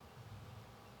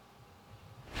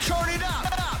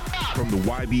from the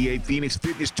YBA Phoenix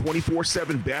Fitness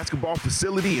 24/7 basketball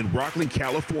facility in Rockland,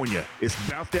 California. It's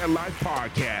About That Life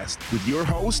podcast with your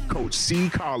host, Coach C.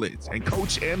 Collins and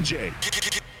Coach MJ.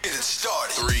 Get it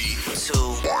started. 3, 2,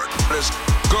 1, let's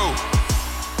go.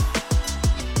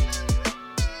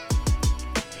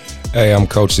 Hey, I'm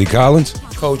Coach C. Collins.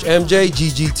 Coach MJ,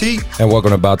 GGT. And welcome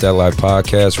to About That Life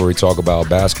podcast, where we talk about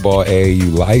basketball,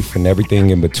 AAU life, and everything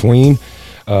in between.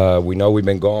 We know we've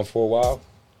been gone for a while.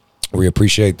 We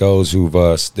appreciate those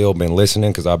who've still been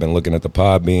listening, because I've been looking at the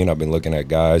Podbean. I've been looking at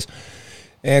guys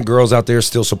and girls out there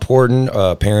still supporting,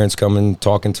 parents coming,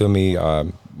 talking to me.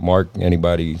 Mark,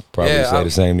 anybody probably say the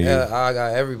same to you? Yeah, I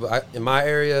got everybody. In my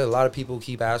area, a lot of people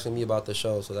keep asking me about the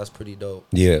show, so that's pretty dope.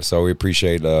 Yeah, so we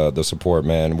appreciate the support,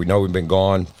 man. We know we've been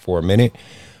gone for a minute.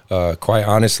 Quite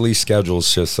honestly,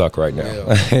 schedules just suck right now.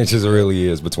 Yeah. It just really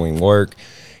is, between work,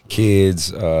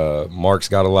 kids. Mark's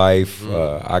got a life.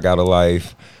 I got a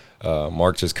life.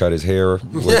 Mark just cut his hair,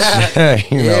 which,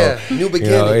 new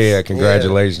beginnings.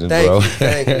 Congratulations, bro.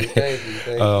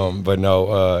 Thank you. But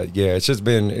no, it's just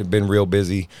been real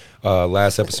busy.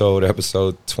 Last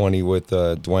episode 20 with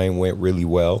Dwayne went really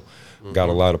well. Mm-hmm. Got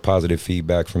a lot of positive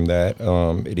feedback from that.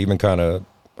 It even kind of,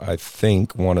 I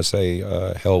think, want to say,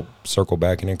 help circle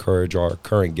back and encourage our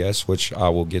current guests, which I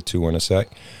will get to in a sec.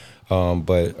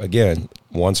 But again,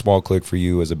 one small click for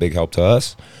you is a big help to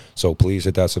us. So please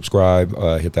hit that subscribe,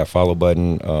 hit that follow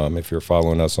button. If you're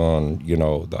following us on,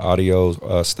 the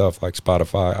audio stuff like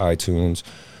Spotify, iTunes,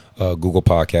 Google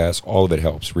Podcasts, all of it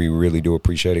helps. We really do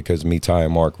appreciate it, because me, Ty,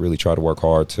 and Mark really try to work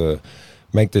hard to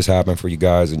make this happen for you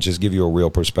guys and just give you a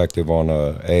real perspective on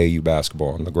AAU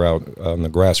basketball and the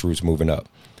grassroots moving up.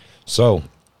 So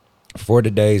for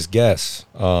today's guest,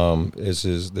 this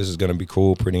is going to be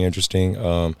cool, pretty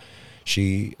interesting.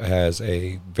 She has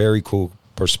a very cool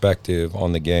perspective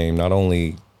on the game, not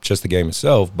only just the game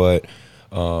itself, but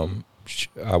I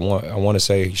want to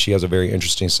say she has a very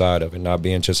interesting side of it, not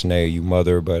being just an AAU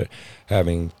mother, but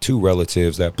having two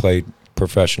relatives that played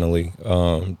professionally.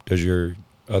 Does your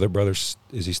other brother,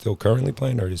 is he still currently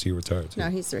playing, or is he retired too? No,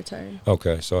 he's retired.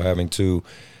 Okay, so having two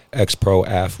ex-pro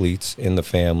athletes in the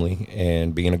family,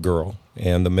 and being a girl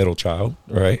and the middle child,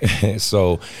 right?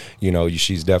 So,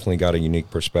 she's definitely got a unique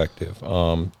perspective.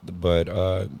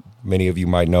 But many of you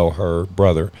might know her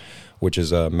brother, which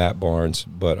is Matt Barnes,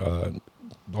 but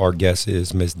our guest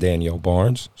is Miss Danielle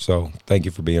Barnes. So thank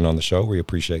you for being on the show. We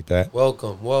appreciate that.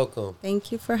 Welcome.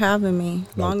 Thank you for having me.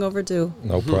 Long overdue.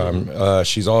 No problem.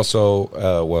 She's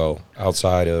also,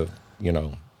 outside of,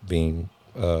 being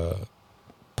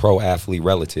pro athlete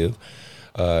relative,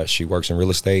 she works in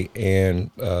real estate, and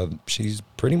she's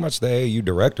pretty much the AAU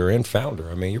director and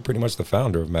founder. I mean, you're pretty much the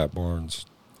founder of Matt Barnes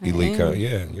Elite.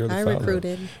 Yeah, you're the founder. I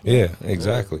recruited. Yeah,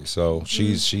 exactly. So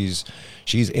she's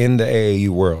in the AAU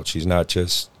world. She's not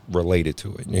just related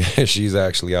to it. She's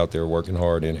actually out there working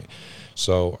hard in it.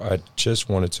 So I just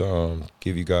wanted to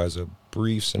give you guys a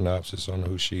brief synopsis on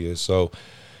who she is. So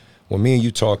when me and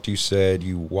you talked, you said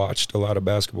you watched a lot of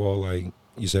basketball, like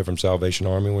you said, from Salvation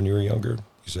Army when you were younger.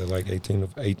 You said like 8 to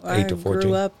 14. I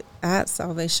grew up at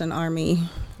Salvation Army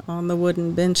on the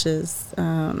wooden benches.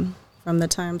 From the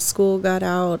time school got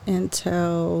out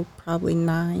until probably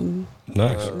 9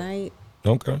 at night.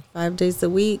 Okay. 5 days a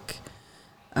week.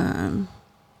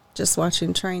 Just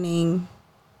watching training,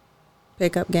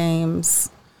 pickup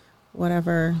games,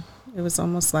 whatever. It was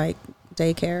almost like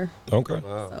daycare. Okay.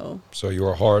 Wow. So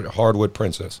you're a hardwood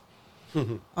princess.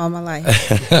 All my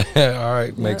life. All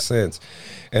right. Makes sense.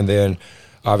 And then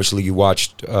obviously you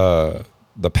watched the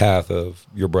path of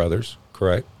your brothers,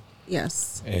 correct?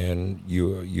 Yes. And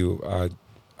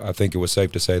I think it was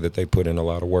safe to say that they put in a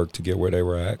lot of work to get where they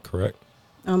were at, correct?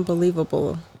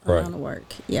 Unbelievable amount of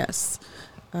work, yes.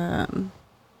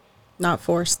 Not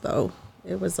forced, though.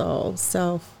 It was all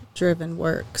self-driven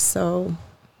work. So,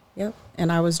 yep.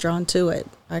 And I was drawn to it.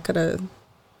 I could have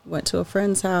went to a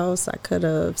friend's house. I could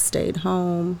have stayed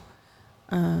home.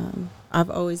 I've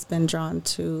always been drawn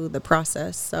to the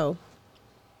process, so.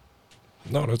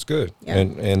 No, that's good. Yeah.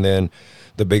 And then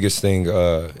the biggest thing,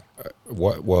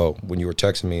 when you were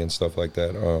texting me and stuff like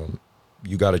that,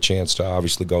 you got a chance to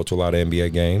obviously go to a lot of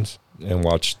NBA games and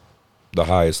watch the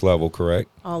highest level, correct?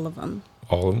 All of them.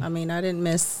 All of them? I mean, I didn't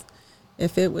miss.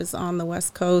 If it was on the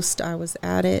West Coast, I was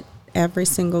at it every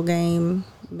single game,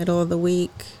 middle of the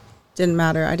week. Didn't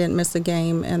matter. I didn't miss a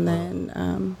game. And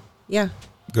then,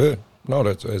 Good. No,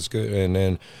 that's good. And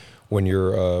then when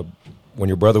your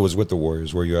brother was with the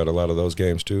Warriors, were you at a lot of those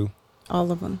games too?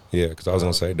 All of them. Yeah, because I was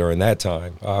going to say during that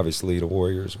time, obviously the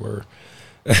Warriors were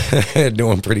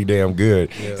doing pretty damn good.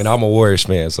 Yes. And I'm a Warriors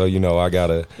fan, so, I got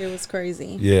to. It was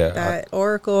crazy. Yeah. That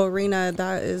Oracle Arena,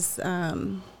 that is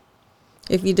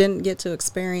if you didn't get to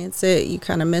experience it, you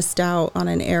kind of missed out on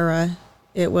an era.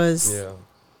 It was,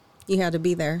 you had to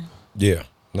be there. Yeah.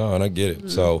 No, and I get it.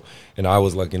 So, and I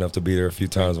was lucky enough to be there a few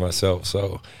times myself.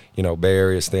 So, you know, Bay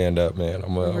Area stand up, man.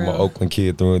 I'm an Oakland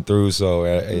kid through and through. So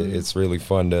it's really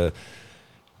fun to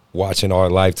watch in our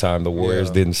lifetime. The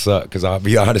Warriors didn't suck, because I'll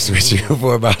be honest with you,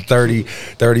 for about 30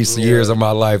 years of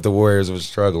my life, the Warriors was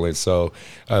struggling. So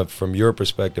from your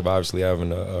perspective, obviously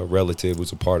having a relative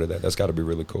who's a part of that, that's got to be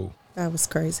really cool. That was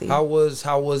crazy. How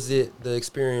was it, the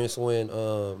experience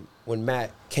when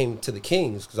Matt came to the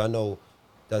Kings? Because I know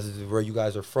that's where you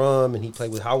guys are from, and he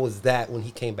played with. How was that when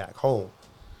he came back home?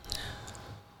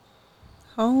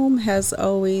 Home has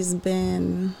always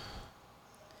been,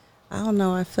 I don't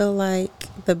know, I feel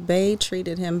like the Bay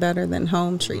treated him better than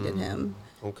home treated him.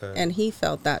 Okay. And he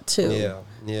felt that too.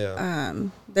 Yeah.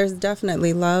 There's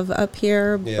definitely love up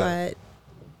here, Yeah. but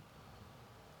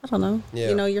I don't know. Yeah.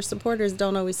 You know, your supporters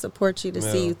don't always support you to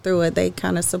see you through it. They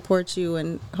kind of support you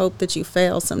and hope that you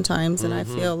fail sometimes. And I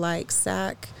feel like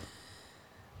Sack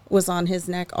was on his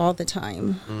neck all the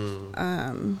time.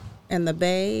 And the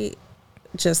Bay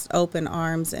just open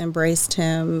arms embraced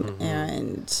him,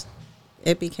 and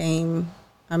it became,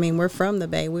 I mean, we're from the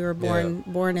Bay. We were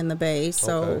born in the Bay,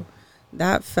 so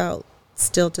that felt,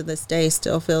 still to this day,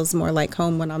 still feels more like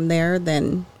home when I'm there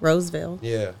than Roseville.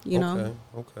 Yeah. You know?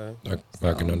 Okay.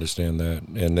 I can understand that.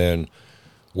 And then,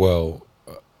 well,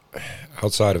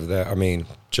 outside of that, I mean,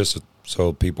 just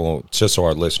so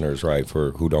our listeners, right,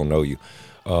 for who don't know you,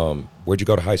 where'd you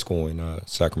go to high school in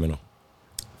Sacramento?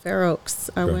 Fair Oaks.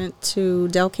 I went to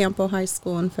Del Campo High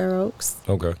School in Fair Oaks.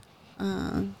 Okay.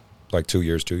 Like 2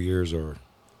 years or?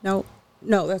 No,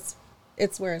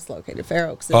 it's where it's located. Fair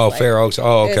Oaks. Fair Oaks.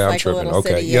 Oh, okay. I'm like tripping. Okay.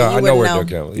 City. Yeah, I know where Del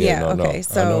Campo. Yeah, okay. No. I know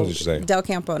So what you're saying. Del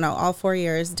Campo, all 4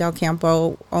 years. Del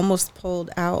Campo almost pulled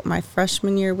out my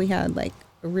freshman year. We had like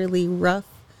a really rough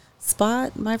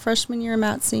spot my freshman year,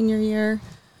 Matt's senior year.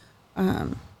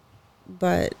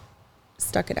 But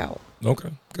stuck it out. Okay.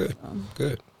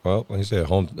 Good. Well, like you said,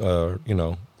 home, a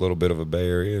little bit of a Bay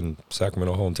Area and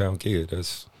Sacramento hometown kid.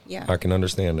 I can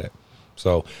understand that.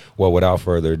 So, well, without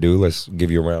further ado, let's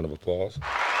give you a round of applause.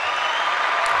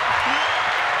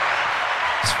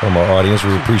 It's from our audience.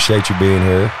 We appreciate you being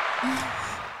here.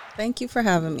 Thank you for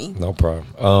having me. No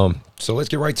problem. So let's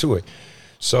get right to it.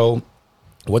 So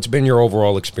what's been your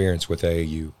overall experience with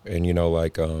AAU?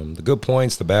 And, the good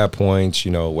points, the bad points,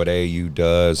 what AAU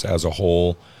does as a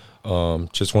whole.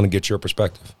 Just want to get your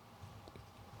perspective.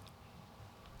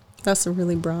 That's a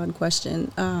really broad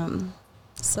question.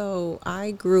 So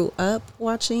I grew up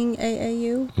watching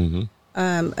AAU,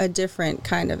 a different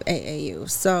kind of AAU.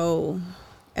 So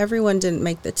everyone didn't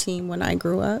make the team when I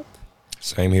grew up.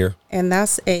 Same here. And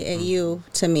that's AAU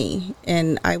to me,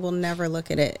 and I will never look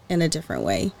at it in a different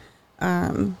way.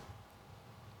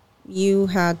 You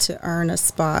had to earn a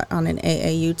spot on an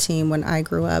AAU team when I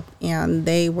grew up, and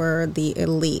they were the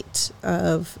elite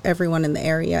of everyone in the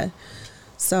area.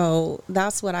 So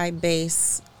that's what I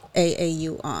base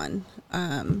AAU on.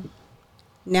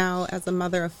 Now, as a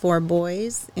mother of 4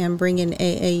 boys and bringing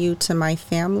AAU to my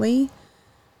family,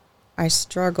 I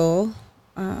struggle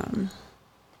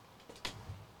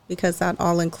because that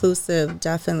all-inclusive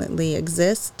definitely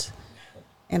exists,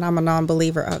 and I'm a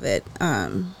non-believer of it.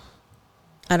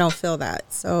 I don't feel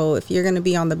that. So if you're going to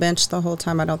be on the bench the whole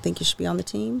time, I don't think you should be on the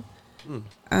team.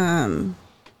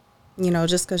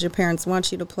 Just because your parents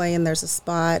want you to play and there's a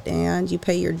spot and you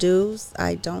pay your dues,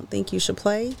 I don't think you should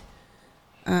play.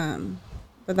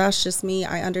 But that's just me.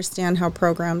 I understand how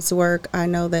programs work. I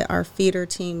know that our feeder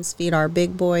teams feed our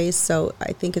big boys, so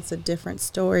I think it's a different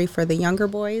story for the younger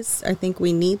boys. I think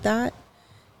we need that.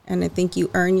 And I think you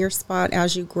earn your spot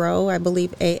as you grow. I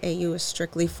believe AAU is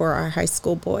strictly for our high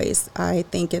school boys. I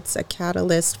think it's a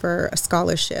catalyst for a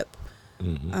scholarship.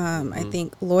 I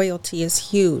think loyalty is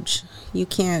huge. You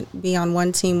can't be on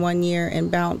one team one year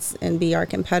and bounce and be our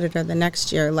competitor the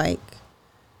next year. Like,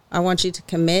 I want you to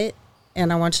commit,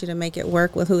 and I want you to make it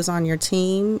work with who's on your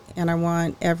team, and I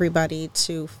want everybody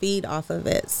to feed off of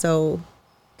it. So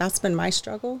that's been my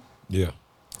struggle. Yeah.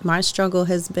 My struggle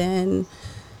has been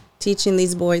teaching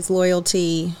these boys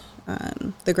loyalty.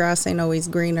 The grass ain't always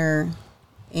greener,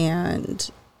 and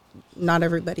not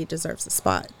everybody deserves a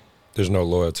spot. There's no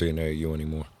loyalty in AAU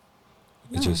anymore.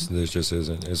 No. There just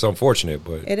isn't. It's unfortunate,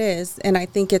 but it is, and I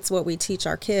think it's what we teach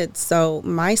our kids. So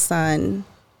my son,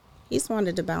 he's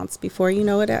wanted to bounce before.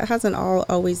 It hasn't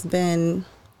always been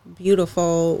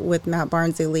beautiful with Matt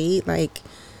Barnes Elite. Like,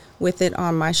 with it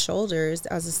on my shoulders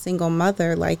as a single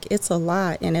mother, like, it's a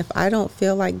lot. And if I don't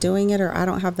feel like doing it, or I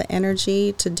don't have the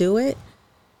energy to do it,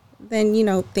 then,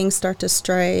 things start to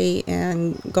stray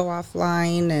and go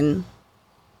offline. And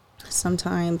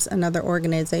sometimes another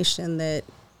organization that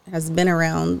has been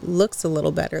around looks a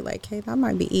little better. Like, hey, that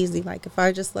might be easy. Like, if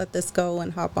I just let this go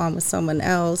and hop on with someone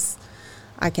else,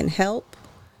 I can help.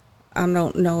 I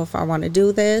don't know if I want to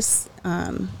do this.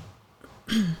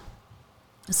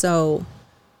 So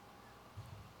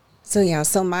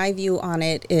my view on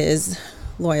it is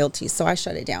loyalty. So I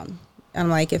shut it down. I'm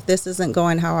like, if this isn't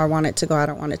going how I want it to go, I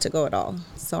don't want it to go at all.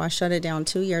 So I shut it down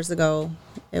 2 years ago.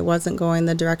 It wasn't going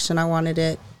the direction I wanted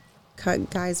it.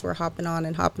 Guys were hopping on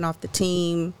and hopping off the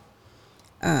team,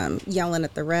 yelling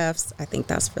at the refs. I think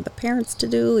that's for the parents to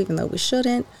do, even though we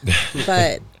shouldn't.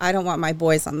 But I don't want my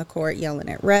boys on the court yelling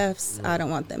at refs. I don't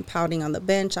want them pouting on the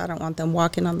bench. I don't want them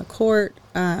walking on the court.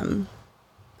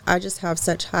 I just have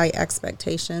such high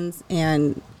expectations,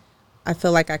 and I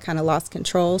feel like I kind of lost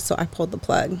control, so I pulled the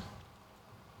plug.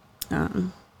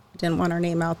 Didn't want our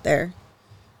name out there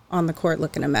on the court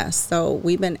looking a mess. So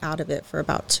we've been out of it for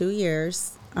about 2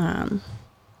 years,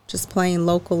 just playing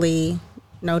locally,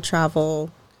 no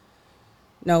travel,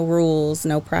 no rules,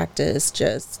 no practice,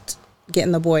 just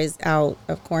getting the boys out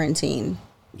of quarantine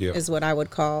is what I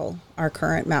would call our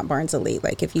current Matt Barnes Elite.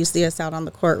 Like, if you see us out on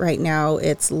the court right now,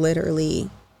 it's literally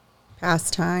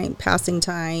passing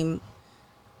time,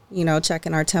 you know,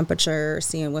 checking our temperature,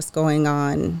 seeing what's going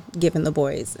on, giving the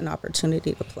boys an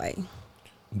opportunity to play.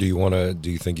 Do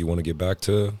you think you want to get back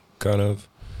to kind of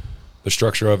the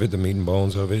structure of it, the meat and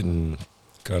bones of it, and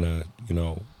kind of, you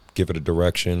know, give it a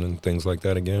direction and things like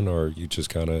that again? Or are you just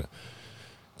kind of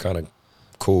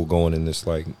cool going in this,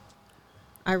 like?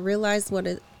 I realize what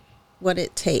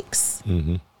it takes.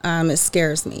 Mm-hmm. It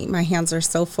scares me. My hands are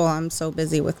so full. I'm so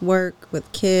busy with work,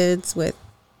 with kids, with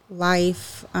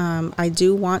life. I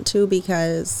do want to,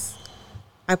 because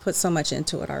I put so much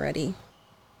into it already.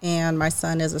 And my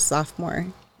son is a sophomore.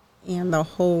 And the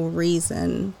whole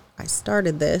reason I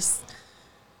started this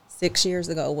 6 years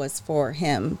ago was for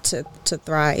him to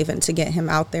thrive and to get him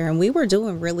out there. And we were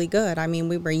doing really good. I mean,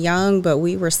 we were young, but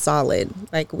we were solid.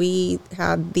 Like, we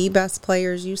had the best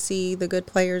players. You see the good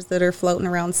players that are floating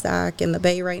around SAC in the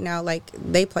Bay right now, like,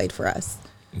 they played for us.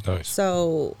 Nice.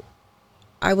 So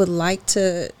I would like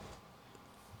to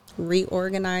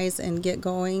reorganize and get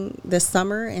going this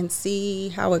summer and see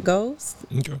how it goes.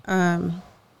 Okay.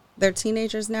 They're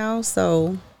teenagers now,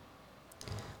 so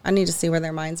I need to see where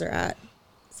their minds are at.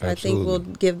 So absolutely. I think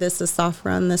we'll give this a soft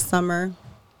run this summer.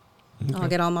 Okay. I'll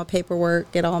get all my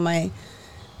paperwork, get all my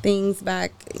things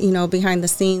back, you know, behind the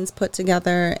scenes put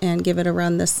together, and give it a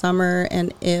run this summer.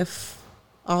 And if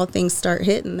all things start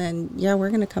hitting, then yeah, we're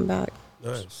going to come back.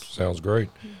 Nice. Sounds great.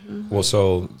 Mm-hmm. Well,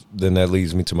 so then that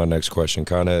leads me to my next question,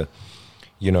 kind of,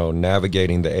 you know,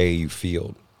 navigating the AAU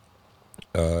field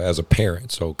as a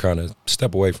parent. So kind of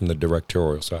step away from the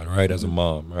directorial side, right? As a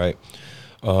mom, right?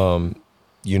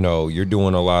 You know, you're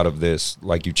doing a lot of this,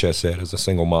 like you just said, as a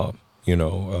single mom, you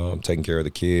know, taking care of the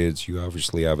kids. You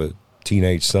obviously have a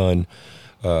teenage son,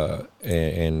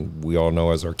 and we all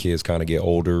know as our kids kind of get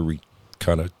older, we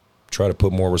kind of try to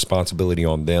put more responsibility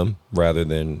on them rather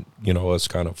than, you know, us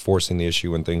kind of forcing the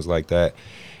issue and things like that.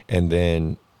 And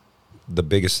then the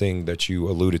biggest thing that you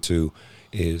alluded to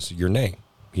is your name.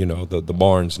 You know, the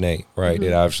Barnes name, right? Mm-hmm.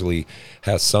 It actually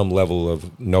has some level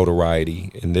of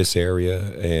notoriety in this area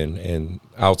and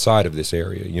outside of this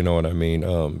area. You know what I mean?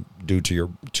 Due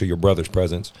to your brother's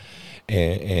presence,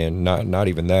 and not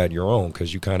even that, your own,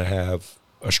 because you kind of have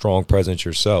a strong presence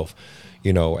yourself.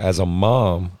 You know, as a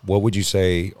mom, what would you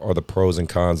say are the pros and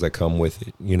cons that come with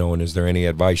it? You know, and is there any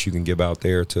advice you can give out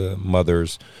there to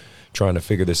mothers trying to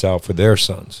figure this out for their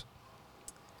sons?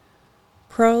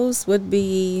 Pros would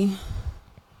be,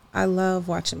 I love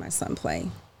watching my son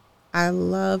play. I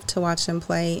love to watch him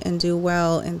play and do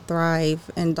well and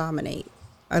thrive and dominate.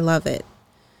 I love it.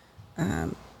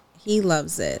 He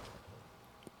loves it.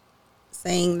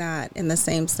 Saying that in the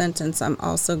same sentence, I'm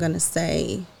also going to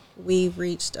say we've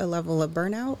reached a level of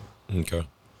burnout. Okay.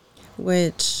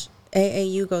 Which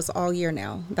AAU goes all year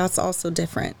now. That's also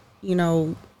different. You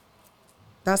know,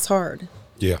 that's hard.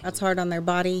 Yeah. That's hard on their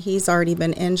body. He's already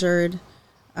been injured.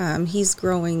 He's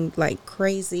growing like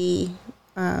crazy.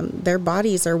 Their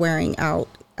bodies are wearing out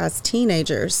as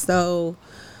teenagers. So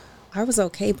I was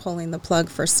okay pulling the plug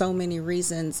for so many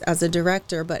reasons as a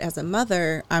director, but as a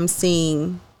mother, I'm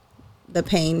seeing the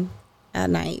pain at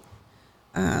night,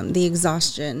 the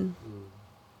exhaustion.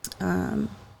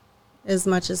 As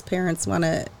much as parents want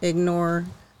to ignore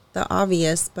the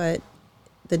obvious, but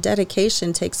the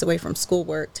dedication takes away from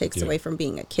schoolwork, takes away from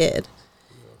being a kid.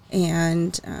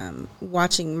 And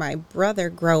watching my brother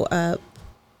grow up,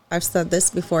 I've said this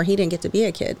before, he didn't get to be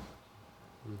a kid.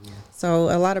 Mm-hmm.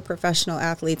 So a lot of professional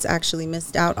athletes actually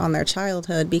missed out on their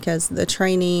childhood because the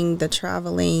training, the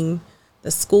traveling,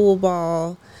 the school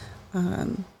ball,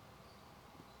 the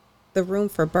room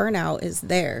for burnout is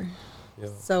there. Yeah.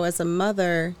 So as a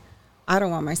mother, I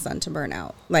don't want my son to burn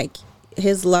out. Like,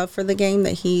 his love for the game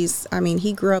that he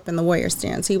grew up in the Warrior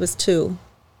stands. He was 2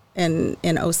 in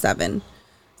 07.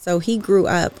 So he grew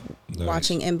up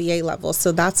watching NBA levels.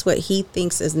 So that's what he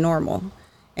thinks is normal.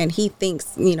 And he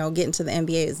thinks, getting to the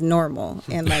NBA is normal.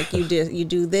 And like, you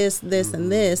do this,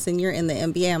 and this, and you're in the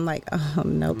NBA. I'm like, oh,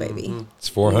 no, baby. It's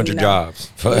 400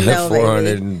 jobs.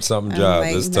 400 and something jobs.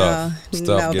 Like, it's tough. It's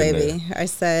tough, baby. There. I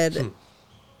said,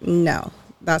 no,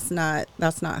 that's not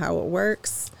how it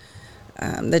works.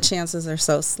 The chances are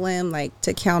so slim. Like,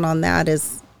 to count on that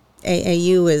is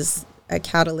AAU is a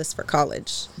catalyst for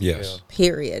college. Yes.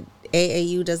 Period.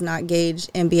 AAU does not gauge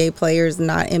NBA players,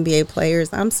 not NBA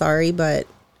players. I'm sorry, but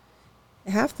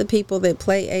half the people that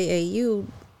play AAU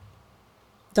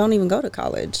don't even go to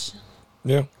college.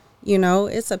 Yeah.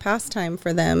 It's a pastime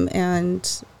for them. And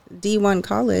D1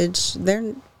 college, they're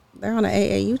on an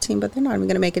AAU team, but they're not even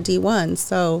going to make a D1.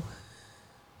 So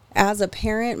as a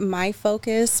parent, my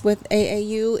focus with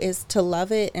AAU is to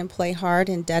love it and play hard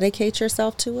and dedicate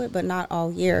yourself to it, but not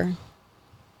all year.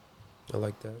 I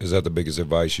like that. Is that the biggest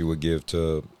advice you would give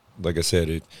to, like I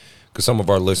said, because some of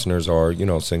our listeners are,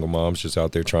 single moms just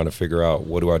out there trying to figure out,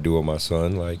 what do I do with my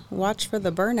son? Like, watch for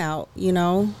the burnout,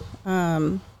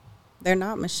 they're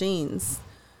not machines.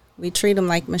 We treat them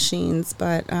like machines,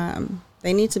 but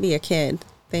they need to be a kid.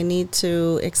 They need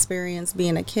to experience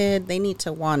being a kid. They need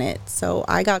to want it. So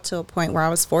I got to a point where I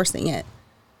was forcing it.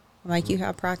 Like, you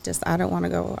have practice. I don't want to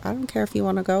go. I don't care if you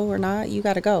want to go or not. You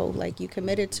got to go. Like, you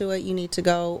committed to it. You need to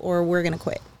go, or we're going to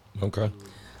quit. Okay.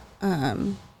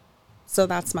 So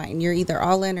that's mine. You're either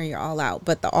all in or you're all out.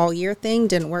 But the all year thing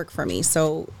didn't work for me.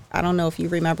 So I don't know if you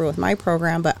remember with my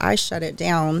program, but I shut it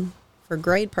down for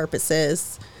grade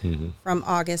purposes from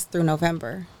August through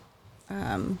November.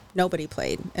 Nobody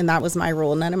played. And that was my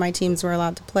rule. None of my teams were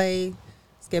allowed to play.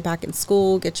 Get back in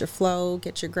school, get your flow,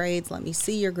 get your grades. Let me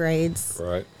see your grades.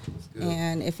 Right.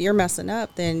 And if you're messing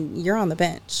up, then you're on the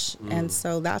bench. And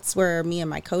so that's where me and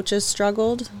my coaches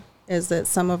struggled, is that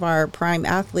some of our prime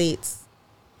athletes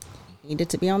needed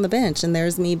to be on the bench. And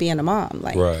there's me being a mom.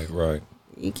 Like, right.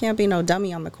 You can't be no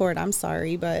dummy on the court. I'm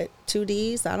sorry, but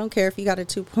 2Ds, I don't care if you got a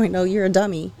 2.0, you're a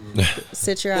dummy.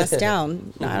 Sit your ass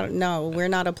down. No, we're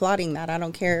not applauding that. I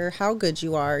don't care how good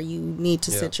you are. You need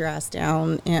to sit your ass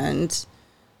down, and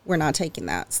we're not taking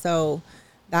that. So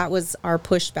that was our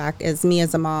pushback as me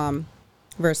as a mom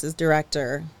versus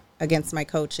director against my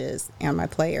coaches and my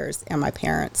players and my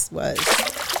parents was.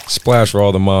 Splash for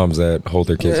all the moms that hold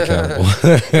their kids accountable.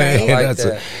 Right?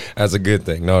 That's a good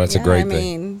thing. No, that's a great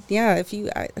thing. I mean, if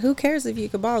you, who cares if you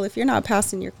could ball? If you're not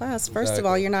passing your class, first of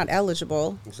all, you're not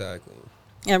eligible. Exactly.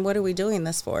 And what are we doing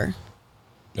this for?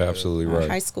 Absolutely right.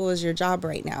 High school is your job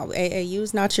right now. AAU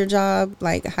is not your job.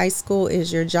 Like, high school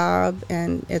is your job,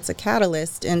 and it's a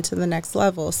catalyst into the next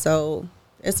level. So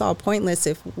it's all pointless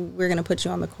if we're going to put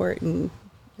you on the court and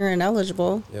you're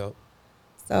ineligible. Yep.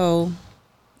 So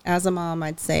as a mom,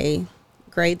 I'd say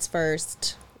grades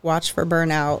first, watch for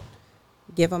burnout,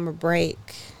 give them a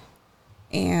break.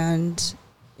 And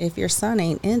if your son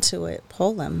ain't into it,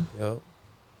 pull him. Yep.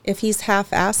 If he's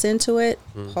half-ass into it,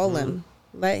 pull him.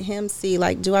 Let him see,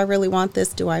 like, do I really want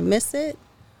this? Do I miss it?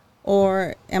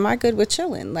 Or am I good with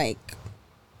chilling? Like,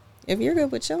 if you're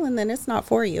good with chilling, then it's not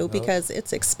for you because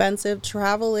it's expensive.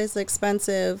 Travel is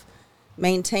expensive.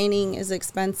 Maintaining is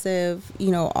expensive.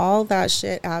 All that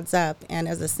shit adds up. And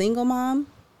as a single mom,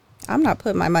 I'm not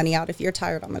putting my money out if you're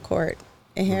tired on the court.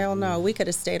 Hell no. We could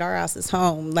have stayed our asses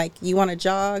home. Like, you want to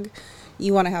jog?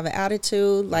 You want to have an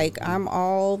attitude? Like, I'm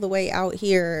all the way out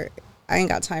here. I ain't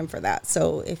got time for that.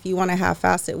 So if you want to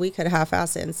half-ass it, we could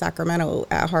half-ass it in Sacramento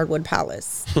at Hardwood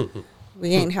Palace.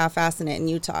 We ain't half-assing it in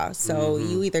Utah. So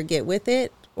you either get with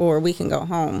it or we can go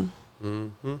home.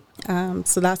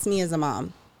 So that's me as a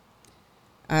mom.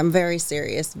 I'm very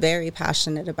serious, very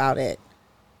passionate about it.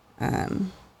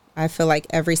 I feel like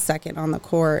every second on the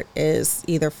court is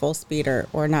either full speeder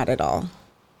or not at all.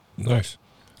 Nice.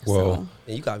 Well,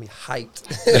 and you got me hyped.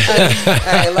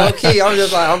 Hey, low key, I'm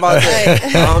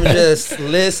just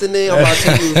listening. I'm about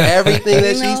to use everything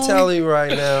that she's telling me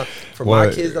right now. For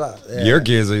my kids, your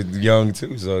kids are young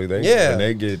too, so when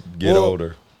they get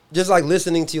older. Just like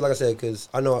listening to you, like I said, because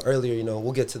I know earlier,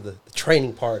 we'll get to the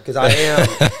training part because I am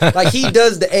like he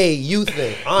does the AAU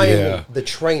thing. I am the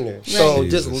trainer, right. So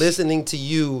just listening to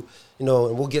you. And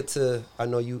we'll get to. I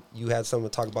know you had something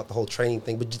to talk about the whole training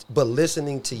thing, but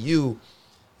listening to you.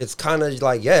 It's kind of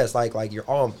like, it's like you're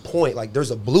on point. Like,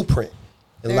 there's a blueprint.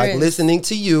 And like listening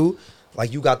to you,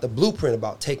 like you got the blueprint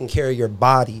about taking care of your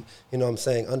body, you know what I'm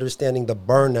saying? Understanding the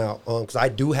burnout. Because I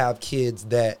do have kids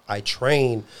that I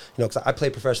train, you know, because I play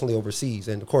professionally overseas.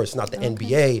 And of course, not the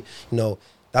NBA, you know,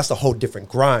 that's a whole different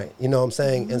grind, you know what I'm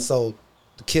saying? And so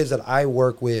the kids that I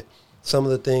work with, some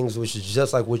of the things, which is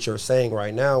just like what you're saying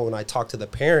right now, when I talk to the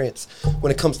parents,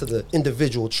 when it comes to the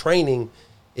individual training,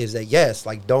 is that yes,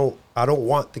 like I don't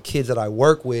want the kids that I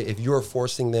work with, if you're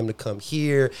forcing them to come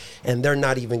here and they're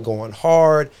not even going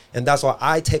hard. And that's why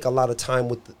I take a lot of time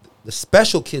with the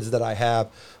special kids that I have,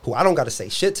 who I don't got to say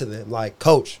shit to them. Like,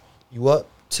 coach, you up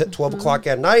 12 o'clock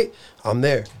at night? I'm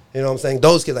there. You know what I'm saying?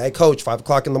 Those kids, like, hey, coach, 5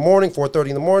 o'clock in the morning, 4:30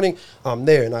 in the morning, I'm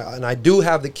there. And I do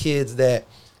have the kids that,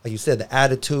 like you said, the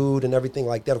attitude and everything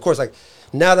like that. Of course, like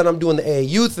now that I'm doing the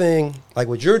AAU thing, like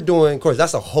what you're doing, of course,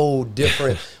 that's a whole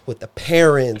different with the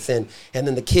parents and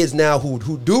then the kids now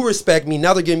who do respect me.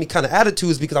 Now they're giving me kind of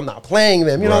attitudes because I'm not playing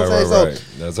them. You know what I'm saying? Right.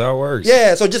 So that's how it works.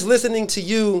 Yeah. So just listening to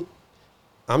you,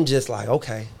 I'm just like,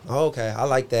 okay, I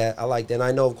like that. And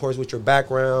I know, of course, with your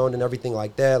background and everything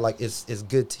like that, like it's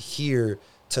good to hear,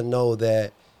 to know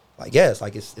that, like, yes,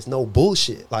 like it's no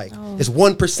bullshit. Like it's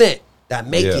 1% that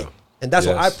make it. And that's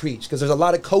what I preach, because there's a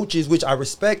lot of coaches, which I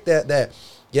respect that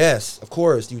yes, of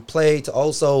course, you play to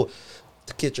also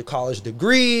to get your college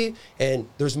degree, and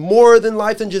there's more than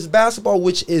life than just basketball,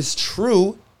 which is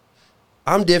true.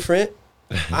 I'm different.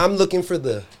 I'm looking for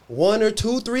the 1 or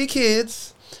 2, 3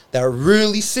 kids that are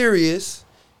really serious,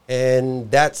 and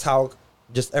that's how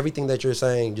just everything that you're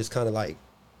saying just kind of like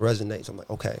resonates. I'm like,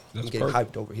 okay, I'm getting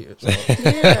hyped over here. So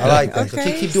I like that.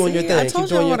 Okay. So keep doing your thing. I told keep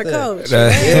doing you I want your to thing. coach. They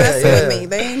ain't messing with me.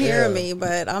 They ain't hearing me,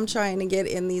 but I'm trying to get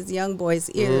in these young boys'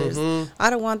 ears.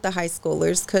 I don't want the high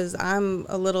schoolers because I'm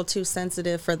a little too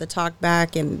sensitive for the talk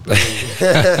back, and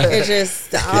it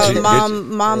just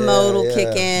mom mode will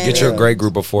kick in. Get you a great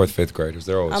group of 4th, 5th graders.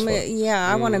 They're always fun.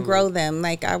 I want to grow them.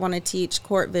 Like, I want to teach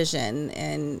court vision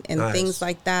and things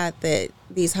like that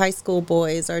these high school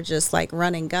boys are just like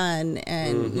run and gun,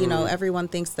 and you know, everyone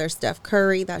thinks they're Steph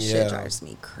Curry. That shit drives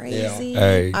me crazy. Yeah.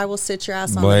 Hey, I will sit your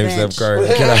ass on blame the bench. Steph Curry.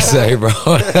 What can I say, bro?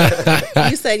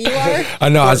 You said you are? I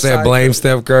know. I said blame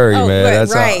Steph Curry, man.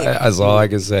 That's all I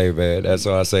can say, man. That's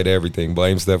all I say to everything.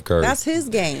 Blame Steph Curry. That's his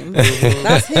game.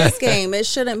 That's his game. It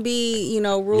shouldn't be,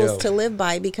 rules to live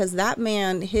by, because that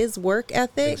man, his work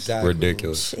ethic,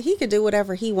 ridiculous. He could do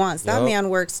whatever he wants. That man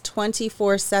works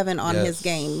 24/7 on his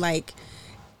game. Like,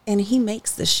 and he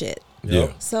makes the shit.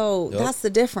 Yeah. So that's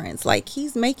the difference. Like,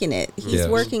 he's making it. He's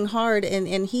working hard,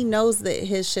 and he knows that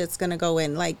his shit's going to go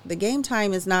in. Like, the game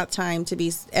time is not time to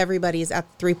be everybody's at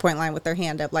the 3-point line with their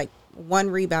hand up. Like, one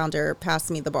rebounder passed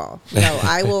me the ball. No,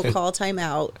 I will call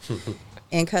timeout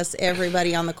and cuss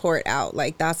everybody on the court out.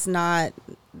 Like, that's not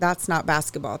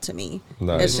basketball to me.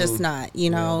 Nice. It's just not,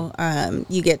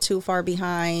 you get too far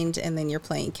behind and then you're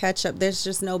playing catch up. There's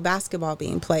just no basketball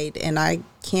being played. And I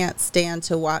can't stand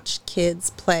to watch kids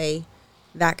play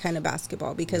that kind of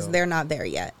basketball, because they're not there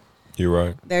yet. You're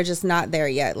right. They're just not there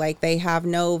yet. Like, they have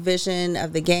no vision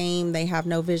of the game. They have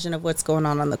no vision of what's going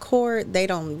on the court. They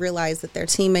don't realize that their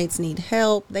teammates need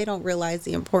help. They don't realize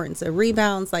the importance of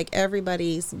rebounds. Like,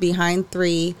 everybody's behind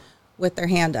 3 with their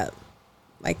hand up.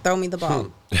 Like, throw me the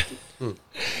ball.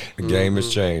 The game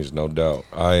has changed, no doubt.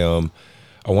 I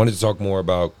wanted to talk more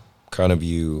about kind of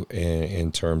you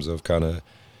in terms of kind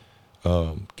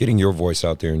of getting your voice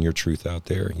out there and your truth out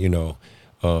there.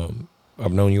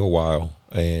 I've known you a while,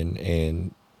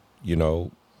 and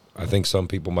I think some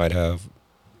people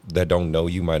that don't know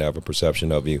you might have a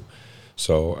perception of you.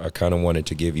 So I kind of wanted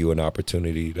to give you an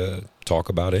opportunity to talk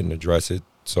about it and address it,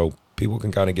 so people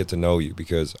can kind of get to know you,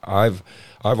 because I've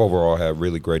overall had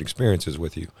really great experiences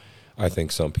with you. I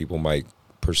think some people might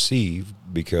perceive,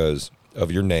 because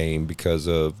of your name, because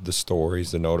of the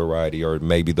stories, the notoriety, or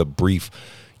maybe the brief,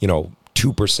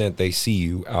 2% they see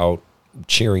you out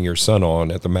cheering your son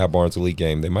on at the Matt Barnes Elite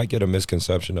game, they might get a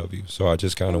misconception of you. So I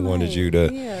just kind of wanted you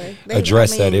to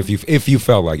address that if you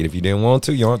felt like it. If you didn't want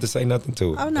to, you don't have to say nothing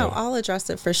to it. Oh, no, I'll address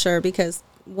it for sure, because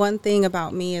one thing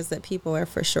about me is that people are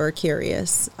for sure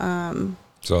curious.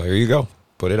 So here you go.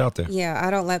 Put it out there. Yeah,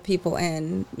 I don't let people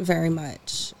in very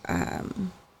much.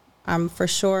 I'm for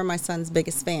sure my son's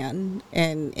biggest fan,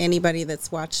 and anybody that's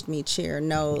watched me cheer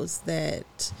knows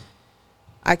that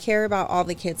I care about all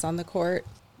the kids on the court.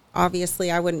 Obviously,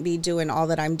 I wouldn't be doing all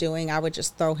that I'm doing. I would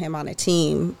just throw him on a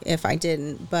team if I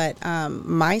didn't. But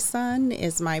my son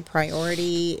is my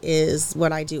priority, is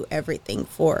what I do everything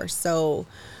for. So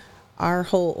our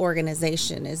whole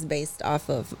organization is based off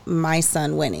of my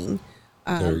son winning.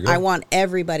 I want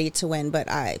everybody to win, but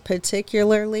I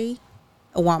particularly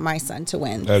want my son to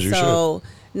win. As you should.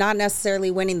 Not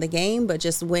necessarily winning the game, but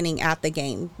just winning at the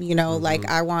game. You know, like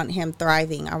I want him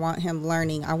thriving. I want him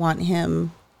learning. I want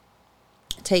him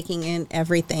taking in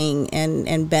everything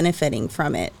and benefiting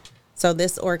from it. So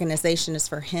this organization is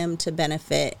for him to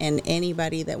benefit, and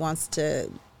anybody that wants to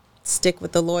stick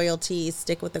with the loyalty,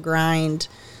 stick with the grind,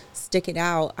 stick it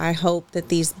out. I hope that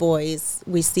these boys,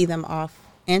 we see them off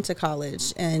into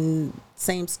college and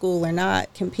same school or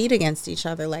not, compete against each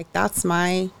other. Like that's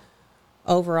my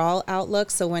overall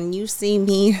outlook. So when you see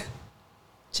me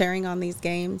cheering on these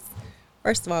games,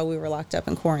 first of all, we were locked up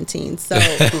in quarantine. So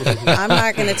I'm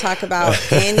not going to talk about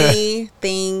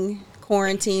anything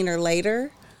quarantine or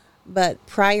later, but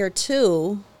prior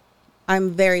to,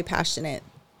 I'm very passionate.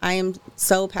 I am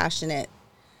so passionate.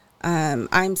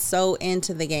 I'm so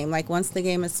into the game. Like once the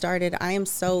game has started, I am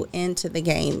so into the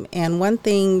game. And one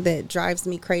thing that drives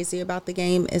me crazy about the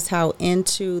game is how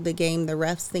into the game the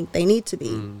refs think they need to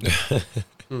be.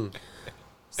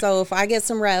 So if I get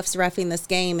some refs reffing this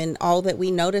game and all that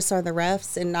we notice are the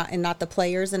refs and not the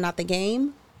players and not the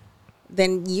game,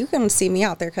 then you can see me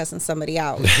out there cussing somebody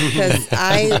out, because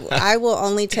I will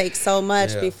only take so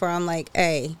much before I'm like,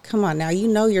 hey, come on now, you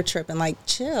know you're tripping, like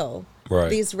chill. Right.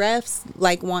 These refs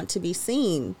like want to be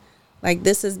seen. Like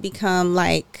this has become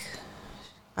like,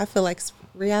 I feel like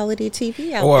reality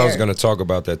TV out there. I was going to talk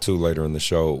about that too later in the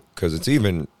show, because it's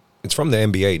from the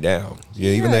NBA down.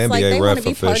 Yeah, even the NBA like ref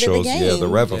officials.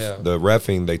 The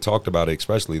reffing, they talked about it,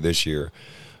 especially this year.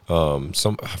 I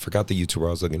forgot the YouTuber I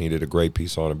was looking. He did a great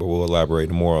piece on it, but we'll elaborate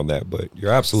more on that. But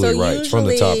you're absolutely right. It's from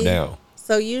the top down.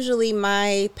 So usually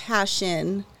my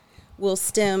passion will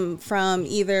stem from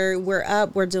either we're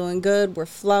up, we're doing good, we're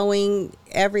flowing,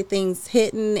 everything's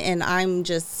hitting, and I'm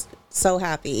just so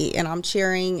happy and I'm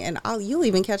cheering, and you'll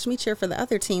even catch me cheer for the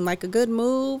other team, like a good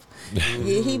move.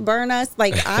 He burn us,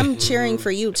 like I'm cheering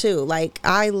for you too. Like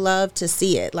I love to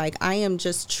see it. Like I am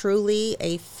just truly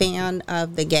a fan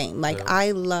of the game. Like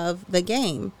I love the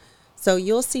game. So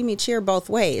you'll see me cheer both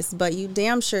ways, but you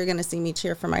damn sure gonna see me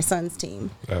cheer for my son's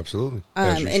team. Absolutely.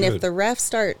 And if the refs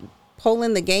start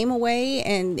pulling the game away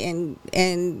and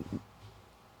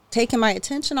taking my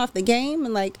attention off the game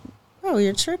and like, oh,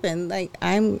 you're tripping, like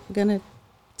I'm gonna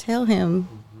tell him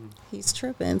he's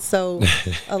tripping. So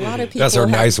a lot of people that's her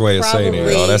nice way of saying it.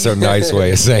 Oh, that's her nice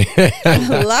way of saying it.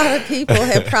 A lot of people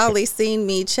have probably seen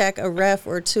me check a ref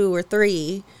or two or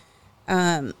three,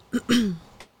 or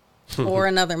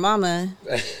another mama,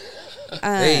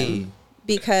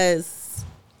 because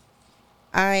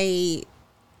I'm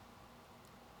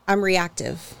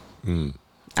reactive.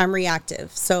 I'm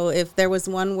reactive. So if there was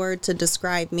one word to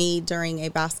describe me during a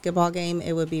basketball game,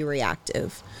 it would be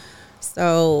reactive.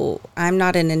 So I'm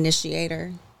not an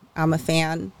initiator. I'm a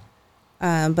fan.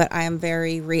 But I am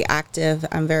very reactive.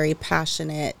 I'm very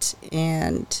passionate.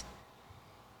 And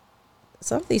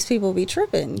some of these people be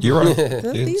tripping. You're right.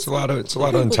 It's a lot of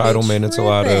entitlement. It's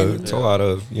a lot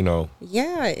of, you know.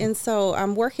 Yeah. And so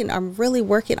I'm really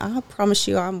working. I promise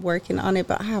you I'm working on it,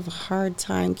 but I have a hard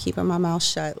time keeping my mouth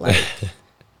shut. Like,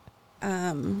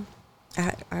 I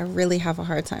really have a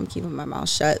hard time keeping my mouth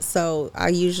shut. So I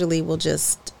usually will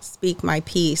just speak my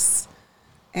piece.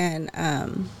 And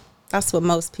that's what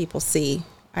most people see,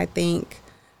 I think.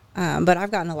 But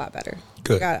I've gotten a lot better.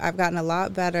 Good. I've gotten a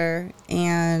lot better.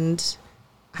 And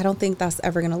I don't think that's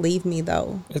ever going to leave me,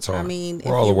 though. It's hard. I mean,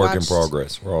 we're all a work in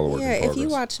progress. We're all a work in progress. If you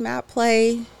watch Matt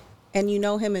play and you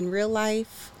know him in real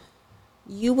life,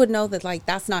 you would know that, like,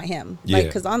 that's not him. Yeah. Like,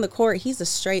 because on the court, he's a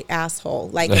straight asshole.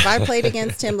 Like, if I played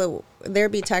against him,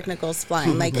 there'd be technicals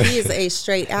flying. Like, he is a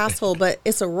straight asshole, but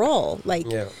it's a role. Like,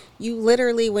 you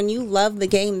literally, when you love the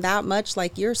game that much,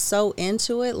 like, you're so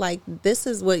into it. Like, this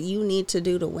is what you need to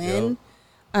do to win.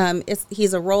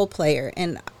 He's a role player,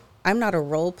 and I'm not a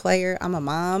role player. I'm a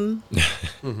mom.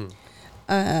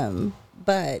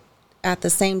 But at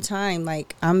the same time,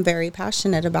 like, I'm very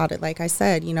passionate about it. Like I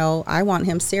said, you know, I want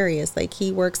him serious. Like,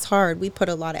 he works hard. We put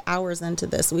a lot of hours into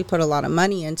this. We put a lot of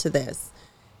money into this.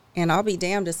 And I'll be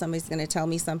damned if somebody's going to tell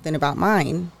me something about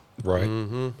mine. Right.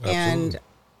 And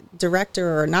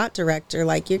director or not director,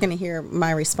 like, you're going to hear my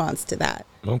response to that.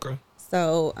 Okay.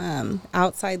 So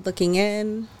outside looking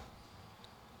in,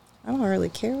 I don't really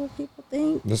care what people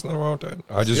think. There's nothing wrong with that.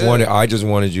 I just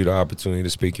wanted you the opportunity to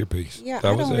speak your piece. Yeah,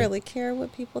 I don't really care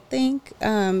what people think,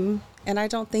 and I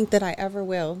don't think that I ever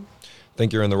will. I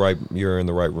think you're in the right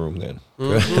room then,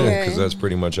 because that's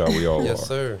pretty much how we all are. Yes,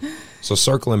 sir. So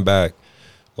circling back,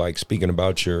 like speaking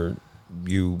about your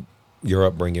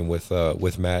upbringing with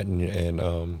Matt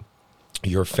and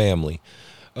your family,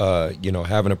 you know,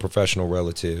 having a professional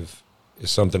relative is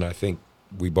something I think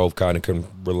we both kind of can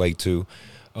relate to.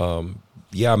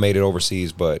 I made it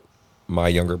overseas, but my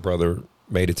younger brother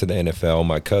made it to the NFL.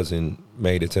 My cousin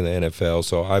made it to the NFL.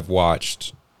 So I've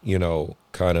watched,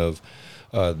 kind of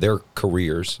their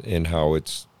careers and how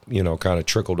it's, kind of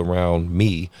trickled around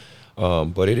me.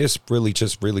 But it is really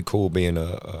just really cool being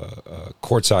a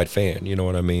courtside fan. You know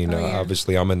what I mean?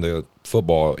 Obviously, I'm in the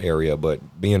football area,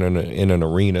 but being in an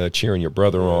arena, cheering your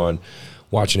brother on,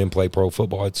 watching him play pro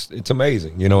football, it's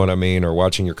amazing. You know what I mean? Or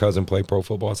watching your cousin play pro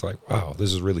football, it's like, wow,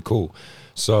 this is really cool.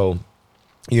 So,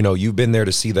 you've been there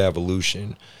to see the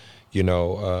evolution.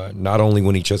 Not only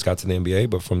when he just got to the NBA,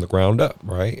 but from the ground up,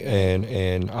 right?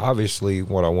 And obviously,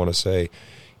 what I want to say,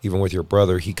 even with your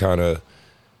brother, he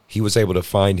was able to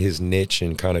find his niche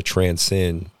and kind of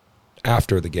transcend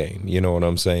after the game. You know what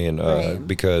I'm saying? Right.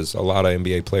 Because a lot of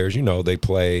NBA players, they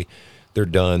play, they're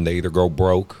done, they either go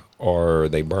broke or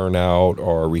they burn out,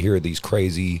 or we hear these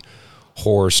crazy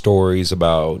horror stories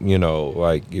about,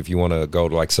 like if you want to go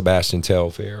to like Sebastian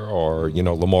Telfair or,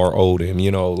 Lamar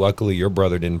Odom, luckily your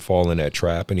brother didn't fall in that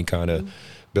trap and he kind of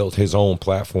built his own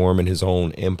platform and his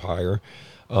own empire.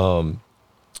 What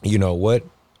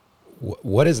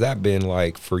has that been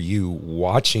like for you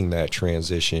watching that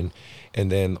transition?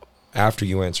 And then after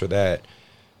you answer that,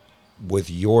 with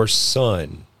your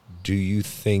son, do you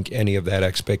think any of that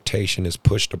expectation is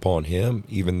pushed upon him,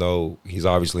 even though he's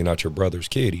obviously not your brother's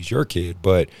kid, he's your kid,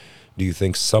 but do you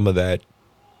think some of that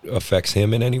affects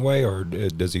him in any way, or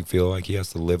does he feel like he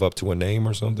has to live up to a name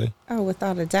or something? Oh,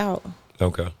 without a doubt.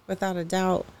 Okay. Without a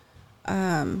doubt.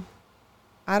 I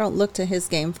don't look to his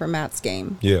game for Matt's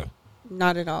game. Yeah.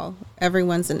 Not at all.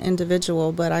 Everyone's an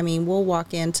individual, but I mean, we'll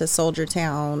walk into Soldier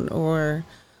Town or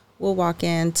we'll walk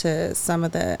into some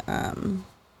of the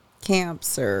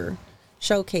camps or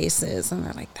showcases, and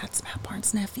they're like, "That's Matt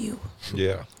Barnes' nephew."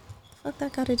 Yeah. Fuck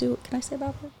that got to do? Can I say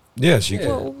about that? Yes, you can.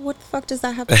 Well, what the fuck does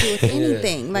that have to do with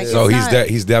anything? Like, so it's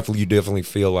he's definitely, you definitely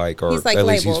feel like, or he's like at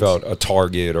least he's labeled. felt a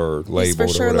target or labeled. He's for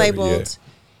sure or whatever. labeled.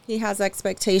 Yeah. He has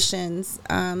expectations.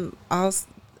 I'll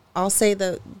say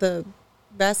the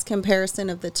best comparison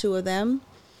of the two of them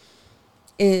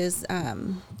is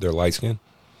They're light skinned.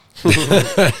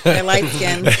 they're light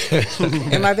skinned,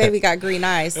 and my baby got green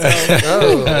eyes.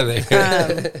 So,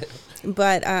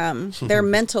 but they're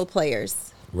mental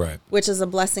players, Right. which is a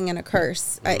blessing and a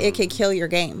curse. It could kill your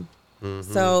game.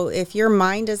 So if your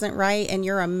mind isn't right and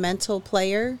you're a mental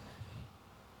player,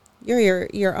 you're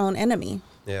your own enemy.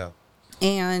 Yeah.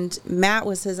 And Matt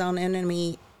was his own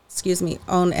enemy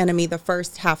the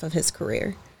first half of his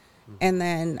career. And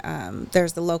then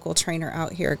there's the local trainer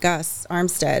out here, Gus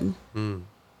Armstead,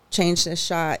 changed his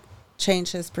shot,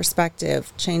 changed his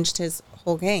perspective, changed his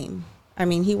whole game. I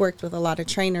mean, he worked with a lot of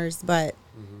trainers, but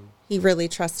he really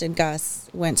trusted Gus,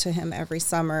 went to him every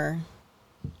summer,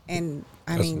 and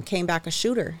came back a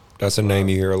shooter. That's a name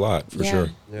you hear a lot, for Yeah.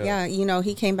 sure. Yeah,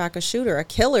 he came back a shooter, a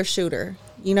killer shooter.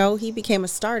 He became a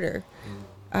starter.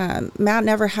 Matt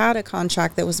never had a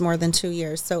contract that was more than 2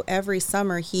 years. So every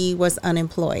summer he was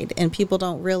unemployed. And people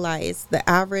don't realize the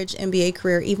average NBA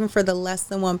career, even for the less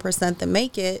than 1% that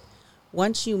make it,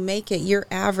 once you make it, your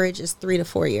average is 3 to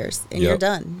 4 years and you're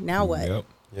done. Now what? Yep.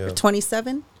 You're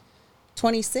 27,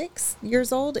 26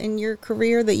 years old, and your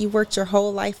career that you worked your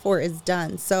whole life for is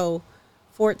done. So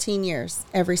 14 years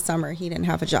every summer he didn't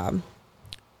have a job.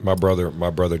 My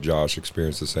brother Josh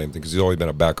experienced the same thing because he's always been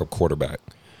a backup quarterback.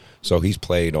 So he's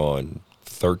played on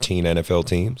 13 NFL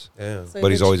teams, Yeah. So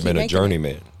but he's always keep been a making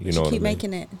journeyman. it. You know what I mean? Keep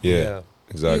making it. Yeah,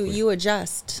 exactly. You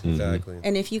adjust. Exactly.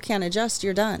 And if you can't adjust,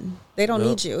 you're done. They don't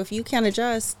need you. If you can't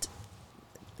adjust,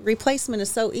 replacement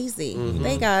is so easy.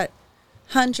 They got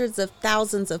hundreds of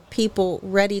thousands of people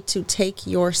ready to take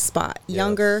your spot.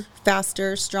 Younger,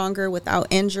 faster, stronger, without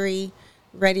injury,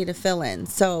 ready to fill in.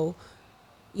 So,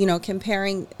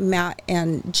 comparing Matt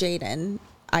and Jaden,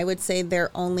 I would say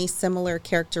their only similar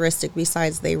characteristic,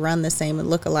 besides they run the same and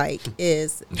look alike,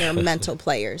 is they're mental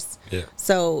players. Yeah.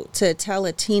 So to tell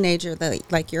a teenager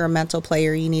that, like, you're a mental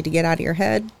player, you need to get out of your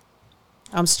head,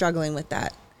 I'm struggling with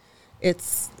that.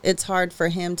 It's hard for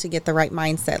him to get the right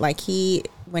mindset. Like,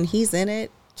 when he's in it,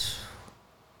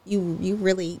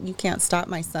 you can't stop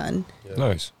my son. Yeah.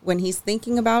 Nice. When he's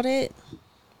thinking about it,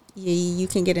 you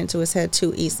can get into his head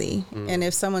too easy. And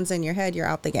if someone's in your head, you're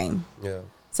out the game. Yeah.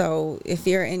 So if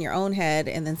you're in your own head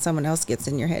and then someone else gets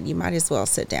in your head, you might as well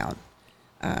sit down.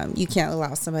 You can't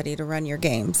allow somebody to run your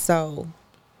game. So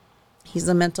he's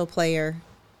a mental player.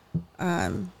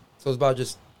 So it's about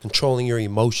just controlling your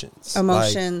emotions.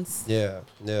 Emotions. Yeah.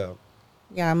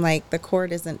 Yeah, I'm like, the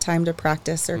court isn't time to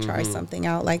practice or try something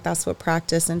out. Like, that's what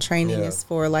practice and training is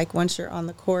for. Like, once you're on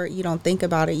the court, you don't think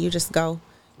about it. You just go.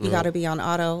 You got to be on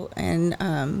auto.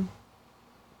 And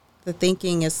the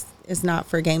thinking is not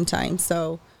for game time.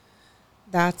 So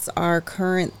that's our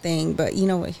current thing. But you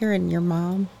know what? Hearing your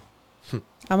mom,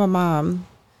 I'm a mom.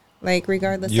 Like,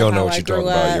 regardless you of don't know how what I you're grew talking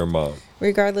up, about your mom.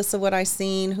 Regardless of what I've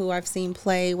seen, who I've seen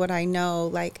play, what I know,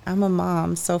 like, I'm a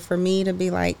mom. So for me to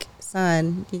be like,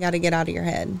 son, you got to get out of your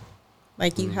head.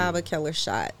 Like, you have a killer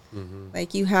shot.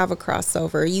 Like, you have a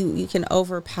crossover. You can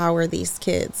overpower these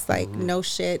kids. Like, no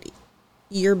shit,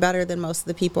 you're better than most of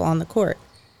the people on the court.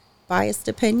 Biased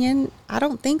opinion? I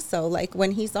don't think so. Like,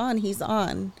 when he's on, he's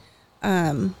on.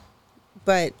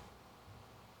 But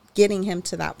getting him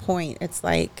to that point, it's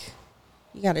like,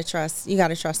 you got to trust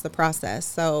the process.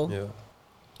 So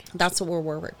that's what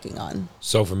we're working on.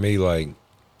 So for me, like,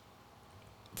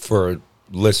 for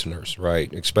listeners,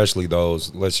 right, especially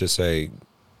those, let's just say,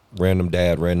 random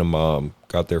dad, random mom,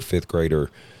 got their fifth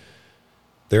grader,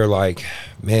 they're like,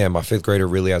 man, my fifth grader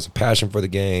really has a passion for the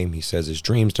game. He says his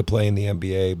dreams to play in the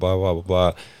NBA, blah, blah, blah,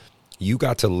 blah. You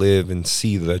got to live and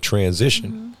see the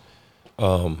transition.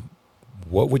 What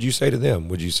would you say to them?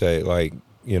 Would you say, like,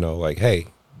 you know, like, hey,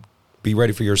 be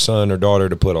ready for your son or daughter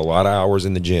to put a lot of hours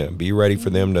in the gym. Be ready for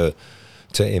them to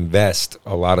invest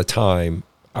a lot of time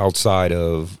outside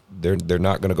of, they're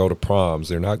not going to go to proms.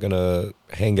 They're not going to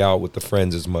hang out with the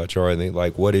friends as much or anything.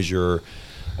 Like, what is your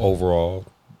overall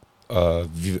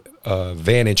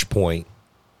vantage point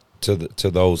to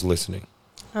those listening?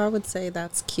 I would say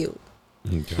that's cute.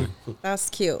 Okay. That's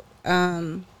cute.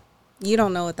 You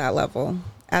don't know at that level.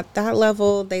 At that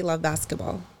level, they love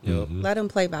basketball. Let them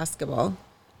play basketball.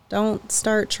 Don't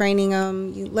start training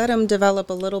them. You let them develop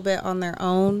a little bit on their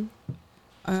own.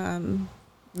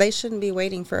 They shouldn't be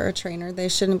waiting for a trainer. They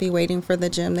shouldn't be waiting for the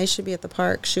gym. They should be at the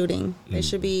park shooting. They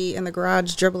should be in the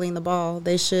garage dribbling the ball.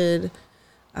 They should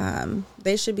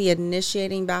be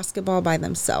initiating basketball by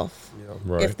themselves.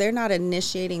 Right. If they're not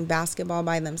initiating basketball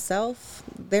by themselves,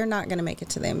 they're not going to make it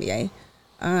to the NBA.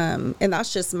 And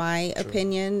that's just my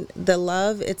opinion. The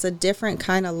love, it's a different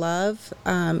kind of love.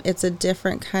 It's a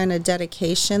different kind of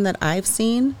dedication that I've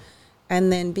seen. And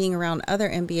then being around other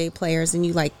NBA players and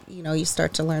you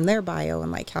start to learn their bio and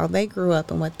like how they grew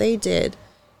up and what they did.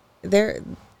 They're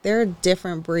a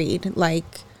different breed.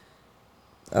 Like,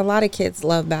 a lot of kids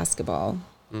love basketball.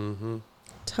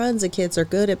 Tons of kids are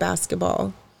good at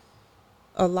basketball.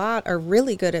 A lot are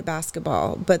really good at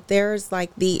basketball, but there's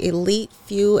like the elite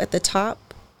few at the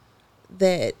top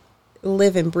that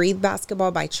live and breathe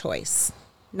basketball by choice,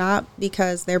 not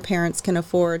because their parents can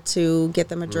afford to get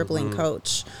them a dribbling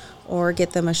coach or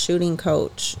get them a shooting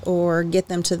coach or get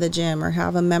them to the gym or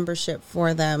have a membership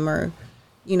for them or,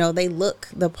 they look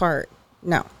the part.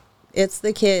 No, it's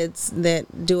the kids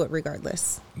that do it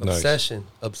regardless. Nice.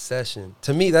 Obsession.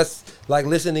 To me, that's like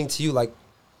listening to you. Like,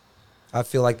 I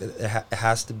feel like it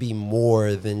has to be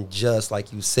more than just,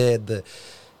 like you said,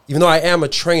 even though I am a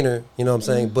trainer, you know what I'm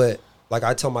saying? But like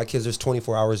I tell my kids, there's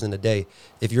 24 hours in a day.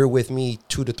 If you're with me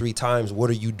 2 to 3 times, what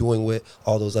are you doing with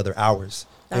all those other hours?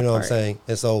 You know what I'm saying?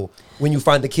 And so when you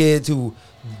find the kids who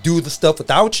do the stuff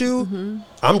without you,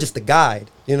 I'm just the guide.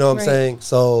 You know what I'm saying?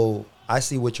 So I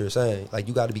see what you're saying. Like,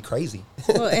 you got to be crazy.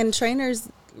 Well, and trainers,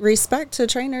 respect to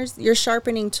trainers, you're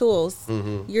sharpening tools.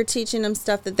 You're teaching them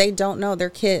stuff that they don't know. They're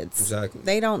kids. Exactly.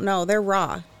 They don't know. They're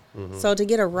raw. So to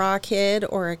get a raw kid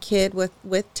or a kid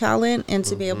with talent and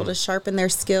to be able to sharpen their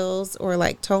skills or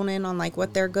like tone in on like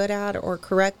what they're good at or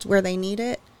correct where they need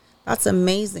it, that's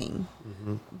amazing.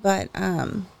 But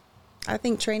I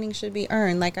think training should be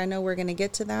earned. Like, I know we're going to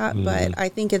get to that, but I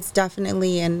think it's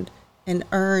definitely an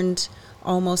earned,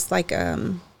 almost like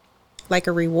a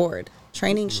reward.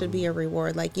 Training should be a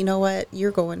reward. Like, you know what?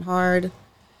 You're going hard.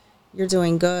 You're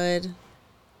doing good.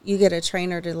 You get a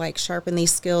trainer to like sharpen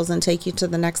these skills and take you to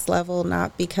the next level,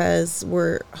 not because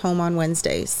we're home on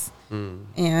Wednesdays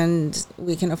and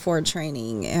we can afford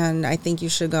training and I think you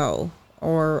should go,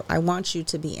 or I want you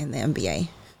to be in the NBA.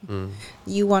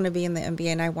 You want to be in the NBA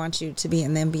and I want you to be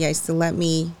in the NBA. So let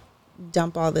me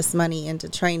dump all this money into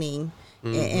training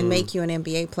and make you an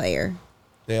NBA player.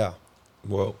 Yeah.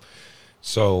 Well,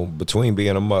 so between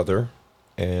being a mother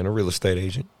and a real estate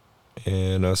agent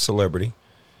and a celebrity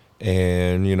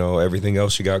and, everything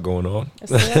else you got going on. I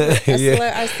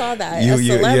saw that. A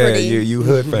celebrity. You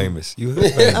hood famous. You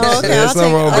hood famous. Oh, okay. There's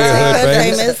nothing wrong with being hood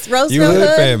famous. Roseville you hood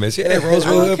Hood? famous. Yeah,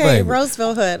 Roseville Hood famous.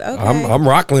 Roseville Hood. Okay. I'm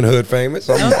Rockland Hood famous.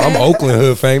 I'm Oakland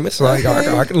Hood famous. Like,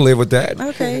 I can live with that.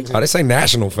 Okay. I didn't say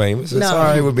national famous. It's No. all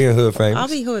right with being hood famous.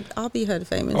 I'll be hood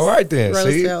famous. All right then.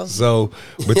 Roseville. See, so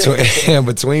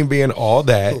between being all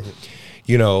that,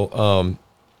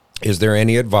 is there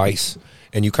any advice?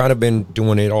 and you kind of been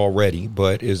doing it already,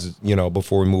 but is,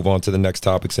 before we move on to the next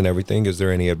topics and everything, is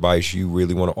there any advice you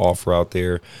really want to offer out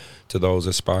there to those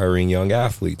aspiring young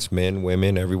athletes, men,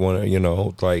 women, everyone,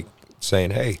 like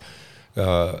saying, hey,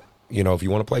 if you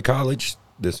want to play college,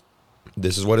 this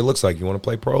is what it looks like. You want to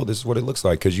play pro, this is what it looks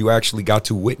like, because you actually got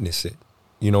to witness it.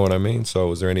 You know what I mean?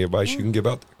 So is there any advice you can give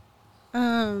out there?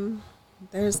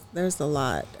 There's a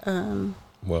lot.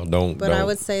 Well, don't. I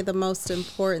would say the most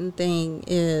important thing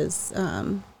is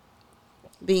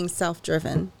being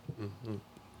self-driven. Mm-hmm.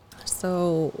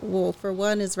 So, well, for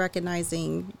one is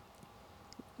recognizing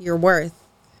your worth,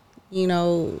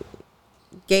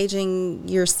 gauging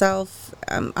yourself.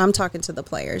 I'm talking to the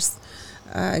players,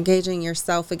 gauging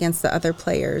yourself against the other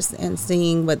players and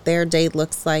seeing what their day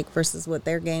looks like versus what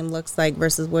their game looks like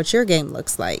versus what your game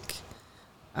looks like.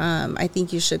 I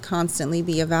think you should constantly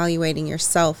be evaluating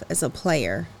yourself as a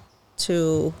player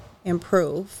to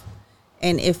improve.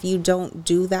 And if you don't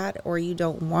do that or you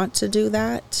don't want to do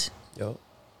that,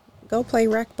 go play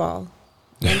rec ball.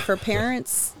 And for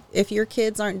parents, if your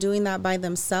kids aren't doing that by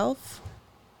themselves,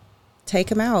 take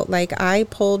them out. Like I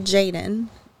pulled Jaden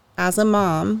as a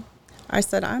mom. I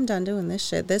said, I'm done doing this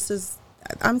shit.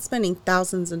 I'm spending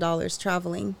thousands of dollars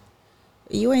traveling.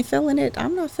 You ain't feeling it.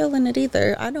 I'm not feeling it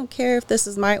either. I don't care if this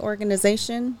is my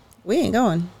organization. We ain't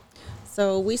going.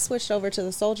 So we switched over to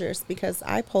the Soldiers because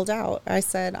I pulled out. I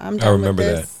said, I'm done with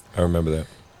this. I remember that.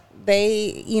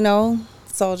 They,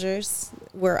 Soldiers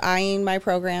were eyeing my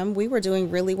program. We were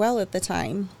doing really well at the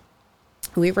time.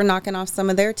 We were knocking off some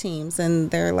of their teams,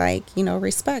 and they're like,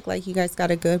 respect. Like, you guys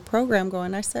got a good program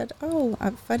going. I said, oh,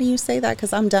 funny you say that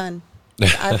because I'm done.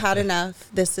 I've had enough.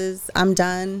 I'm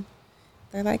done.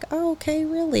 They're like, oh, okay,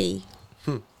 really?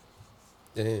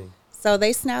 Dang. So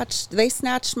they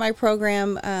snatched my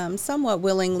program somewhat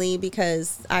willingly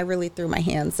because I really threw my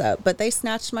hands up. But they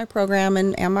snatched my program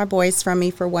and my boys from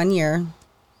me for 1 year.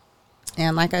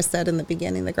 And like I said in the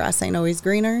beginning, the grass ain't always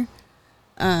greener.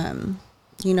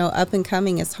 Up and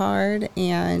coming is hard.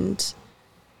 And,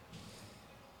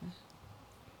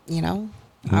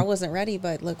 I wasn't ready.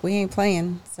 But, look, we ain't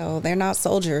playing. So they're not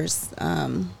Soldiers.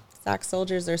 SAC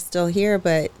Soldiers are still here,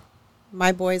 but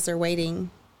my boys are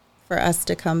waiting for us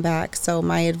to come back. So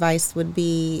my advice would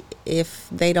be, if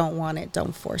they don't want it,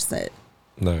 don't force it.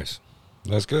 Nice.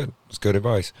 That's good. That's good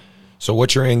advice. So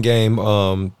what's your end game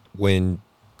when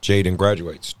Jaden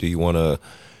graduates? Do you want to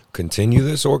continue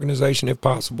this organization if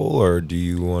possible, or do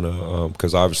you want to,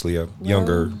 because obviously a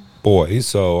younger boy,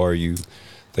 so are you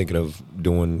thinking of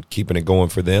keeping it going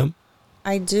for them?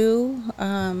 I do.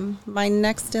 My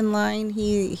next in line,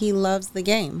 he loves the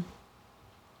game.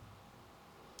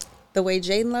 The way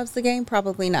Jaden loves the game,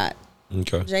 probably not.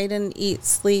 Okay. Jaden eats,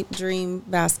 sleep, dream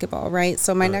basketball, right?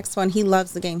 So my next one, he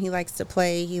loves the game. He likes to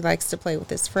play. He likes to play with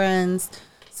his friends.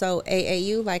 So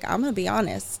AAU, I'm going to be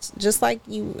honest. Just like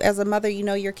you, as a mother,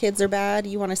 your kids are bad.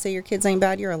 You want to say your kids ain't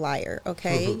bad, you're a liar,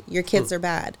 okay? Your kids are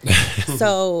bad.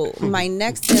 So my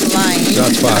next in line.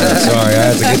 Shots fired. Sorry, I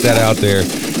had to get that out there.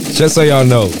 Just so y'all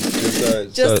know.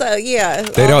 Yeah.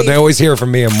 They always hear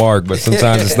from me and Mark, but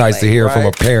sometimes it's nice to hear from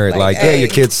a parent hey, your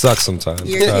kids suck sometimes.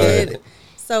 Your kid.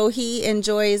 So he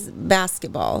enjoys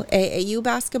basketball. AAU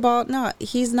basketball? No,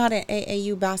 he's not an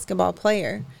AAU basketball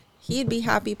player. He'd be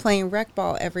happy playing rec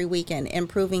ball every weekend,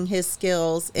 improving his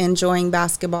skills, enjoying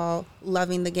basketball,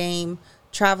 loving the game,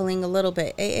 traveling a little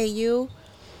bit. AAU,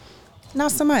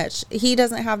 not so much. He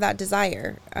doesn't have that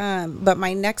desire. But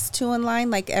my next two in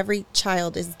line, every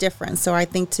child is different. So I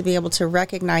think to be able to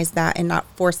recognize that and not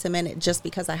force him in it just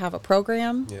because I have a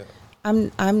program,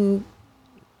 I'm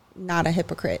not a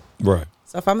hypocrite. Right.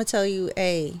 So if I'm going to tell you,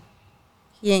 hey,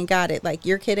 he ain't got it,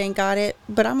 your kid ain't got it,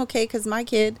 but I'm okay because my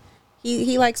kid,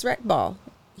 he likes rec ball.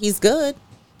 He's good.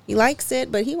 He likes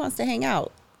it, but he wants to hang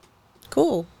out.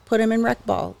 Cool. Put him in rec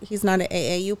ball. He's not an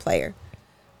AAU player.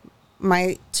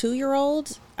 My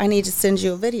 2-year-old, I need to send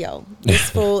you a video.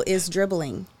 This fool is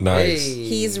dribbling. Nice.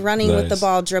 He's running with the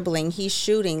ball, dribbling. He's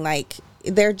shooting.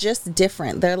 They're just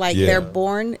different. They're they're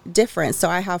born different. So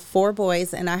I have 4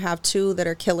 boys, and I have 2 that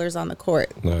are killers on the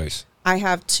court. Nice. I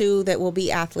have 2 that will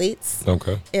be athletes.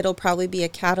 Okay. It'll probably be a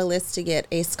catalyst to get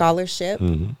a scholarship.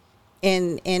 Mm-hmm.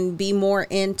 And be more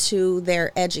into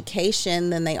their education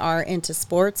than they are into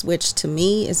sports, which to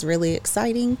me is really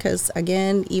exciting because,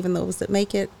 again, even those that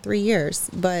make it 3 years,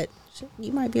 but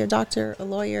you might be a doctor, a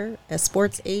lawyer, a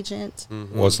sports agent.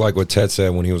 Mm-hmm. Well, it's like what Ted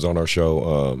said when he was on our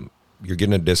show. You're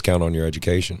getting a discount on your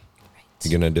education. Right.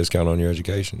 You're getting a discount on your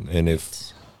education. And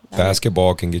if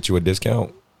basketball can get you a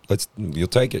discount, you'll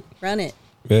take it. Run it.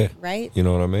 Yeah. Right? You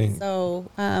know what I mean?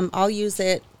 So I'll use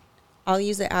it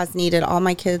as needed. All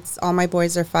my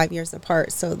boys are 5 years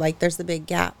apart. So there's a big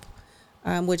gap.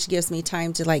 which gives me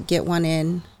time to like get one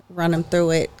in, run them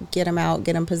through it, get them out,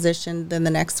 get them positioned, then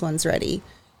the next one's ready.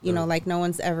 You know, like no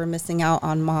one's ever missing out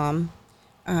on mom.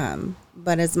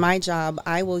 But as my job,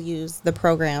 I will use the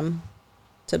program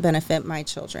to benefit my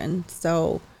children.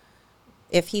 So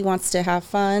if he wants to have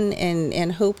fun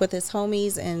and hoop with his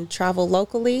homies and travel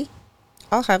locally,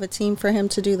 I'll have a team for him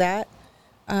to do that.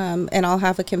 And I'll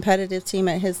have a competitive team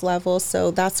at his level.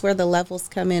 So that's where the levels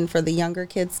come in for the younger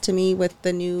kids to me with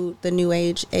the new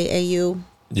age AAU.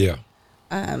 Yeah.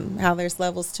 How there's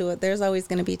levels to it. There's always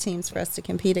going to be teams for us to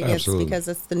compete against. Absolutely. Because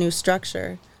it's the new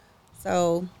structure.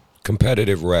 So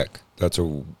competitive rec, that's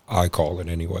what I call it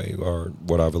anyway, or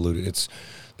what I've alluded.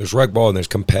 There's rec ball and there's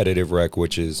competitive rec,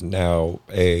 which is now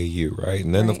AAU, right?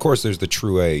 And then, of course, there's the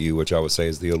true AAU, which I would say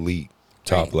is the elite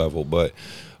top level. But,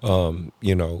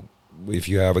 you know, if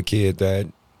you have a kid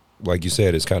that, like you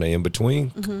said, is kind of in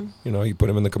between, you know, you put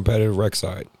him in the competitive rec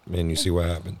side and you see what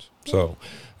happens. So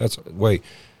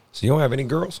so you don't have any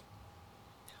girls?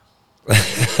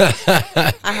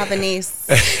 I have a niece.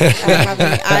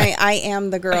 I am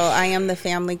the girl. I am the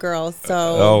family girl. So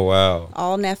oh wow,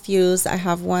 all nephews. I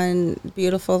have one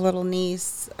beautiful little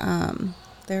niece.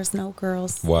 There's no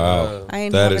girls. Wow, I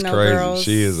ain't that is no crazy. Girls.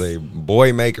 She is a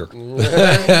boy maker. All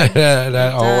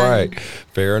right,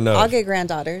 fair enough. I'll get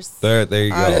granddaughters. There you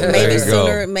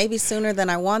go. Maybe sooner than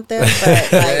I want them,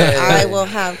 but I will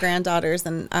have granddaughters,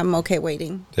 and I'm okay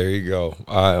waiting. There you go.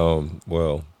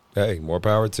 Well, hey, more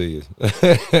power to you.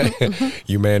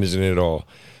 You managing it all.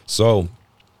 So,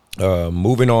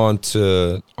 moving on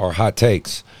to our hot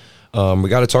takes. We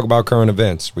got to talk about current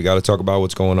events. We got to talk about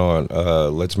what's going on.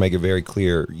 Let's make it very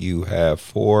clear. You have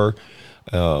four,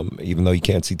 even though you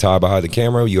can't see Ty behind the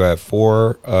camera, you have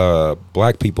four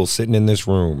black people sitting in this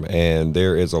room, and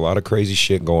there is a lot of crazy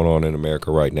shit going on in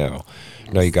America right now.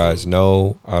 Now, you guys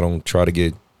know I don't try to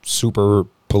get super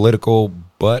political,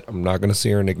 but I'm not going to sit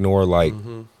here and ignore, like,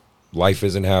 life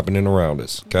isn't happening around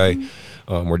us, okay?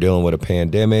 We're dealing with a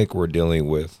pandemic. We're dealing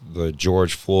with the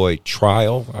George Floyd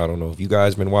trial. I don't know if you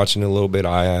guys been watching it a little bit.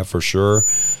 I have for sure.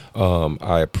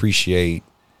 I appreciate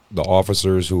the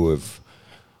officers who have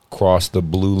crossed the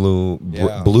blue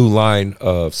line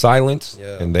of silence,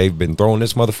 and they've been throwing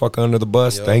this motherfucker under the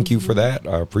bus. Thank you for that.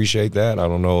 I appreciate that. I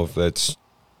don't know if that's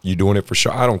you doing it for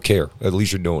sure. I don't care. At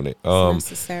least you're doing it. It's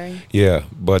necessary. Yeah,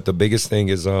 but the biggest thing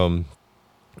is, you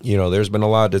know, there's been a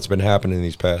lot that's been happening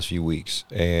these past few weeks,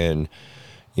 and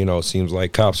you know, it seems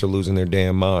like cops are losing their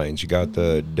damn minds. You got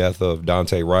the death of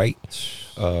Daunte Wright,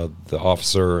 the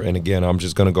officer. And again, I'm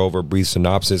just going to go over a brief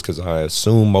synopsis because I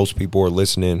assume most people are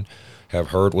listening have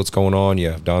heard what's going on.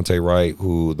 You have Daunte Wright,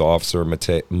 who the officer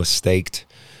mistaked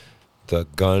the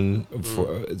gun,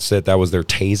 said that was their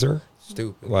taser.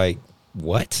 Stupid. Like,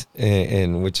 what?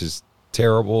 And which is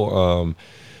terrible.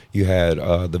 You had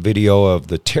the video of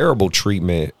the terrible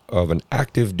treatment of an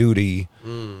active duty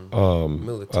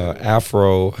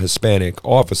Afro-Hispanic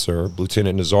officer,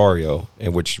 Lieutenant Nazario,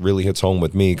 and which really hits home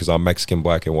with me because I'm Mexican,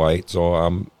 black and white, so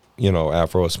I'm, you know,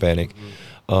 Afro-Hispanic.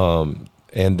 And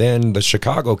then the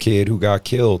Chicago kid who got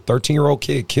killed, 13-year-old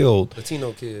kid killed.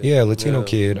 Latino kid. Yeah, Latino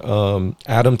kid.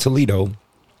 Adam Toledo.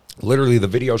 Literally, the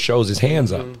video shows his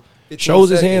hands up. Shows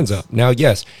his hands up. Now,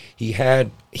 yes, he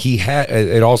had.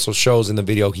 It also shows in the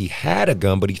video he had a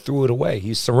gun, but he threw it away.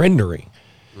 He's surrendering,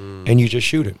 and you just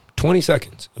shoot him. 20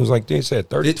 seconds. It was like they said,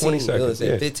 30, 20 seconds.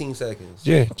 Yeah. 15 seconds.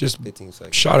 Yeah, just 15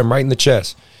 seconds. Shot him right in the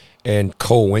chest. And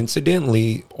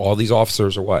coincidentally, all these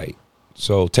officers are white.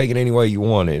 So take it any way you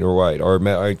want it, or white, or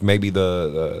maybe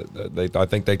I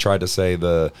think they tried to say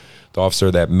the officer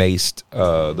that maced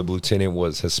the lieutenant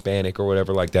was Hispanic or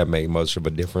whatever, like that made much of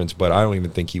a difference, but I don't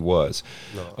even think he was.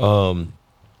 No.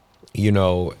 You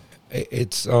know,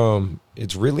 it's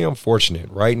really unfortunate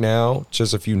right now.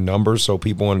 Just a few numbers so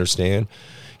people understand.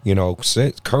 You know,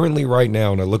 currently right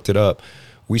now, and I looked it up,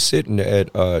 we're sitting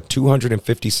at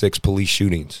 256 police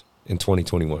shootings in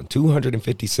 2021.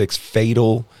 256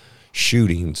 fatal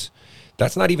shootings.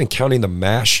 That's not even counting the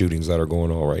mass shootings that are going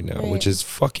on right now, which is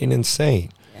fucking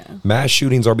insane. Yeah. Mass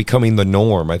shootings are becoming the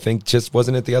norm. I think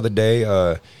wasn't it the other day,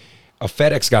 a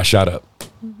FedEx got shot up.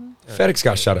 FedEx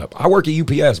got shot up. I work at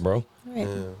UPS, bro. Right.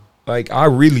 Yeah. Like, I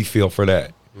really feel for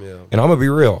that. Yeah. And I'm going to be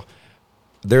real.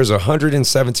 There's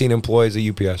 117 employees at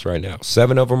UPS right now.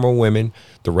 7 of them are women.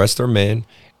 The rest are men.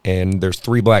 And there's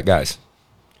 3 black guys.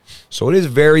 So it is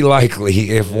very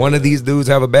likely if one of these dudes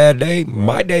have a bad day,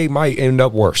 my day might end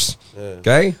up worse. Yeah.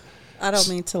 Okay? I don't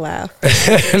mean to laugh.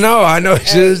 No, I know.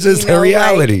 It's just a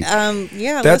reality.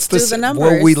 Like, let's do the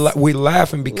numbers. Well, we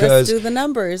laughing because let's do the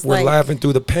numbers. We're laughing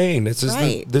through the pain. This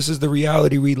is the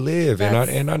reality we live.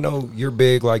 And I know you're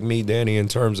big like me, Danny, in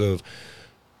terms of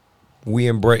we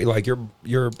embrace, like you're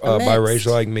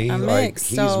biracial like me, like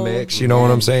he's mixed, you know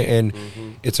what I'm saying?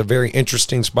 And it's a very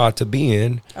interesting spot to be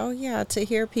in. Oh yeah, to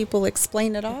hear people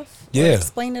explain it off, yeah,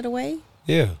 explain it away.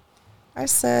 Yeah, I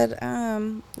said,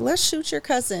 let's shoot your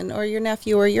cousin or your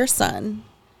nephew or your son,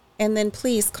 and then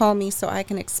please call me so I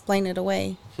can explain it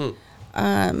away.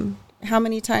 How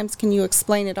many times can you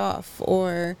explain it off?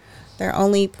 Or they're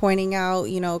only pointing out,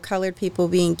 you know, colored people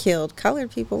being killed.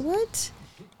 Colored people, what?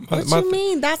 What you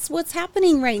mean? That's what's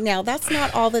happening right now. That's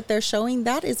not all that they're showing.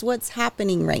 That is what's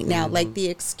happening right now. Like the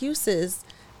excuses,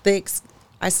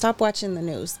 I stopped watching the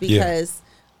news because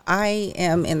I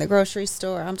am in the grocery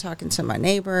store. I'm talking to my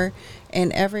neighbor,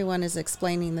 and everyone is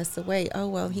explaining this away. Oh,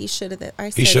 well, he should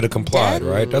have. He should have complied,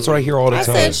 right? That's what I hear all the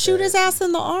time. I said, shoot his ass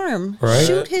in the arm. Right?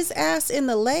 Shoot his ass in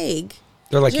the leg.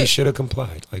 They're like, he should have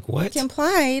complied. Like, what?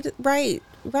 Complied, right.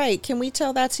 Right. Can we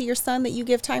tell that to your son that you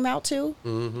give time out to?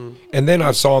 And then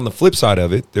I saw on the flip side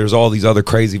of it, there's all these other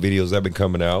crazy videos that have been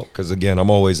coming out. Because, again, I'm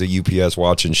always at UPS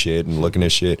watching shit and looking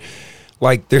at shit.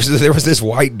 Like, there was this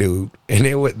white dude, and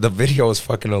the video was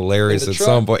fucking hilarious at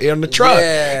some point. In the truck.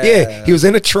 Yeah. He was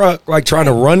in a truck, like, trying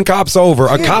to run cops over.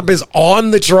 A cop is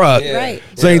on the truck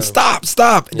saying,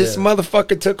 stop. This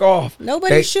motherfucker took off.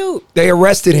 Nobody shoot. They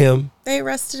arrested him.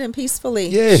 Peacefully.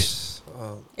 Yes.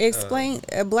 Explain,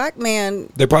 a black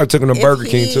man. They probably took him to Burger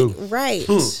King too. Right.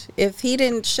 If he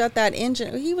didn't shut that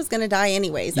engine, he was going to die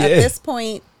anyways. At this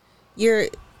point,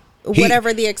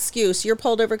 whatever the excuse, you're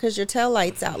pulled over because your tail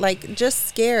light's out. Like, just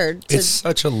scared. It's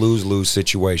such a lose-lose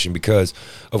situation because,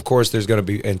 of course, there's going to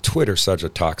be, and Twitter's such a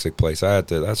toxic place.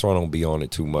 That's why I don't be on it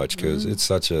too much because it's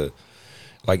such a,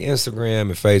 like Instagram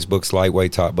and Facebook's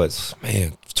lightweight top, but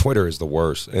man, Twitter is the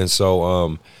worst. And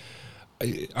so,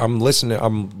 I'm looking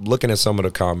at some of the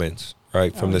comments,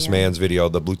 right, from this man's video,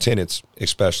 the lieutenants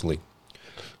especially,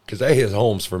 because they hit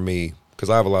homes for me because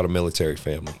I have a lot of military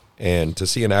family. And to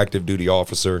see an active duty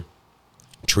officer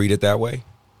treated that way,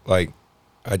 like,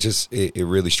 it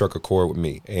really struck a chord with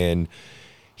me. And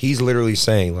he's literally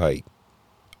saying, like,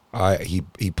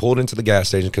 he pulled into the gas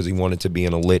station because he wanted to be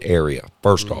in a lit area,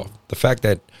 first off. The fact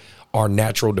that our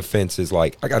natural defense is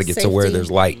like, I got to get to where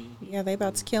there's light. Yeah, they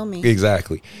about to kill me.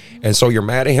 Exactly. And so you're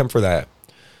mad at him for that.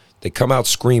 They come out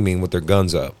screaming with their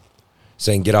guns up,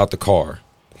 saying, get out the car.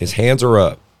 His hands are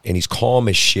up, and he's calm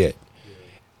as shit.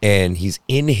 And he's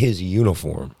in his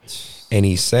uniform, and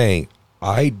he's saying,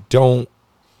 I don't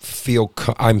feel,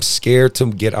 I'm scared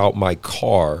to get out my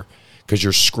car because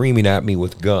you're screaming at me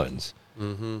with guns.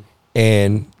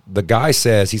 And the guy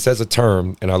says, he says a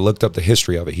term, and I looked up the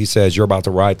history of it. He says, you're about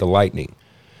to ride the lightning.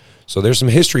 So there's some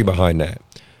history behind that.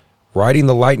 Riding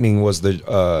the lightning was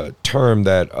the term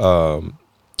that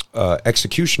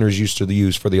executioners used to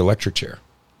use for the electric chair.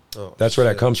 That's where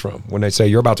that comes from. When they say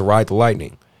you're about to ride the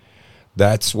lightning,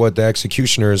 that's what the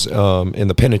executioners in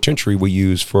the penitentiary would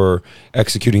use for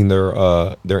executing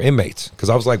their inmates. Because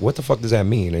I was like, what the fuck does that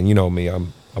mean? And you know me,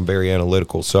 I'm very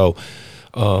analytical. So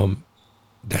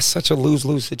that's such a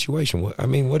lose-lose situation. I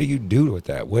mean, what do you do with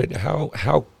that?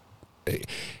 How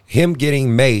him getting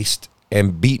maced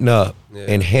and beaten up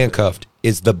and handcuffed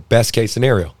is the best case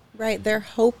scenario. Right. They're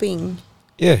hoping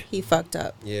he fucked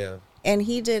up. Yeah. And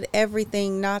he did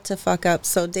everything not to fuck up,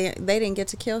 so they didn't get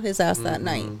to kill his ass that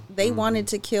night. They wanted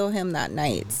to kill him that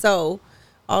night. So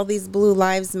all these blue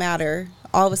lives matter.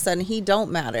 All of a sudden, he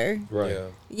don't matter. Right. Yeah.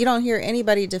 You don't hear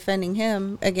anybody defending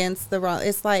him against the wrong.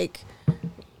 It's like,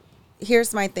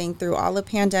 here's my thing through all the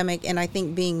pandemic, and I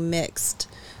think being mixed,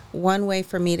 one way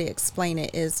for me to explain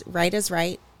it is right is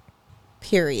right,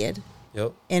 period.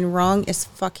 Yep. And wrong is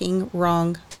fucking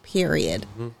wrong, period.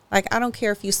 Like, I don't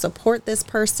care if you support this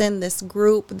person, this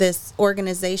group, this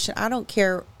organization. I don't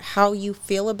care how you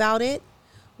feel about it.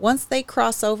 Once they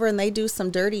cross over and they do some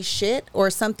dirty shit or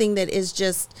something that is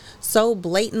just so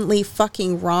blatantly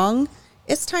fucking wrong,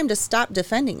 it's time to stop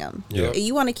defending them. Yep.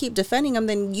 You want to keep defending them,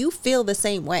 then you feel the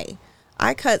same way.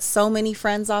 I cut so many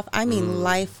friends off. I mean,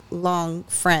 lifelong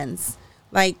friends.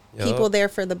 Like, people there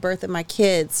for the birth of my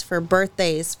kids, for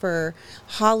birthdays, for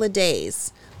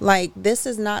holidays. Like, this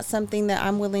is not something that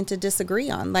I'm willing to disagree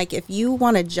on. Like, if you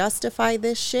want to justify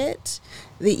this shit,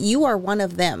 that you are one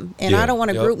of them. And I don't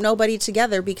want to group nobody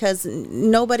together because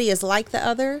nobody is like the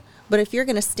other. But if you're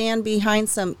going to stand behind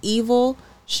some evil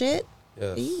shit,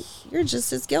 you're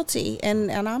just as guilty.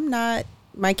 And I'm not.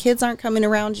 My kids aren't coming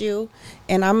around you,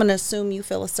 and I'm going to assume you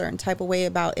feel a certain type of way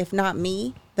about, if not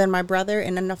me, then my brother,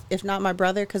 and if not my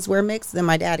brother, because we're mixed, then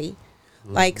my daddy.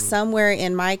 Like, somewhere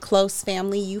in my close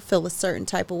family, you feel a certain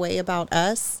type of way about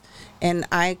us, and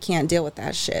I can't deal with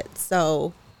that shit.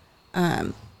 So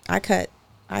I cut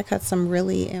some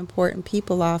really important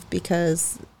people off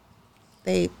because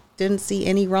they didn't see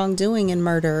any wrongdoing in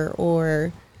murder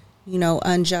or, you know,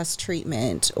 unjust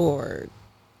treatment or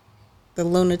the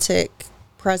lunatic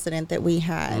president that we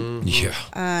had.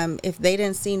 If they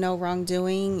didn't see no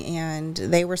wrongdoing and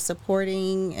they were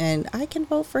supporting, and I can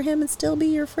vote for him and still be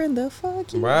your friend, the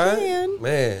fuck you can.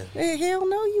 Man. Hell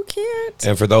no, you can't.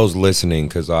 And for those listening,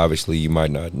 because obviously you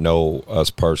might not know us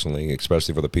personally,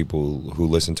 especially for the people who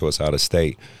listen to us out of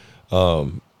state,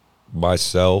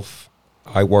 myself,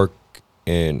 I work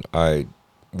in a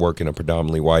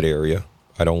predominantly white area.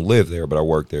 I don't live there, but I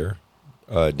work there.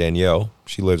 Danielle,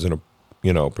 she lives in a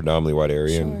predominantly white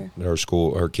area, and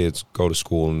her kids go to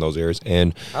school in those areas.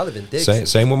 And I live in Dixon.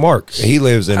 Same with Mark. He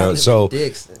lives in so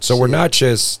we're Shit. not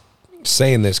just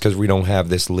saying this because we don't have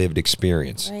this lived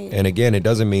experience. Right. And again, it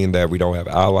doesn't mean that we don't have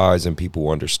allies and people who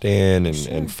understand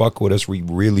and fuck with us. We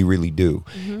really, really do.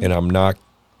 And I'm not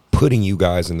putting you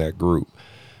guys in that group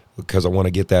because I want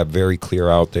to get that very clear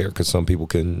out there, because some people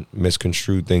can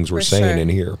misconstrue things we're saying in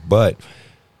here. But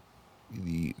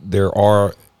there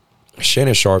are,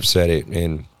 Shannon Sharp said it,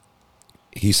 and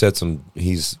he's said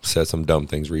some dumb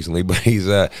things recently, but he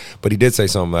did say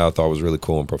something that I thought was really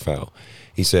cool and profound.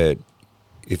 He said,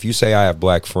 if you say I have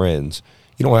black friends,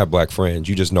 you don't have black friends,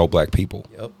 you just know black people.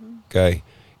 Yep. Okay?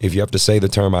 If you have to say the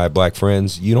term I have black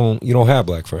friends, you don't have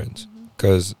black friends,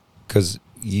 because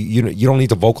you don't need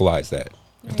to vocalize that.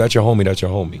 If that's your homie, that's your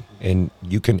homie, and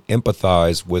you can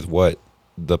empathize with what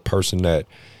the person that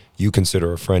you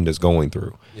consider a friend is going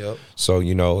through. Yep. So,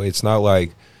 it's not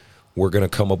like we're going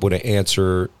to come up with an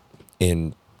answer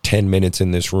in 10 minutes in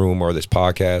this room, or this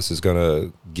podcast is going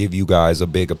to give you guys a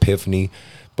big epiphany.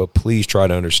 But please try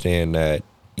to understand that,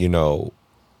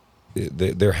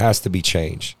 there has to be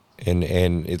change, and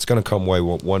it's going to come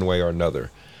one way or another.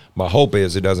 My hope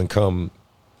is it doesn't come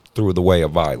through the way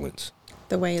of violence.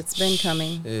 The way it's been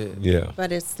coming. Yeah.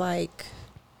 But it's like,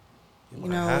 You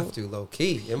might have to, low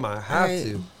key. It might have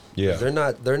to. Yeah.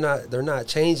 They're not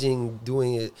changing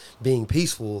doing it being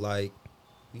peaceful. Like,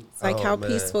 it's like, how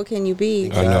peaceful can you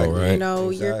be? I know,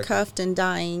 right? You're cuffed and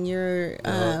dying. You're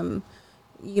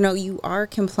you are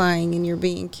complying and you're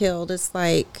being killed. It's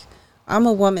like, I'm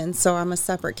a woman, so I'm a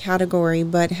separate category,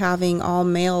 but having all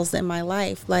males in my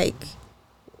life, like,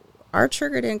 our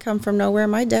trigger didn't come from nowhere.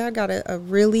 My dad got a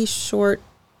really short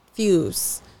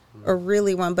fuse. Or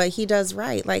really one, but he does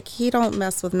right. Like, he don't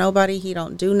mess with nobody. He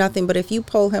don't do nothing. But if you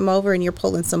pull him over and you're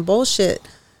pulling some bullshit,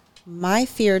 my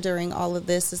fear during all of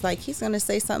this is like, he's going to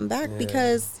say something back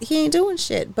because he ain't doing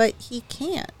shit, but he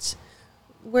can't.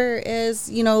 Whereas,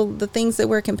 the things that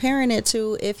we're comparing it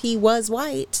to, if he was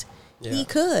white, he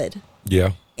could.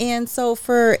 Yeah. And so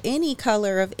for any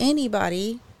color of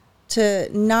anybody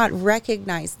to not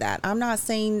recognize that, I'm not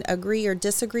saying agree or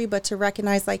disagree, but to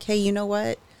recognize, like, hey, you know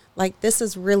what? Like, this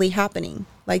is really happening.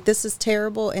 Like, this is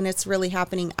terrible, and it's really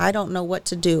happening. I don't know what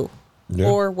to do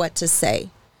or what to say.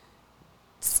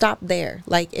 Stop there.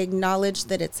 Like, acknowledge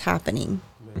that it's happening.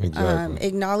 Exactly.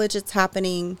 Acknowledge it's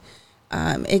happening.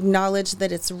 Acknowledge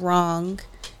that it's wrong.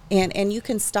 And you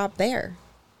can stop there.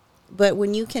 But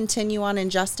when you continue on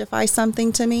and justify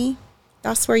something to me,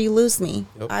 that's where you lose me.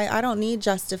 Yep. I don't need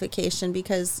justification,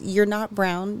 because you're not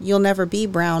brown. You'll never be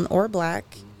brown or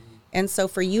black. And so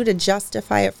for you to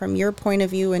justify it from your point of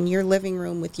view in your living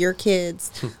room with your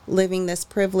kids living this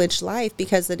privileged life,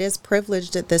 because it is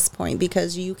privileged at this point,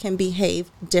 because you can behave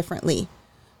differently.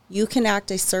 You can act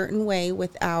a certain way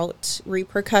without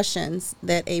repercussions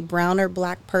that a brown or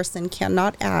black person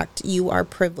cannot act. You are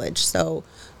privileged. So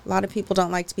a lot of people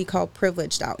don't like to be called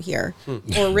privileged out here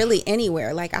or really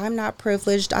anywhere. Like, I'm not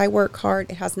privileged. I work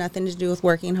hard. It has nothing to do with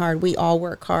working hard. We all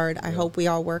work hard. I hope we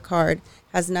all work hard.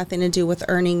 Has nothing to do with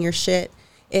earning your shit.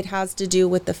 It has to do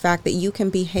with the fact that you can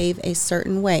behave a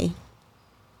certain way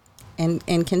and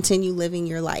continue living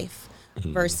your life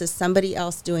versus somebody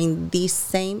else doing the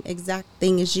same exact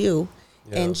thing as you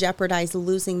and jeopardize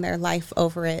losing their life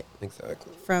over it.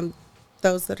 Exactly. From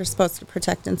those that are supposed to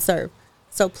protect and serve.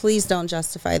 So please don't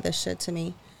justify this shit to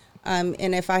me. And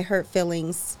if I hurt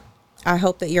feelings, I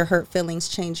hope that your hurt feelings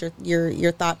change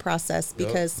your thought process,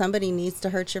 because somebody needs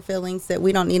to hurt your feelings, that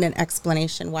we don't need an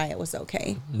explanation why it was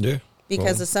okay. Yeah.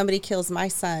 Because if somebody kills my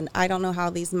son, I don't know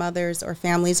how these mothers or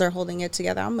families are holding it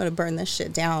together. I'm going to burn this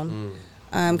shit down.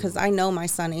 Because I know my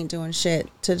son ain't doing shit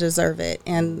to deserve it.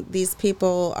 And these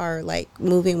people are, like,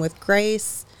 moving with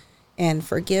grace and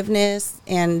forgiveness,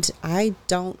 and I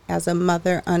don't, as a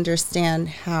mother, understand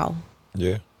how.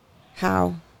 Yeah.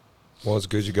 How. Well, it's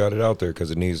good you got it out there,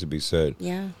 because it needs to be said.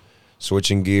 Yeah.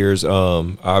 Switching gears,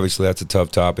 obviously that's a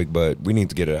tough topic, but we need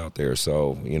to get it out there.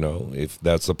 So, if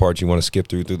that's the part you want to skip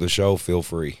through the show, feel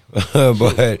free.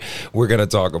 But we're going to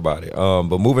talk about it.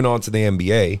 But moving on to the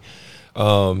NBA,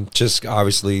 Just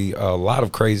obviously a lot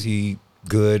of crazy,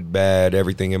 good, bad,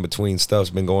 everything in between stuff's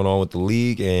been going on with the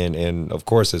league, and of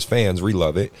course as fans we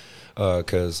love it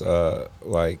because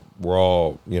like we're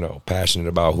all passionate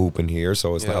about hooping here,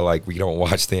 so it's not like we don't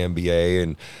watch the NBA.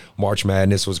 And March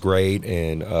Madness was great,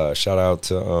 and shout out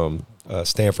to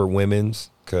Stanford women's,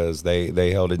 because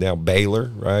they held it down.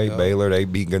 Baylor, right? Baylor, they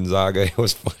beat Gonzaga. It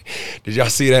was funny. Did y'all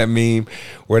see that meme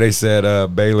where they said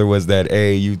Baylor was that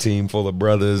AAU team full of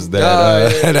brothers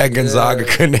that that Gonzaga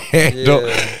couldn't handle?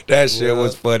 That shit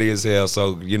was funny as hell.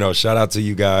 So, shout out to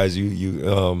you guys.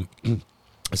 You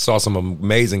saw some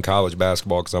amazing college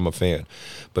basketball because I'm a fan.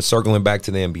 But circling back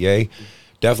to the NBA,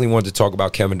 definitely wanted to talk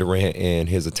about Kevin Durant and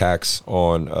his attacks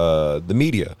on the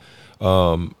media.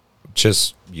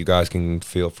 Just, you guys can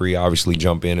feel free, obviously,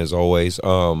 jump in as always.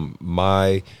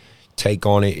 My take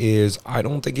on it is I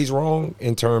don't think he's wrong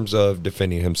in terms of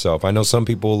defending himself. I know some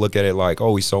people look at it like,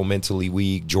 oh, he's so mentally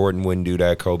weak. Jordan wouldn't do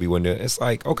that. Kobe wouldn't do it. It's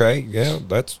like, okay, yeah,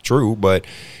 that's true. But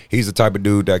he's the type of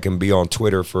dude that can be on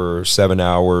Twitter for 7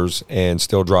 hours and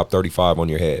still drop 35 on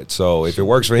your head. So if it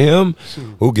works for him,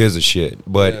 who gives a shit?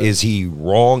 But is he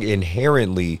wrong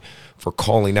inherently for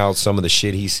calling out some of the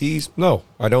shit he sees? No,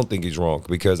 I don't think he's wrong,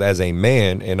 because as a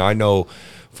man, and I know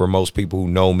for most people who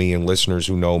know me and listeners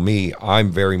who know me,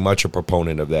 I'm very much a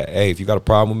proponent of that. Hey, if you got a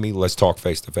problem with me, let's talk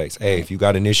face to face. Hey, if you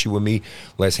got an issue with me,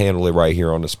 let's handle it right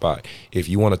here on the spot. If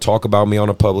you want to talk about me on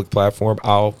a public platform,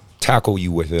 I'll tackle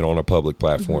you with it on a public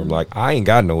platform. Like, I ain't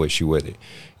got no issue with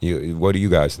it. What do you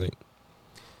guys think?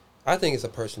 I think it's a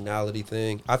personality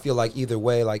thing. I feel like either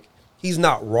way, like, he's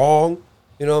not wrong.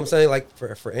 You know what I'm saying? Like,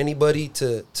 for anybody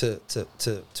to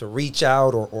reach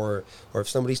out or if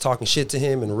somebody's talking shit to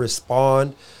him and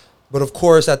respond. But of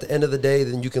course, at the end of the day,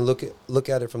 then you can look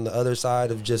at it from the other side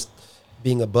of just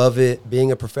being above it,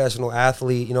 being a professional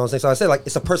athlete. You know what I'm saying? So I said, like,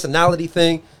 it's a personality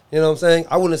thing. You know what I'm saying?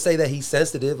 I wouldn't say that he's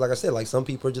sensitive. Like I said, like, some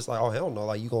people are just like, oh, hell no.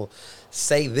 Like, you going to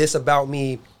say this about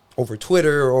me over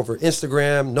Twitter or over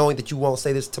Instagram, knowing that you won't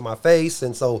say this to my face.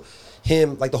 And so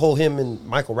him, like the whole him and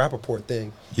Michael Rappaport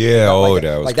thing. Yeah,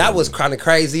 that was kind of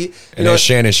crazy. And then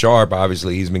Shannon Sharp,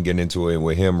 obviously, he's been getting into it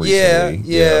with him recently.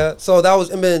 Yeah. So that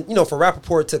was, I mean, for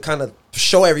Rappaport to kind of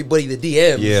show everybody the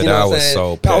DMs. Yeah, that was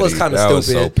so petty. That was kind of stupid. That was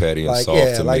so petty and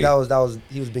soft to me. that was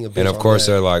he was being a bitch. And of course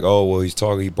they're like, oh, well,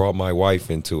 he brought my wife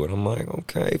into it. I'm like,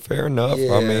 okay, fair enough.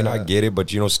 Yeah. I mean, I get it, but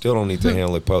still don't need to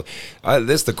handle it.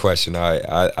 This is the question.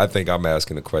 I think I'm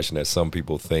asking the question that some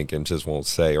people think and just won't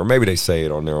say, or maybe they say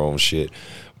it on their own shit.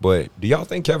 But do y'all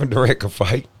think Kevin Durant could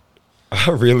fight?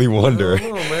 I really wonder.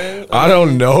 I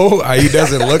don't know. He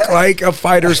doesn't look like a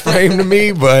fighter's frame to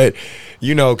me, but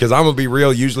because I'm gonna be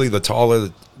real. Usually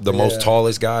the most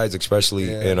tallest guys,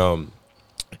 especially in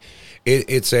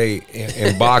it's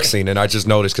in boxing, and I just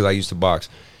noticed because I used to box.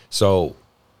 So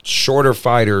shorter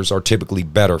fighters are typically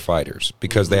better fighters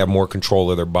because they have more control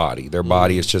of their body. Their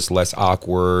body is just less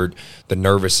awkward. The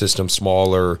nervous system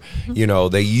smaller.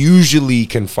 They usually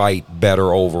can fight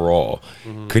better overall.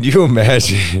 Could you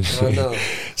imagine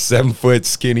 7 foot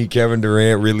skinny Kevin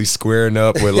Durant really squaring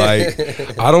up with,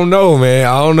 like, I don't know, man.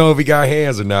 I don't know if he got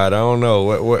hands or not. I don't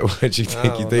know. What you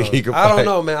think? You think he could fight? I don't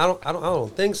know, man. I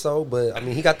don't think so. But I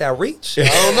mean, he got that reach. I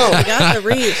don't know. He got the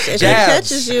reach. If he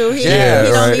catches you, he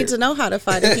don't need to know how to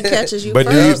fight. He catches you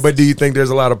first. Do you think there's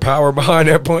a lot of power behind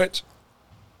that punch?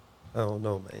 I don't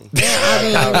know, man.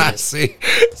 I mean,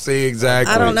 see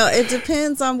exactly. I don't know. It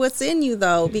depends on what's in you,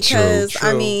 though, because True.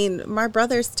 I mean, my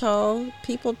brother's tall.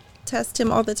 People test him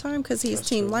all the time because he's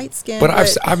team light skin. But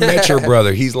I've met your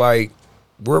brother. He's like,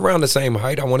 we're around the same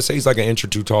height. I want to say he's like an inch or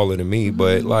two taller than me,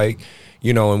 but like,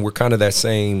 and we're kind of that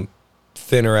same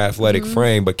thinner athletic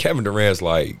frame. But Kevin Durant's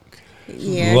like.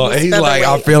 Yeah, he's like,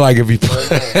 I feel like if he he's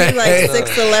like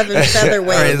 6'11"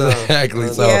 featherweight. Exactly.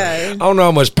 So I don't know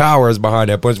how much power is behind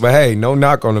that punch, but hey, no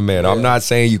knock on the man. I'm not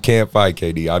saying you can't fight,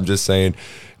 KD. I'm just saying,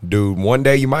 dude, one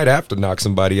day you might have to knock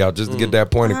somebody out just to get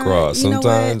that point across.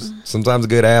 Sometimes a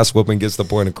good ass whooping gets the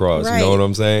point across. Right. You know what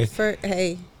I'm saying?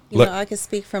 I can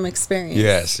speak from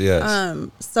experience. Yes.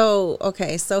 So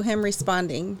him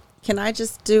responding. Can I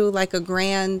just do like a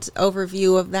grand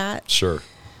overview of that? Sure.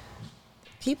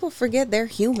 People forget they're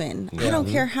human. I don't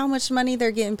care how much money they're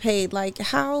getting paid. Like,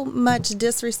 how much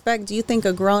disrespect do you think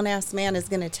a grown-ass man is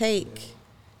going to take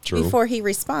before he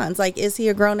responds? Like, is he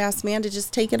a grown-ass man to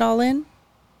just take it all in?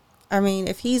 I mean,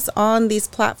 if he's on these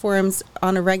platforms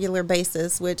on a regular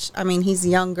basis, which, I mean, he's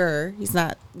younger. He's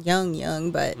not young,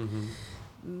 but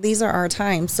these are our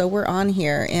times. So we're on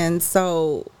here. And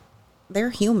so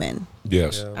they're human.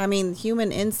 Yes. I mean,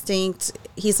 human instinct.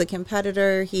 He's a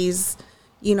competitor. He's...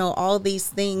 all these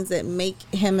things that make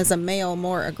him as a male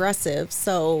more aggressive.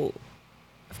 So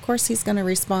of course he's going to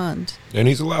respond. And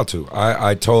he's allowed to.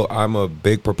 I'm a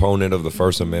big proponent of the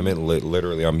First Amendment.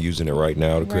 Literally, I'm using it right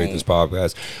now to create this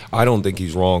podcast. I don't think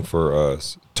he's wrong for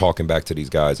us talking back to these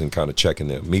guys and kind of checking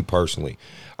them. Me personally,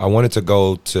 I wanted to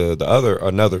go to the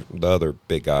other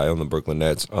big guy on the Brooklyn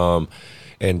Nets,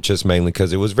 and just mainly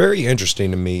because it was very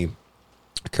interesting to me,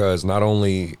 because not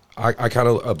only I kind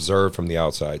of observed from the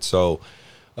outside. So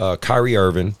Kyrie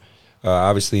Irving,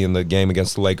 obviously in the game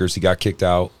against the Lakers, he got kicked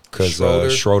out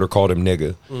because Schroeder called him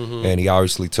nigga, and he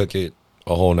obviously took it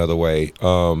a whole nother way.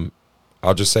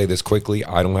 I'll just say this quickly.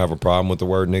 I don't have a problem with the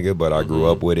word nigga, but I grew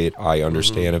up with it. I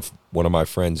understand if one of my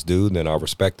friends do, then I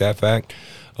respect that fact.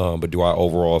 But do I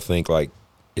overall think like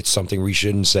it's something we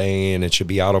shouldn't say and it should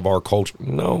be out of our culture?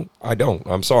 No, I don't.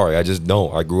 I'm sorry. I just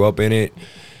don't. I grew up in it.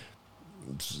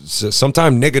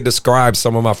 Sometimes nigga describes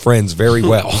some of my friends very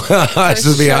well. I'll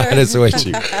just be honest with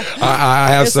you. I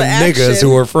have some niggas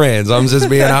who are friends. I'm just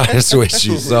being honest with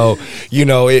you. So, you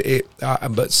know,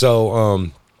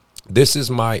 this is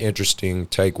my interesting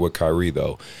take with Kyrie,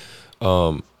 though.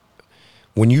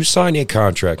 When you sign a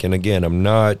contract, and again, I'm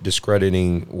not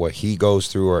discrediting what he goes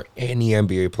through or any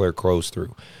NBA player goes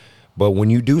through, but when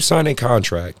you do sign a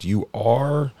contract, you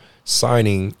are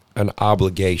signing an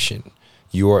obligation.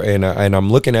 You are, and I'm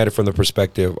looking at it from the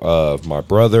perspective of my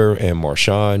brother and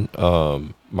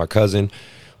Marshawn, my cousin.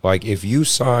 Like, if you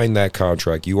sign that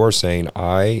contract, you are saying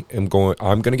I'm going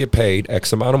to get paid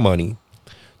X amount of money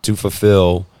to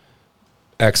fulfill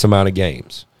X amount of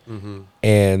games.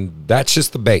 And that's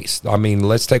just the base. I mean,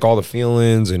 let's take all the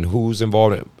feelings and who's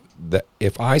involved in that.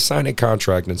 If I sign a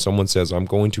contract and someone says I'm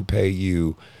going to pay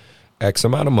you X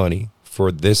amount of money for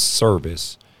this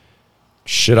service,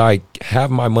 should I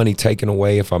have my money taken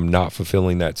away if I'm not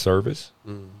fulfilling that service?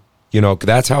 You know,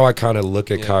 that's how I kind of look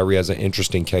at Kyrie as an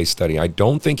interesting case study. I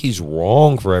don't think he's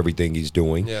wrong for everything he's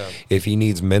doing. If he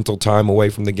needs mental time away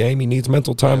from the game, he needs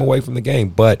mental time away from the game.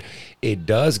 But it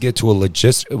does get to a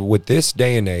with this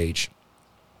day and age,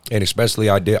 and especially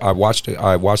I watched a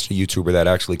YouTuber that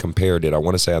actually compared it. I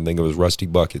think it was Rusty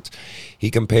Buckets. He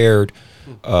compared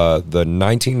the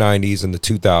 1990s and the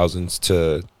 2000s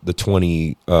to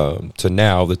to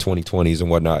now the 2020s and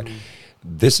whatnot.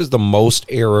 This is the most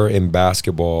era in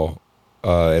basketball,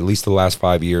 at least the last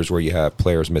 5 years, where you have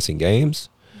players missing games.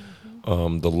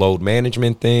 The load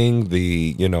management thing,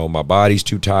 my body's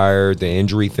too tired, the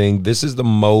injury thing. This is the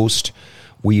most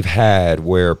we've had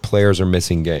where players are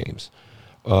missing games.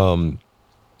 Do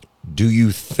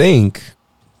you think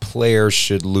players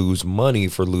should lose money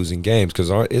for losing games?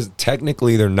 Because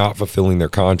technically they're not fulfilling their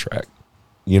contract.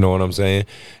 You know what I'm saying?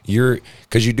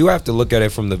 Because you do have to look at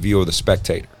it from the view of the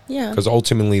spectator. Yeah. Because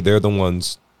ultimately they're the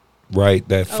ones, right,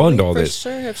 that fund all this. For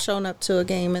sure have shown up to a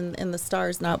game and the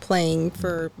star's not playing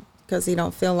because he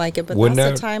don't feel like it. But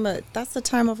that's the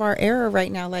time of our era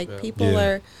right now. Like people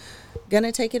are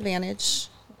gonna take advantage.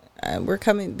 We're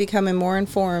becoming more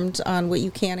informed on what you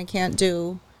can and can't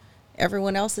do.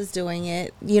 Everyone else is doing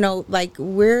it. You know, like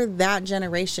we're that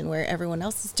generation where everyone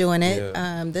else is doing it.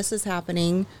 This is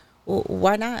happening. Well,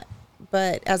 why not?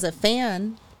 But as a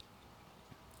fan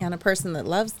and a person that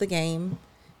loves the game,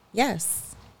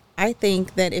 yes, I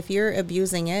think that if you're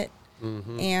abusing it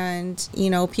and,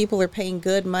 people are paying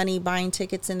good money, buying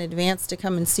tickets in advance to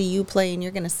come and see you play and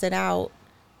you're going to sit out,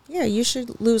 you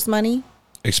should lose money.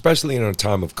 Especially in a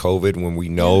time of COVID when we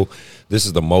know this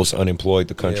is the most unemployed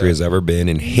the country has ever been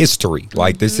in history.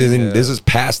 Like this is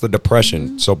past the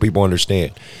Depression, so people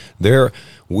understand.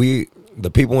 The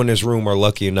people in this room are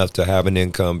lucky enough to have an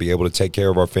income, be able to take care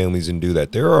of our families and do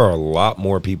that. There are a lot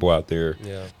more people out there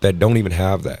that don't even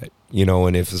have that,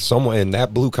 and if someone, and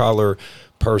that blue collar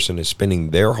person is spending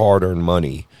their hard earned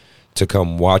money to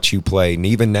come watch you play, and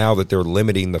even now that they're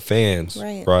limiting the fans,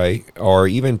 right? Or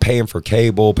even paying for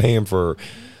cable, paying for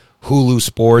Hulu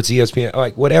Sports, ESPN,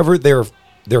 like whatever,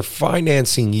 they're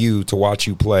financing you to watch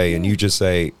you play, and you just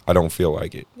say, I don't feel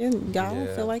like it. I don't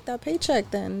feel like that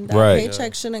paycheck then. That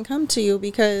paycheck shouldn't come to you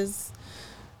because,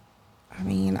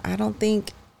 I don't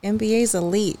think NBA's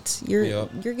elite.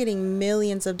 You're getting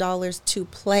millions of dollars to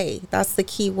play. That's the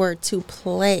key word, to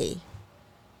play.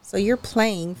 So you're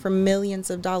playing for millions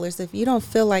of dollars. If you don't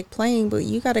feel like playing, but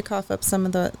you got to cough up some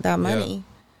of that money.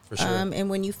 For sure. And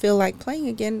when you feel like playing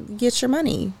again, get your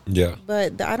money. Yeah.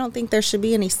 But I don't think there should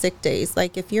be any sick days.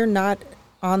 Like if you're not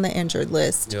on the injured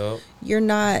list, you're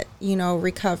not,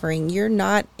 recovering, you're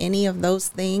not any of those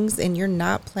things, and you're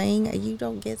not playing, you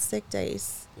don't get sick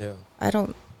days. Yeah. I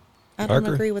don't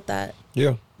agree with that.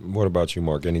 Yeah. What about you,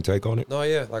 Mark? Any take on it? No,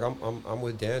 like I'm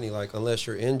with Danny. Like unless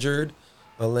you're injured,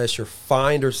 unless you're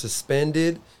fined or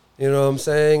suspended, you know what I'm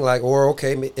saying? Like, or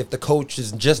okay, if the coach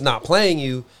is just not playing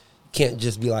you, can't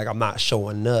just be like, I'm not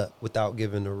showing up without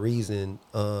giving a reason.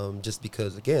 Just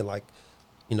because, again, like,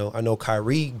 you know, I know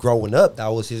Kyrie growing up, that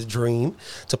was his dream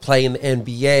to play in the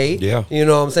NBA. Yeah. You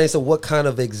know what I'm saying? So what kind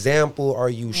of example are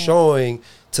you showing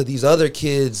to these other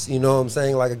kids? You know what I'm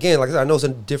saying? Like, again, like I said, I know it's a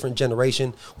different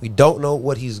generation. We don't know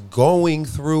what he's going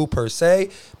through per se,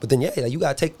 but then, yeah, you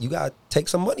got to take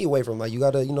some money away from him. Like, you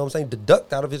got to, you know what I'm saying,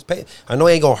 deduct out of his pay. I know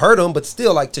it ain't going to hurt him, but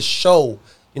still, like, to show,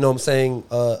 you know what I'm saying,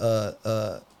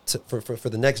 for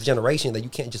the next generation that you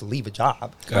can't just leave a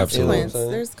job. Absolutely. You know what I'm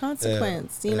saying? There's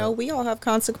consequence. You know, we all have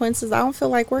consequences. I don't feel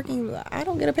like working. I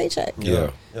don't get a paycheck.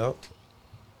 Yeah. Yep.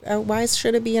 Why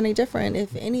should it be any different?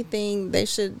 If anything, they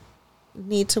should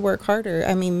need to work harder.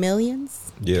 I mean,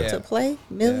 millions to play,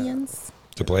 millions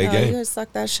to play a You game. gotta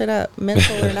suck that shit up,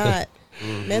 mental or not.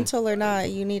 Mental or not,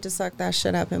 you need to suck that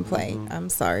shit up and play. I'm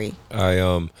sorry.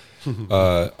 I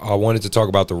wanted to talk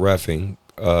about the reffing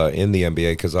in the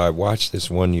NBA because I watched this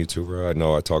one YouTuber. I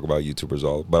know I talk about YouTubers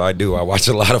all, but I watch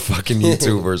a lot of fucking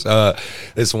YouTubers.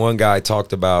 This one guy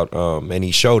talked about, and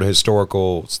he showed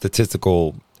historical,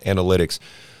 statistical analytics.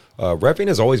 Reffing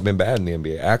has always been bad in the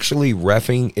NBA. Actually,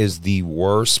 reffing is the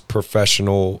worst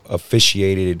professional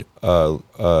officiated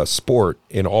sport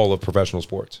in all of professional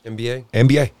sports.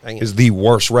 NBA is the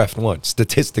worst ref one,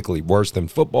 statistically worse than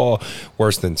football,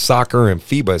 worse than soccer, and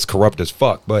FIBA is corrupt as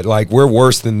fuck. But like, we're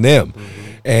worse than them.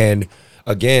 And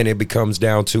again, it becomes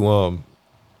down to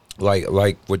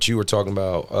like what you were talking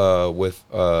about with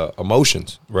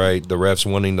emotions, right? The refs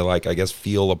wanting to, like, I guess,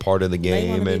 feel a part of the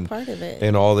game and part of it.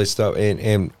 and all this stuff.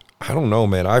 And I don't know,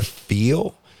 man. I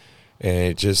feel, and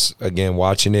it just, again,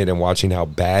 watching it and watching how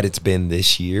bad it's been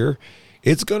this year,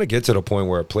 it's going to get to the point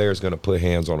where a player's going to put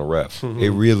hands on a ref.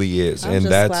 It really is. I'm and just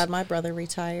that's glad my brother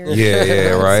retired.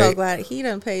 Yeah, I'm right. so glad he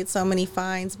done paid so many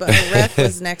fines, but a ref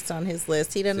was next on his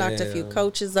list. He done knocked a few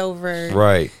coaches over.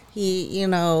 right. He, you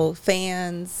know,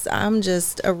 fans.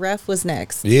 A ref was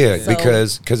next. Yeah, So,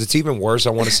 because it's even worse, I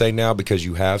want to say now, because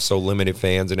you have so limited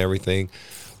fans and everything.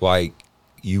 Like,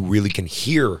 you really can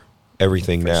hear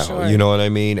everything now. sure. You know what I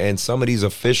mean? And some of these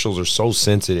officials are so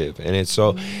sensitive, and it's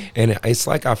so, and it's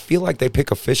like, I feel like they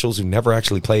pick officials who never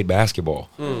actually played basketball.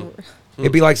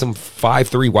 It'd be like some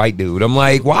 5'3" white dude. I'm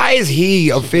like, why is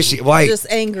he official? Like, just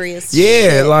angry as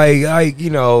yeah, shit. like, you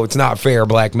know, it's not fair,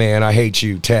 black man. I hate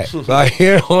you, Tech. Like,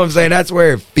 you know what I'm saying? That's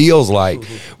where it feels like,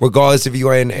 regardless if you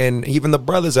and even the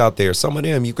brothers out there, some of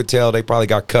them, you could tell they probably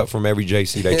got cut from every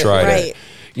JC they tried Right. at.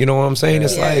 You know what I'm saying?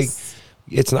 It's like, Yes.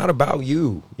 it's not about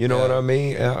you. You know what I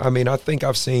mean? I mean, I think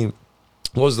I've seen,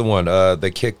 what was the one? They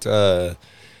kicked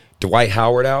Dwight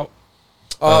Howard out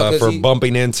for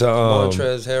bumping into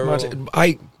Montrezl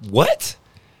Harrell. What?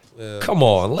 Come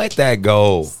on, let that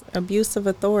go. Abuse of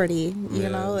authority. You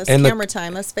know, that's And the- camera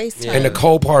time. That's FaceTime. And the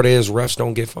cold part is refs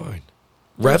don't get fined.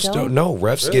 Refs don't? don't. No,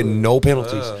 refs get no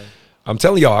penalties. I'm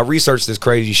telling y'all, I research this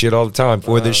crazy shit all the time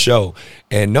for this show,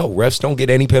 and no, refs don't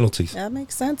get any penalties. That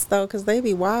makes sense though, because they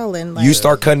be wilding. Like, You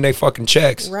start cutting their fucking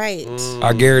checks. right.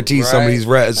 I guarantee some of these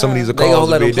some of these They gonna calls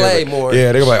let will be them play different. more.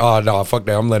 Yeah, they're like, oh no, fuck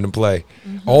that, I'm letting them play.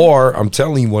 Or I'm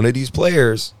telling you, one of these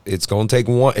players, it's gonna take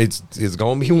one. It's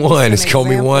gonna be one. It's gonna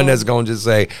be one example. that's gonna just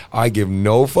say, I give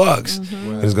no fucks.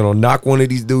 And it's gonna knock one of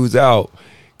these dudes out.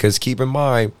 Because keep in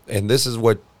mind, and this is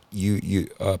what you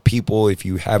people, if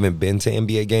you haven't been to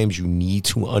NBA games, you need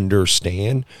to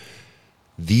understand.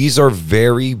 These are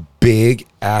very big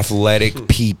athletic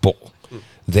people.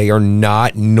 They are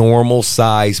not normal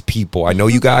size people. I know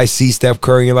you guys see Steph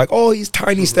Curry and you're like, oh, he's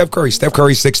tiny, Steph Curry. Steph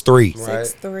Curry's 6'3".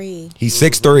 6'3". He's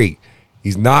 6'3".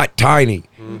 He's not tiny.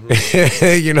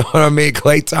 You know what I mean?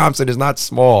 Klay Thompson is not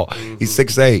small. He's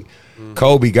 6'8".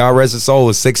 Kobe, God rest his soul,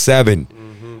 is 6'7".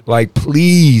 Like,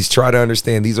 please try to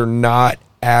understand. These are not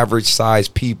average size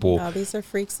people. Oh, these are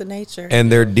freaks of nature.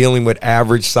 And they're dealing with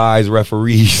average size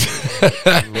referees.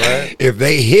 If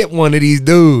they hit one of these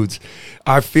dudes,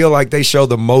 I feel like they show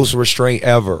the most restraint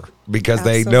ever, because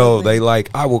they know, Absolutely. they like,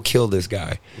 I will kill this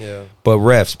guy. Yeah. But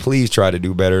refs, please try to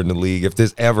do better in the league. If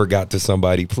this ever got to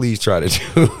somebody, please try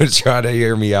to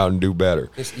hear me out and do better.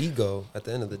 It's ego. At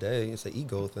the end of the day, it's an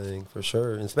ego thing for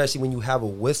sure. And especially when you have a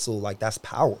whistle, like, that's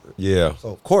power. Yeah. So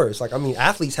of course, like, I mean,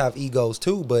 athletes have egos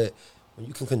too, but when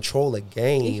you can control a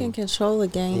game, you can control a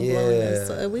game. Yeah. blowing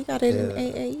this. We got it in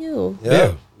AAU.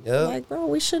 Yeah. Yeah. Like, bro,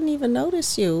 we shouldn't even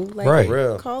notice you. Like, Right. For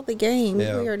real. call the game.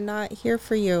 Yeah. We are not here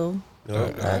for you.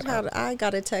 Yeah. I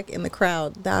got a tech in the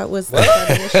crowd. That was the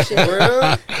funniest shit. Real?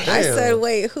 I Damn. said,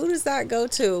 wait, who does that go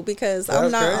to? Because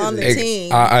I'm That's not on the crazy.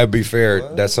 team. I'd be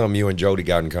fair. That's something you and Jody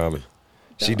got in common.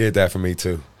 She did that for me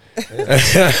too.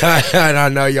 And I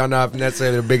know y'all not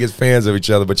necessarily the biggest fans of each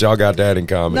other, but y'all got that in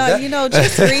common. No, you know,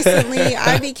 just recently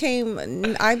I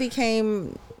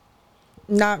became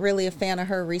not really a fan of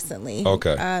her recently.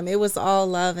 Okay. It was all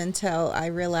love until I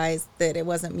realized that it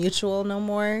wasn't mutual no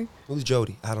more. Who's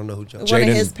Jody? I don't know who Jody. One of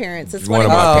his parents. It's one of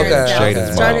my parents.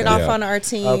 Jaden's Started mom, off on our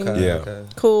team. Okay. Yeah. Okay.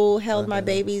 Cool. Held my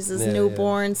babies as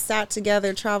newborns. Sat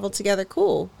together. Traveled together.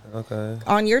 Cool. Okay.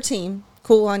 On your team.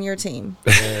 Cool on your team.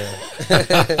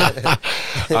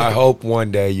 I hope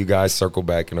one day you guys circle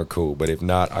back and are cool, but if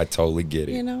not, I totally get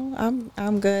it. You know,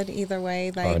 I'm good either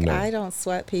way. Like I don't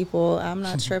sweat people. I'm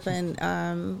not tripping.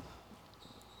 I'm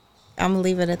gonna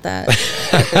leave it at that.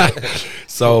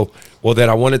 So, well,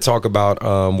 then I want to talk about.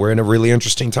 We're in a really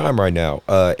interesting time right now.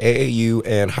 AAU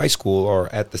and high school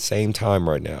are at the same time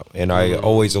right now, and I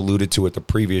always alluded to it the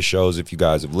previous shows. If you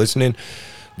guys have listening.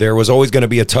 There was always going to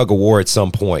be a tug of war at some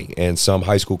point, and some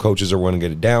high school coaches are going to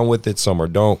get it down with it, some are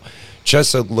don't.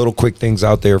 Just a little quick things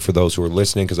out there for those who are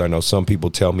listening, because I know some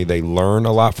people tell me they learn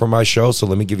a lot from my show, so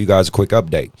let me give you guys a quick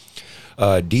update.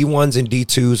 D1s and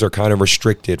D2s are kind of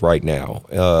restricted right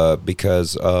now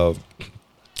because of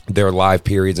their live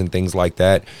periods and things like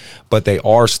that, but they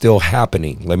are still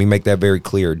happening. Let me make that very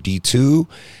clear. D2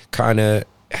 kind of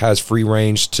has free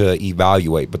range to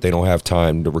evaluate, but they don't have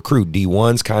time to recruit.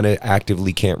 D1s kind of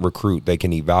actively can't recruit. They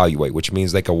can evaluate, which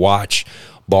means they can watch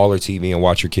Baller TV and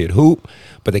watch your kid hoop,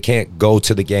 but they can't go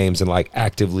to the games and like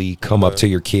actively come up to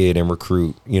your kid and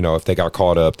recruit. You know, if they got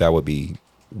caught up, that would be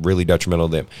really detrimental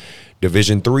to them.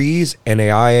 Division 3s,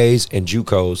 NAIAs, and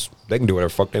JUCOs, they can do whatever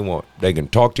the fuck they want. They can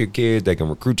talk to your kids. They can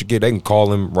recruit your kid. They can call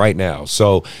them right now.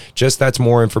 So just that's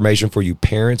more information for you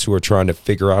parents who are trying to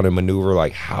figure out and maneuver,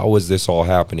 like, how is this all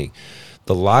happening?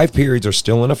 The live periods are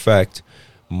still in effect.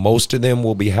 Most of them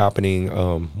will be happening,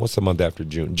 what's the month after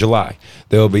June? July.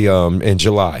 They'll be in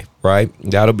July, right?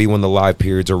 That'll be when the live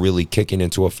periods are really kicking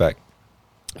into effect.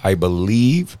 I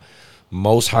believe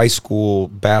most high school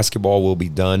basketball will be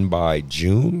done by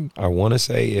June, I want to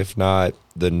say, if not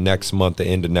the next month, the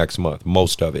end of next month,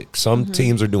 most of it. Some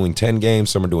teams are doing 10 games,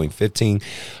 some are doing 15.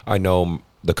 I know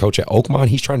the coach at Oakmont,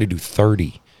 he's trying to do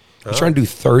 30. He's trying to do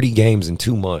 30 games in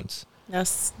 2 months.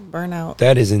 That's burnout.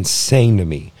 That is insane to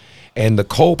me. And the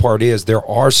cool part is there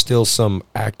are still some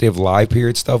active live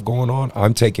period stuff going on.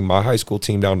 I'm taking my high school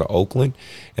team down to Oakland,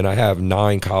 and I have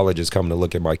 9 colleges coming to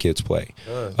look at my kids play.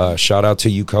 Shout out to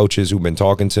you coaches who've been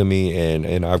talking to me,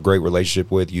 and I have a great relationship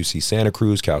with UC Santa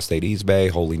Cruz, Cal State East Bay,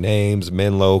 Holy Names,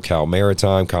 Menlo, Cal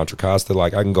Maritime, Contra Costa.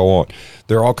 Like, I can go on.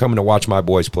 They're all coming to watch my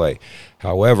boys play.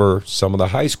 However, some of the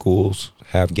high schools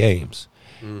have games.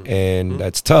 And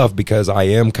that's tough because I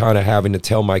am kind of having to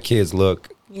tell my kids, look,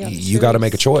 you got to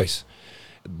make a choice.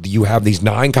 You have these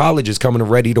 9 colleges coming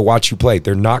ready to watch you play.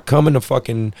 They're not coming to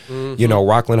fucking, you know,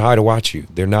 Rockland High to watch you.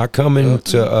 They're not coming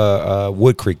to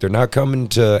Wood Creek. They're not coming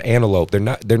to Antelope.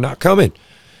 They're not coming.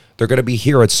 They're going to be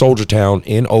here at Soldier Town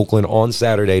in Oakland on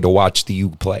Saturday to watch the U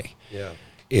play. Yeah.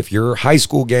 If your high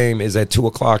school game is at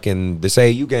 2:00 and this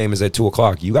AAU game is at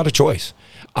 2:00, you got a choice.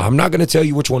 I'm not going to tell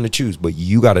you which one to choose, but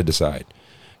you got to decide.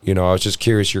 You know, I was just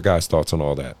curious your guys' thoughts on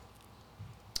all that.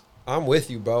 I'm with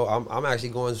you, bro. I'm actually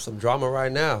going through some drama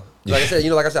right now. Like I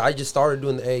said, I just started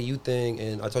doing the AAU thing,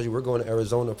 and I told you we're going to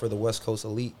Arizona for the West Coast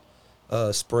Elite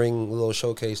spring little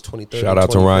showcase 23rd. Shout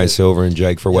out to Ryan Silver and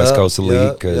Jake for West Coast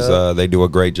Elite because they do a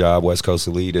great job. West Coast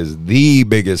Elite is the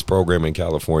biggest program in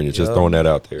California. Just throwing that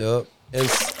out there. Yep.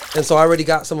 And so I already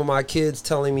got some of my kids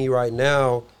telling me right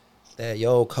now that,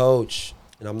 yo, coach,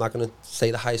 and I'm not going to say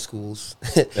the high schools,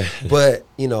 but,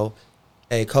 you know,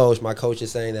 hey, coach, my coach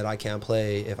is saying that I can't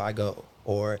play if I go.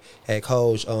 Or, hey,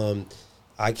 coach,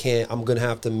 I can't, I'm going to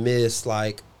have to miss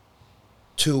like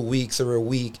 2 weeks or a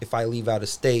week if I leave out of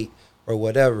state or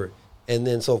whatever. And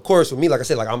then, so of course, with me, like I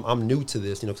said, like I'm new to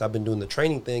this, you know, because I've been doing the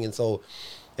training thing. And so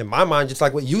in my mind, just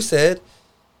like what you said,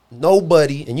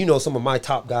 nobody, and you know some of my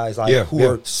top guys like who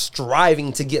are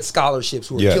striving to get scholarships,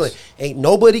 who are killing. Ain't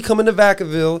nobody coming to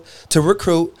Vacaville to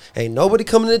recruit. Ain't nobody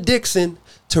coming to Dixon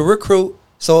to recruit.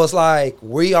 So it's like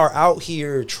we are out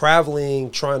here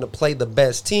traveling, trying to play the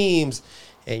best teams,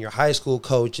 and your high school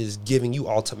coach is giving you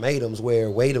ultimatums where,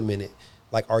 wait a minute,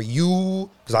 like, are you,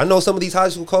 because I know some of these high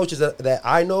school coaches that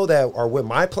I know that are with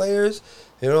my players,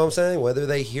 you know what I'm saying, whether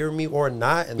they hear me or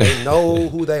not, and they know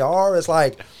who they are, it's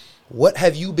like, what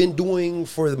have you been doing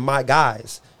for my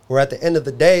guys? Where at the end of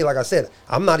the day, like I said,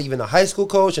 I'm not even a high school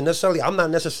coach, and I'm not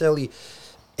necessarily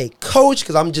a coach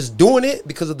because I'm just doing it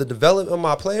because of the development of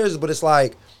my players. But it's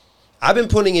like I've been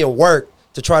putting in work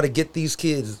to try to get these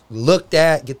kids looked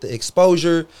at, get the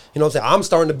exposure. You know what I'm saying? I'm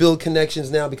starting to build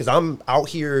connections now because I'm out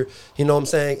here, you know what I'm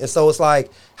saying? And so it's like,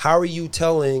 how are you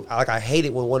telling, like, I hate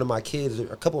it when one of my kids,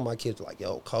 or a couple of my kids are like,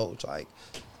 yo, coach, like,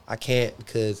 I can't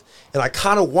because, and I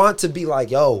kind of want to be like,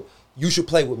 yo, you should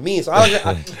play with me. So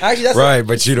actually, that's right.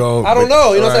 But you don't. I don't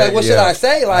know. You know what I'm saying? What should yeah. I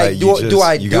say? Like, do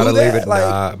I do gotta that? Leave it,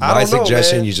 like, my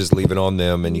suggestion, know, you just leave it on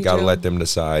them, and you got to do. let them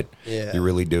decide. Yeah. You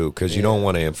really do, because you don't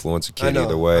want to influence a kid know,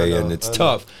 either way, I know, and it's I know.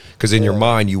 tough. Because in your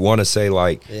mind, you want to say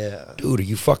like, Yeah. dude, are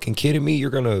you fucking kidding me? You're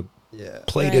gonna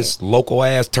play Right. this local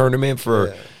ass tournament for.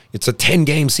 Yeah. It's a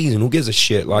 10-game season. Who gives a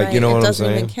shit? Like, Right. you know it what I'm doesn't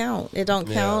saying? even count. It don't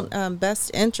count. Best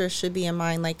interest should be in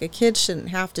mind. Like a kid shouldn't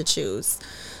have to choose.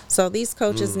 So these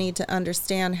coaches need to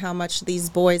understand how much these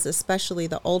boys, especially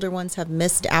the older ones, have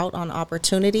missed out on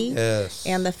opportunity. Yes.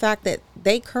 And the fact that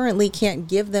they currently can't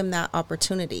give them that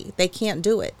opportunity. They can't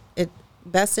do it.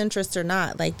 Best interest or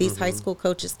not. Like these high school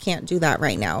coaches can't do that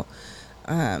right now.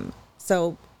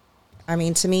 So I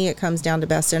mean, to me, it comes down to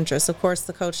best interest. Of course,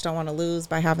 the coach don't want to lose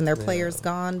by having their players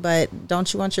gone, but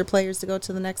don't you want your players to go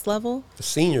to the next level? The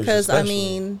seniors, Because, I especially.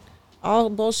 mean, all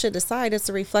bullshit aside, it's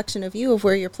a reflection of you of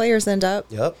where your players end up.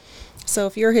 Yep. So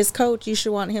if you're his coach, you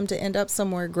should want him to end up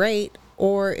somewhere great,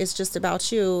 or it's just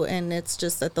about you and it's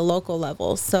just at the local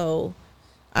level. So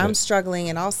I'm struggling,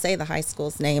 and I'll say the high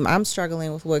school's name. I'm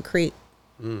struggling with Wood Creek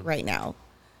right now.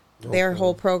 Their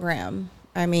whole program.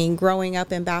 I mean, growing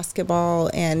up in basketball,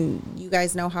 and you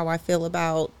guys know how I feel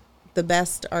about the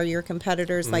best are your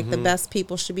competitors. Like the best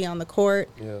people should be on the court.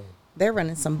 Yeah. They're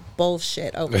running some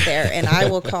bullshit over there, and I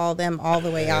will call them all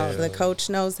the way out. The coach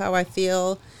knows how I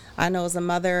feel. I know as a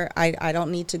mother, I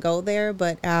don't need to go there,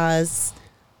 but as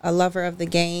a lover of the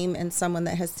game and someone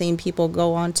that has seen people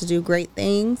go on to do great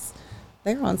things,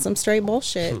 they're on some straight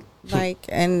bullshit. Like,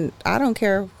 and I don't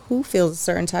care who feels a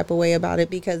certain type of way about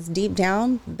it, because deep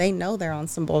down, they know they're on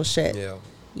some bullshit. Yeah.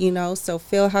 You know, so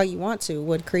feel how you want to,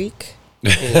 Wood Creek.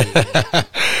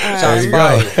 Shots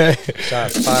fired.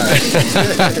 Shots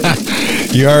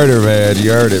fired. You heard her, man.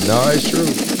 You heard him. No, it's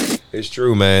true. It's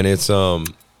true, man. It's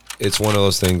one of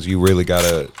those things you really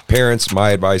gotta. Parents,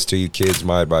 my advice to you. Kids,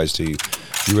 my advice to you.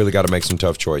 You really got to make some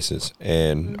tough choices,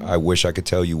 and I wish I could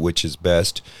tell you which is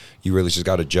best. You really just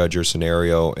got to judge your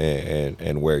scenario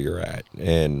and where you're at.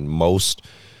 And most,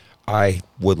 I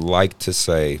would like to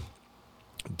say,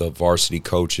 the varsity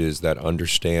coaches that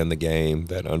understand the game,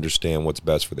 that understand what's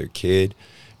best for their kid,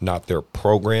 not their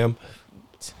program,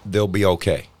 they'll be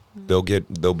okay. They'll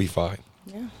be fine.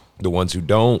 Yeah. The ones who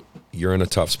don't, you're in a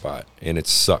tough spot, and it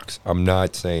sucks. I'm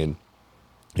not saying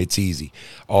it's easy.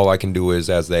 All I can do is,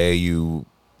 as the AAU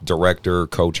director,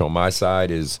 coach on my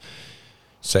side, is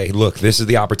say, look, this is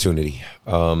the opportunity.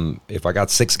 If I got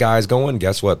 6 guys going,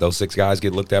 guess what? Those 6 guys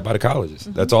get looked at by the colleges.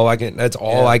 That's all I can. That's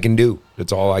all I can do.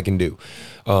 That's all I can do.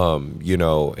 You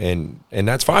know, and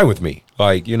that's fine with me.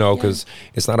 Like, you know, because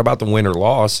it's not about the win or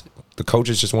loss. The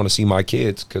coaches just want to see my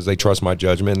kids because they trust my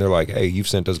judgment. And they're like, hey, you've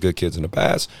sent us good kids in the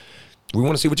past. We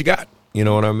want to see what you got. You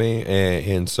know what I mean?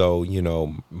 And so, you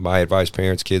know, my advice,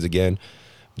 parents, kids, again,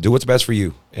 do what's best for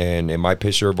you. And it might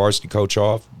piss your varsity coach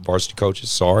off. Varsity coaches,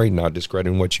 sorry, not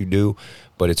discrediting what you do,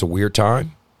 but it's a weird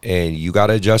time, and you got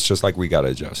to adjust just like we got to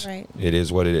adjust. Right. It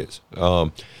is what it is. I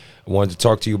wanted to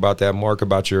talk to you about that, Mark,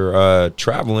 about your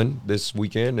traveling this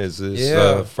weekend. Is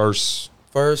this first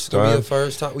Gonna be time? the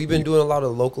first time. We've been doing a lot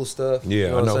of local stuff. Yeah, you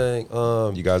know I what know. I'm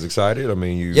saying? You guys excited? I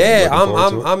mean, you Yeah, looking forward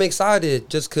to it? I'm excited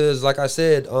just because, like I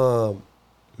said,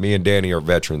 Me and Danny are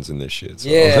veterans in this shit. So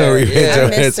Yeah, we've been yeah.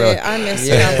 doing I miss so- it. I miss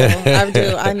Yeah.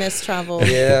 travel. I miss travel.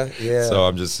 yeah. So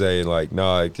I'm just saying, like,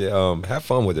 no, have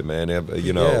fun with it, man.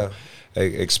 You know,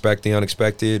 expect the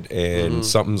unexpected, and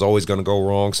something's always gonna go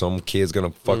wrong. Some kid's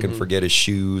gonna fucking forget his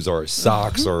shoes or his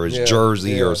socks or his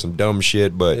jersey or some dumb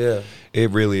shit. But it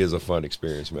really is a fun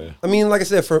experience, man. I mean, like I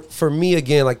said, for me,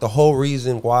 again, like the whole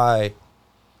reason why,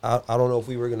 I don't know if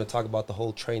we were going to talk about the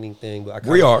whole training thing, but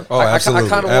We are. Oh, absolutely. I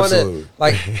kind of want Absolutely. to,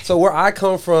 like, so where I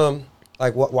come from,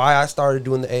 like why I started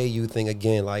doing the AAU thing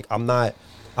again, like I'm not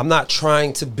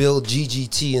trying to build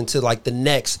GGT into like the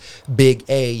next big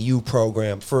AAU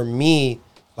program. For me,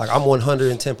 like I'm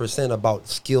 110% about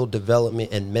skill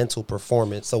development and mental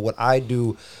performance. So what I've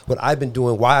been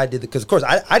doing, why I did it, because of course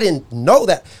I didn't know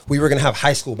that we were gonna have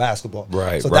high school basketball.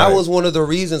 Right. So right. that was one of the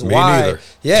reasons Me why. neither.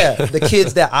 Yeah, the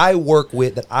kids that I work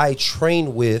with, that I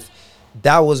train with,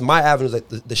 that was my avenue. Like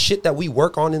the shit that we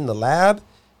work on in the lab,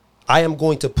 I am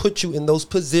going to put you in those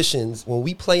positions when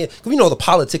we play it. We know the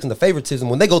politics and the favoritism.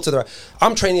 When they go to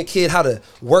I'm training a kid how to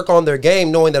work on their game,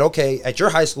 knowing that, okay, at your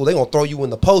high school, they're going to throw you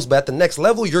in the post, but at the next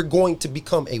level, you're going to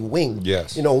become a wing.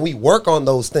 Yes. You know, we work on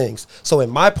those things. So in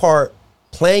my part,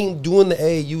 doing the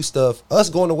AAU stuff, us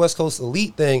going to West Coast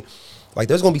Elite thing, like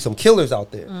there's going to be some killers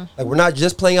out there. Like we're not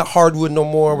just playing at hardwood no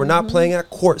more. We're not playing at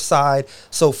courtside.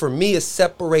 So for me, it's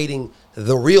separating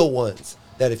the real ones.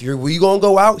 That if we going to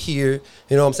go out here,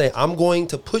 you know what I'm saying, I'm going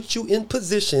to put you in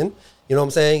position, You know what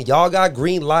I'm saying? Y'all got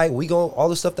green light. We go all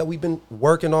the stuff that we've been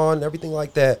working on, everything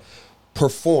like that,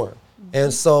 perform.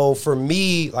 And so for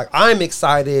me, like, I'm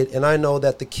excited, and I know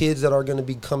that the kids that are going to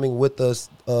be coming with us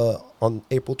on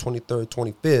April 23rd,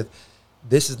 25th,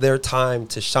 this is their time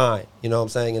to shine. You know what I'm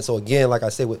saying? And so again, like I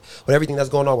said, with everything that's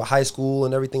going on with high school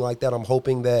and everything like that, I'm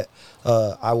hoping that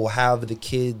I will have the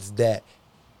kids that,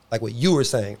 like what you were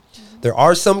saying, there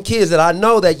are some kids that I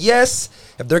know that, yes,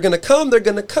 if they're going to come, they're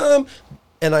going to come.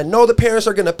 And I know the parents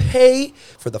are going to pay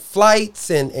for the flights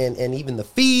and even the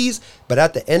fees. But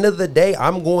at the end of the day,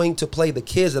 I'm going to play the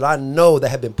kids that I know that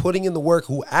have been putting in the work,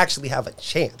 who actually have a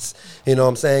chance. You know what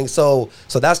I'm saying? So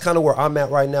that's kind of where I'm at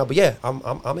right now. But yeah,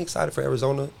 I'm excited for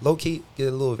Arizona. Low key, get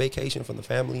a little vacation from the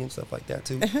family and stuff like that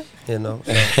too. You know,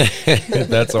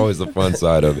 that's always the fun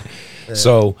side of it. Yeah.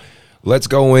 So let's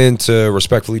go into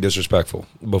respectfully disrespectful.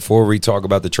 Before we talk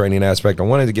about the training aspect, I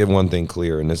wanted to give one thing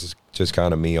clear, and this is just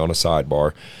kind of me on a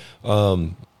sidebar.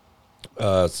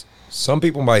 Some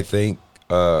people might think,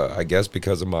 I guess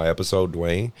because of my episode,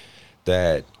 Dwayne,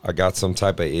 that I got some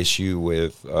type of issue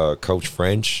with Coach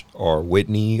French or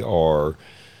Whitney or,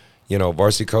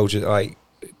 varsity coaches. Like,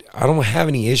 I don't have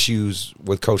any issues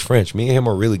with Coach French. Me and him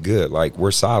are really good. Like,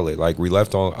 we're solid. Like,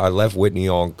 I left Whitney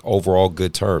on overall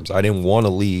good terms. I didn't want to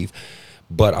leave,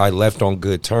 but I left on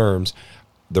good terms.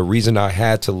 The reason I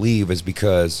had to leave is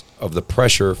because of the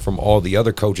pressure from all the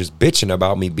other coaches bitching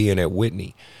about me being at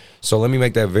Whitney. So let me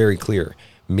make that very clear.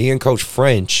 Me and Coach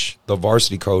French, the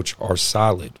varsity coach, are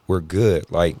solid. We're good.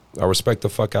 Like, I respect the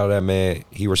fuck out of that man.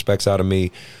 He respects out of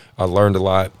me. I learned a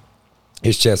lot.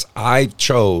 It's just I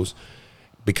chose,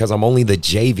 because I'm only the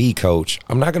JV coach,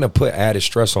 I'm not going to put added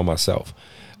stress on myself.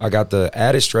 I got the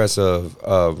added stress of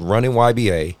running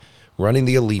YBA, running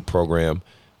the elite program,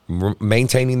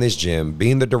 maintaining this gym,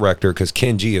 being the director, because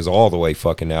Ken G is all the way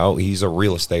fucking out. He's a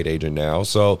real estate agent now.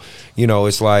 So,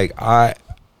 it's like I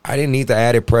didn't need the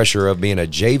added pressure of being a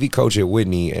JV coach at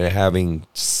Whitney and having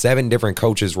 7 different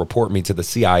coaches report me to the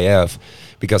CIF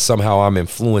because somehow I'm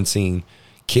influencing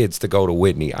kids to go to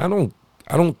Whitney. I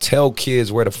don't tell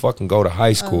kids where to fucking go to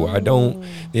high school. I don't.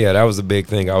 Yeah, that was the big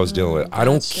thing I was dealing with. I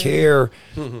don't care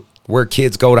where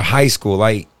kids go to high school.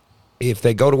 Like, if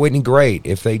they go to Whitney, great.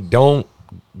 If they don't,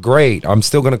 great. I'm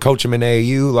still going to coach them in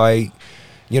AAU. Like,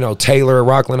 Taylor at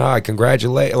Rockland High,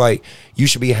 congratulate. Like, you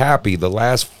should be happy. The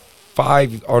last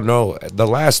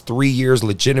 3 years,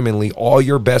 legitimately, all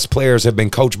your best players have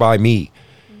been coached by me.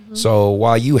 Mm-hmm. So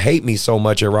while you hate me so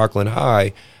much at Rockland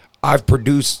High, I've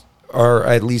produced, or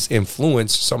at least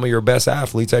influence, some of your best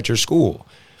athletes at your school.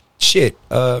 Shit,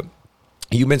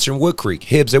 you mentioned Wood Creek,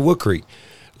 Hibbs at Wood Creek.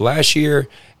 Last year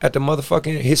at the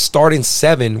motherfucking, his starting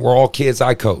 7 were all kids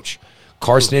I coach.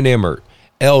 Karsten Emmert,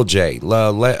 LJ,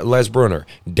 Les Brunner,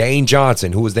 Dane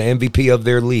Johnson, who was the MVP of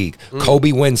their league,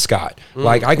 Kobe Winscott.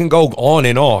 Like, I can go on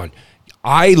and on.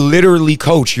 I literally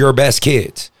coach your best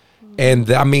kids. And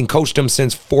coached them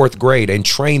since 4th grade and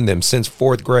trained them since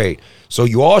 4th grade. So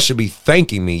you all should be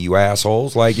thanking me, you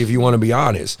assholes, like, if you want to be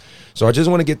honest. So I just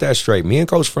want to get that straight. Me and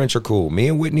Coach French are cool. Me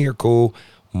and Whitney are cool.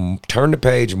 Turn the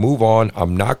page, move on.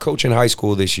 I'm not coaching high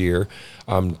school this year.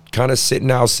 I'm kind of sitting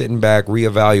back,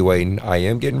 reevaluating. I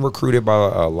am getting recruited by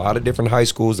a lot of different high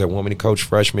schools that want me to coach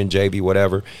freshman, JV,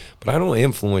 whatever. But I don't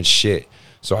influence shit.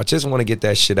 So I just want to get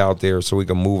that shit out there so we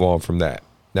can move on from that.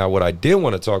 Now, what I did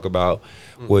want to talk about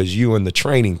was you and the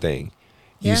training thing.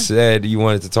 You said you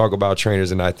wanted to talk about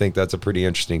trainers, and I think that's a pretty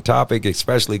interesting topic,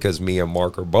 especially because me and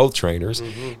Mark are both trainers.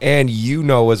 Mm-hmm. And you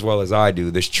know as well as I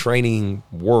do, this training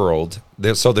world,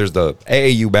 there's the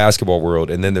AAU basketball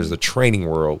world, and then there's the training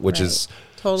world, which is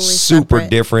totally super separate,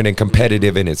 different and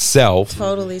competitive in itself.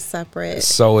 Totally separate.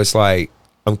 So it's like,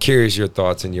 I'm curious your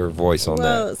thoughts and your voice on that.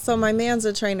 Well, so my man's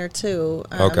a trainer too.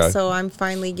 Okay. So I'm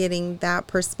finally getting that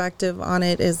perspective on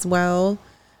it as well.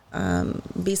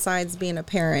 Besides being a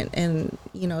parent and,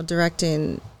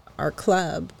 directing our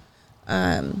club.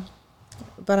 But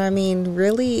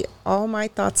really all my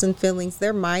thoughts and feelings,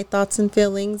 they're my thoughts and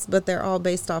feelings, but they're all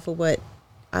based off of what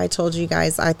I told you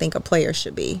guys I think a player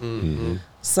should be. Mm-hmm.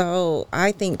 So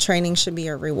I think training should be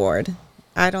a reward.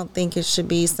 I don't think it should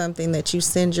be something that you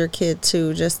send your kid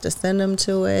to just to send him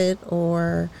to it,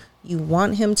 or you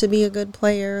want him to be a good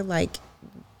player. Like,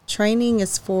 training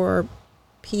is for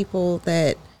people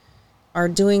that are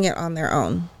doing it on their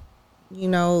own.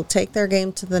 Take their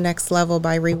game to the next level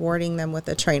by rewarding them with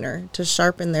a trainer to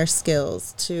sharpen their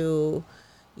skills, to,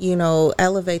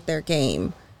 elevate their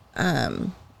game.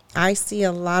 I see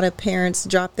a lot of parents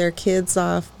drop their kids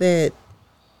off that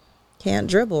can't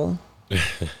dribble,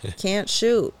 can't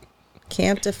shoot,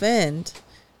 can't defend.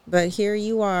 But here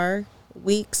you are,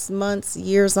 weeks, months,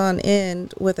 years on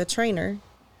end with a trainer.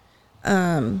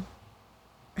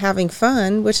 having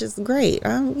fun, which is great.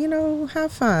 You know,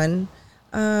 have fun.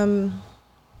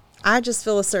 I just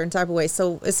feel a certain type of way.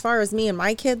 So as far as me and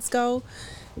my kids go,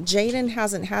 Jaden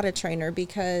hasn't had a trainer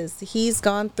because he's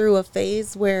gone through a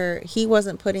phase where he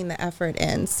wasn't putting the effort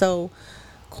in. So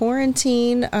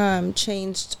quarantine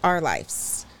changed our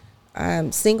lives.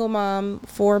 Single mom,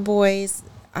 4 boys.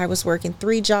 I was working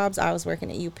 3 jobs. I was working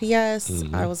at UPS.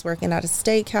 Mm-hmm. I was working at a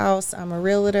steakhouse. I'm a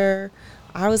realtor.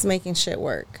 I was making shit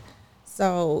work.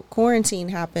 So quarantine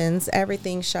happens.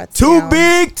 Everything shuts down. Too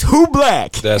big, too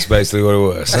black. That's basically what it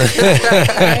was.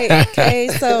 Right. Okay.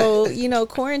 So, you know,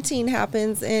 quarantine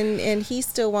happens and he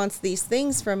still wants these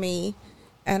things from me.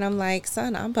 And I'm like,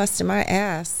 son, I'm busting my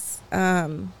ass.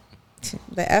 The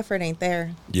effort ain't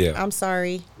there. Yeah. I'm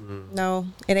sorry. No,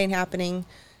 it ain't happening.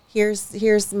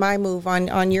 Here's my move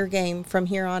on your game from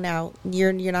here on out.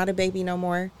 You're not a baby no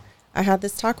more. I had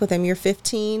this talk with him. You're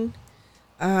 15.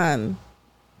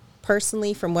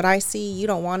 Personally, from what I see, you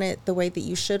don't want it the way that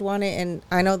you should want it. And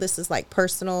I know this is like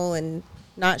personal and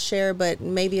not share, but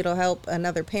maybe it'll help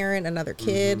another parent, another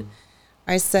kid.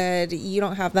 I said, you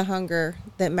don't have the hunger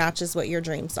that matches what your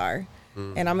dreams are.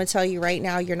 And I'm going to tell you right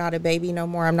now, you're not a baby no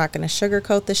more. I'm not going to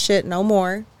sugarcoat the shit no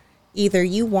more. Either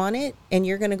you want it and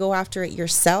you're going to go after it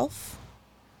yourself,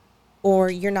 or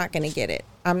you're not going to get it.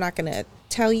 I'm not going to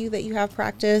tell you that you have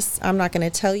practice. I'm not going to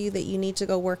tell you that you need to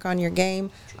go work on your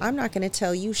game. I'm not going to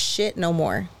tell you shit no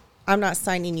more. I'm not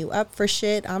signing you up for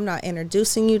shit. I'm not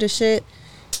introducing you to shit.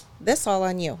 This all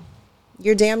on you.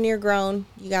 You're damn near grown.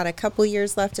 You got a couple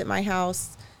years left at my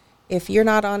house. If you're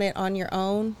not on it on your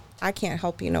own, I can't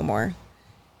help you no more.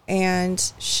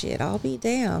 And shit, I'll be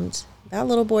damned. That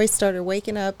little boy started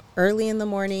waking up early in the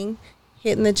morning,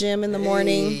 hitting the gym in the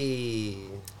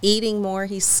morning, eating more.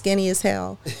 He's skinny as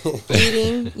hell.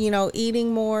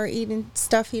 eating more, eating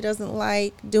stuff he doesn't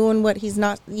like, doing what he's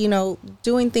not,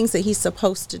 doing things that he's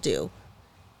supposed to do,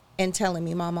 and telling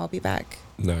me, Mom, I'll be back.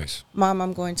 Nice. Mom,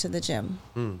 I'm going to the gym.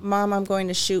 Mom, I'm going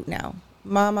to shoot now.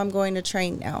 Mom, I'm going to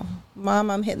train now.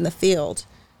 Mom, I'm hitting the field.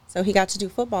 So he got to do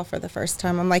football for the first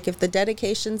time. I'm like, if the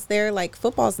dedication's there, like,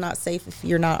 football's not safe if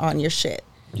you're not on your shit.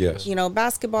 Yes.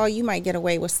 Basketball, you might get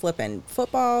away with slipping.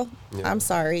 Football, I'm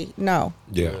sorry, no.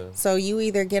 Yeah. So you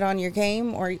either get on your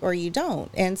game or you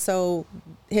don't. And so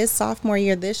his sophomore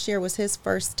year this year was his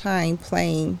first time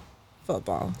playing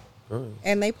football.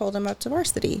 And they pulled him up to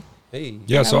varsity.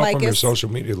 Yeah, I saw from your social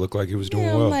media, it looked like he was doing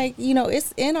well. I'm like,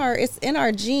 it's in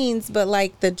our genes, but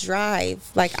like the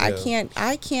drive, like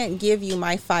I can't give you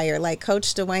my fire. Like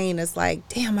Coach Dwayne is like,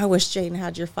 damn, I wish Jaden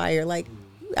had your fire. Like,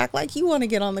 you act like you want to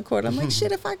get on the court. I'm like,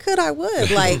 shit, if I could, I would.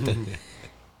 Like,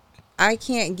 I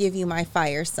can't give you my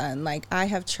fire, son. Like, I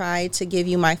have tried to give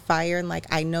you my fire, and like,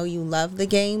 I know you love the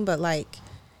game, but like,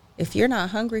 if you're not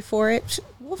hungry for it,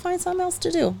 we'll find something else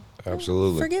to do.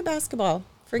 Absolutely. Forget basketball.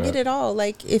 Forget it all.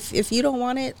 Like, if you don't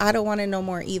want it, I don't want it no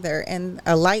more either. And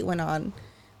a light went on.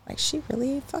 Like, she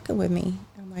really ain't fucking with me.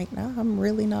 I'm like, no, I'm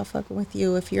really not fucking with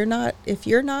you. If you're not,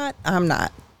 I'm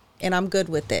not. And I'm good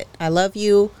with it. I love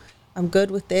you. I'm good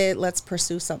with it. Let's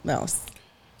pursue something else.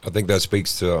 I think that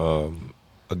speaks to,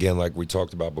 again, like we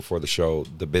talked about before the show,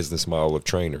 the business model of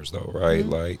trainers, though, right?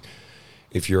 Like,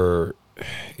 if you're,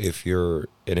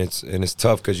 and it's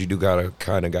tough because you do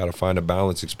gotta find a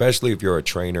balance, especially if you're a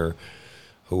trainer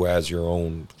who has your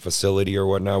own facility or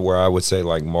whatnot. Where I would say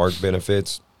like Mark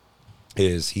benefits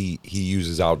is he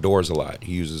uses outdoors a lot.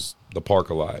 He uses the park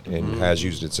a lot and has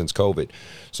used it since COVID.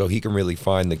 So he can really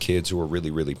find the kids who are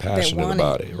really, really passionate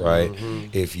about it, right?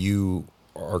 If you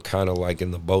are kind of like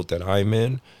in the boat that I'm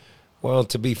in, well,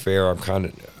 to be fair,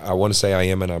 I want to say I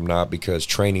am and I'm not, because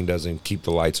training doesn't keep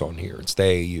the lights on here. It's the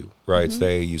AAU, right? It's the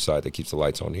AAU side that keeps the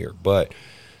lights on here. But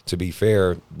to be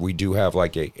fair, we do have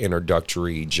like a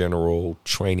introductory general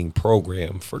training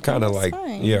program for kind of like,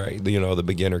 the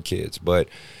beginner kids. But,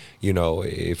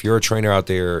 if you're a trainer out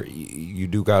there, you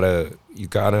gotta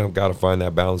find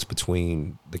that balance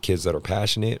between the kids that are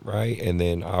passionate, right? And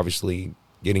then obviously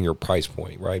getting your price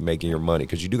point, right? Making your money,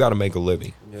 because you do got to make a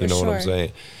living. You know what I'm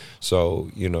saying? So,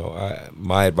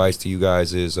 my advice to you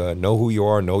guys is know who you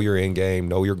are, know your end game,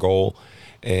 know your goal,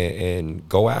 and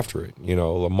go after it.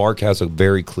 Mark has a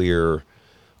very clear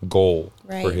goal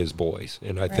for his boys,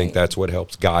 and I think that's what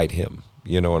helps guide him.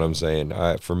 You know what I'm saying?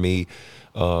 For me,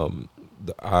 I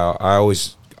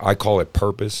call it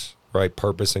purpose, right?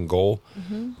 Purpose and goal.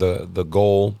 The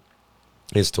goal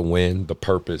is to win. The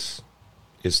purpose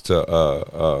is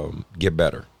to get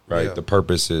better, right? Yeah. The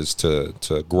purpose is to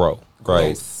grow,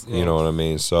 right? Growth. You know what I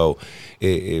mean? So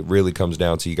it really comes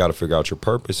down to, you got to figure out your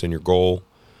purpose and your goal.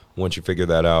 Once you figure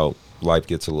that out, life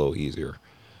gets a little easier.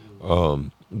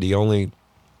 The only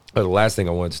The last thing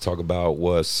I wanted to talk about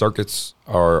was circuits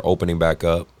are opening back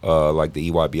up, like the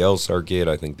EYBL circuit.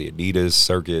 I think the Adidas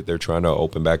circuit, they're trying to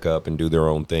open back up and do their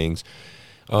own things.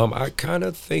 I kind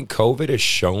of think COVID has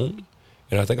shown,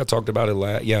 and I think I talked about it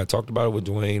I talked about it with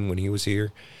Dwayne when he was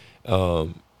here.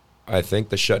 I think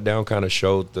the shutdown kind of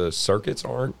showed the circuits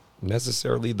aren't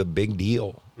necessarily the big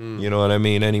deal, you know what I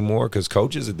mean, anymore, because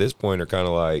coaches at this point are kind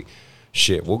of like,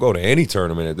 shit, we'll go to any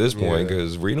tournament at this point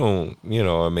because we don't, you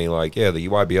know, I mean, like, yeah, the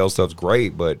EYBL stuff's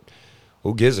great, but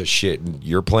who gives a shit?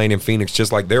 You're playing in Phoenix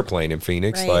just like they're playing in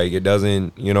Phoenix. Right. Like, it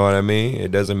doesn't, you know what I mean?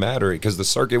 It doesn't matter because the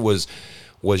circuit was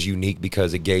unique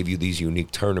because it gave you these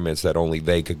unique tournaments that only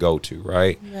they could go to,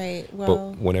 right? Right.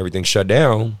 Well, but when everything shut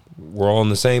down, we're all in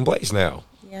the same place now.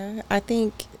 Yeah, I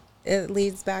think it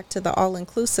leads back to the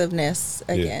all-inclusiveness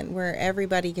again, where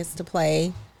everybody gets to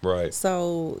play. Right.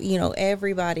 So, you know,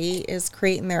 everybody is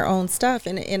creating their own stuff,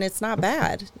 and it's not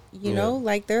bad. You know,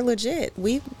 like, they're legit.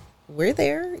 We're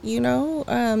there, you know.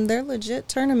 They're legit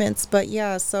tournaments. But,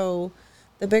 yeah, so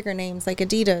the bigger names like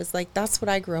Adidas, like, that's what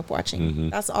I grew up watching. Mm-hmm.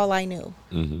 That's all I knew.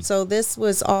 Mm-hmm. So this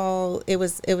was all, it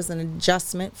was an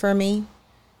adjustment for me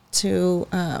to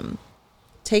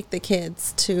take the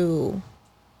kids to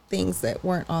things that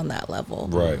weren't on that level.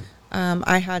 Right.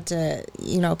 I had to,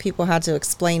 you know, people had to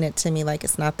explain it to me like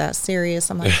it's not that serious.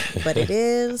 I'm like, but it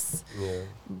is. Yeah.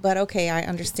 But okay, I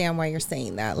understand why you're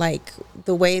saying that. Like,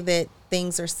 the way that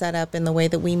things are set up and the way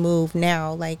that we move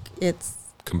now, like, it's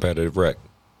competitive rec.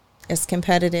 It's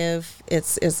competitive.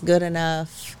 It's good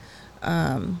enough.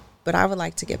 But I would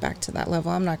like to get back to that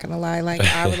level. I'm not going to lie. Like,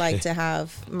 I would like to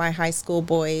have my high school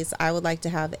boys. I would like to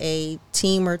have a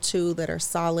team or two that are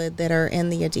solid, that are in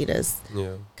the Adidas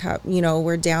Cup. You know,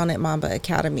 we're down at Mamba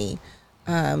Academy.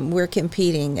 We're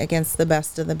competing against the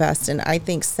best of the best. And I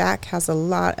think SAC has a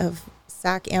lot of,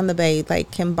 SAC and the Bay,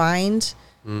 like, combined,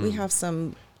 we have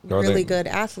some really good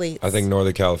athletes. I think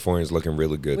Northern California is looking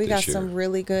really good this year. We got some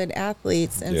really good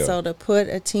athletes. And so to put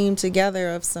a team together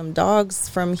of some dogs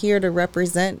from here to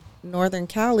represent Northern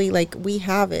Cali, like, we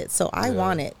have it. So I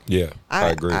want it. Yeah, I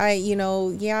agree. You know,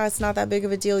 it's not that big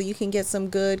of a deal. You can get some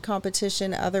good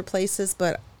competition other places,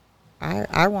 but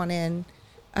I want in.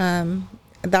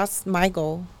 That's my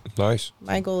goal. Nice.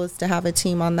 My goal is to have a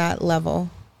team on that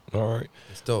level. All right.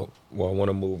 That's dope. Well, I want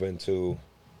to move into...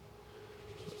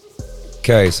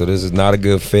 Okay, so this is not a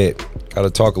good fit. Got to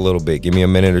talk a little bit. Give me a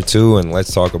minute or two, and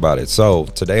let's talk about it. So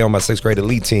today on my 6th grade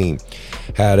elite team,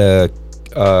 had a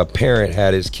parent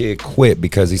had his kid quit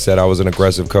because he said I was an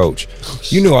aggressive coach.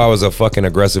 You knew I was a fucking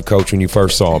aggressive coach when you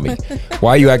first saw me.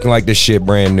 Why are you acting like this shit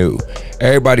brand new?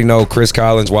 Everybody know Chris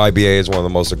Collins, YBA, is one of the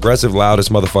most aggressive,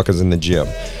 loudest motherfuckers in the gym.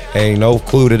 Ain't no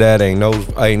clue to that. Ain't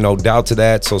no doubt to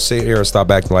that. So sit here and stop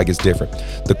acting like it's different.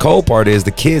 The cold part is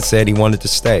the kid said he wanted to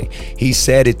stay. He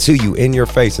said it to you in your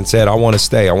face and said, I want to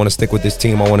stay. I want to stick with this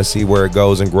team. I want to see where it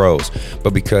goes and grows.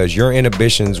 But because your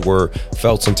inhibitions were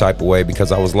felt some type of way,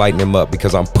 because I was lighting him up,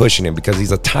 because I'm pushing him, because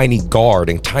he's a tiny guard,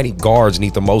 and tiny guards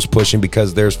need the most pushing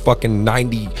because there's fucking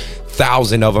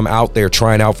 90,000 of them out there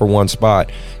trying out for one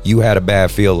spot, you had a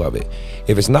bad feel of it.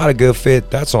 If it's not a good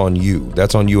fit, that's on you.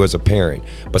 That's on you as a parent.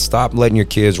 But stop letting your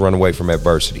kids run away from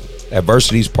adversity.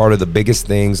 Adversity is part of the biggest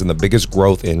things and the biggest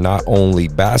growth in not only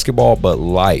basketball, but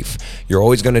life. You're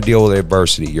always going to deal with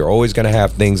adversity. You're always going to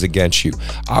have things against you.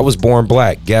 I was born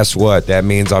black. Guess what? That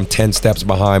means I'm 10 steps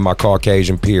behind my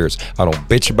Caucasian peers. I don't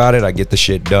bitch about it. I get the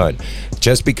shit done.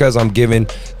 Just because I'm giving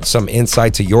some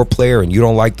insight to your player and you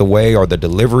don't like the way or the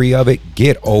delivery of it,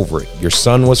 get over it. Your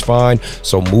son was fine,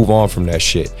 so move on from that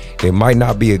shit. It might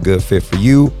not be a good fit for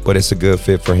you, but it's a good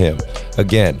fit for him.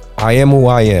 Again, I am who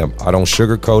I am. I don't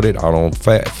sugarcoat it. I don't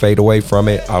fade away from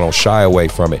it. I don't shy away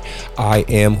from it. I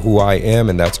am who I am,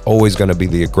 and that's always going to be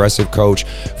the aggressive coach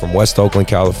from West Oakland,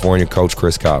 California, Coach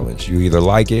Chris Collins. You either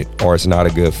like it or it's not a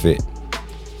good fit.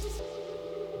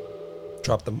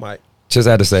 Drop the mic. Just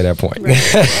had to say that point. Right.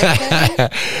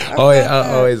 Okay.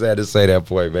 I always had to say that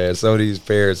point, man. Some of these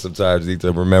parents sometimes need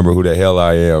to remember who the hell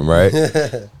I am, right?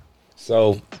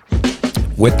 So,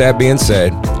 with that being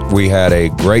said, we had a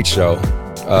great show.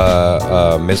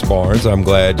 Miss Barnes, I'm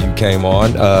glad you came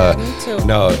on. Me too.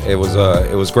 No, it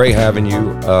was great having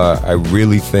you. I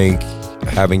really think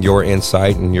having your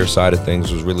insight and your side of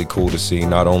things was really cool to see,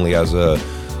 not only as a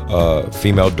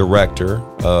female director,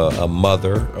 a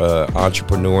mother,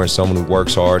 entrepreneur, and someone who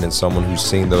works hard, and someone who's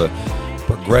seen the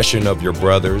progression of your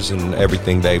brothers and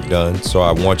everything they've done. So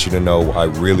I want you to know I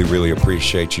really, really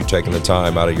appreciate you taking the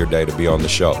time out of your day to be on the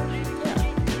show.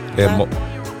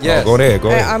 Yes. Go ahead.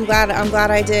 I'm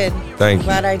glad I did. Thank you.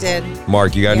 Glad I did.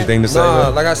 Mark, you got anything to say?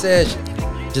 Like I said,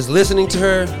 just listening to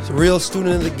her, she's a real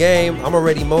student of the game. I'm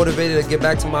already motivated to get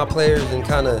back to my players and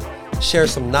kind of share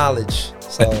some knowledge.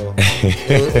 So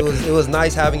it was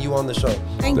nice having you on the show.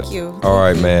 Thank you. All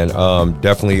right, man.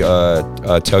 Definitely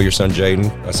tell your son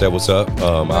Jaden I said what's up.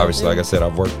 Obviously, like I said,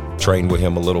 I've trained with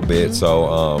him a little bit, so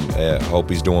I hope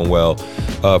he's doing well.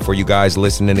 For you guys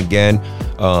listening again,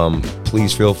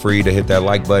 please feel free to hit that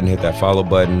like button, hit that follow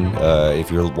button.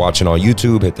 If you're watching on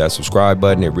YouTube, hit that subscribe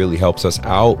button. It really helps us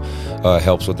out,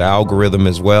 helps with the algorithm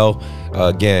as well.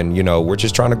 Again, we're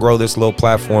just trying to grow this little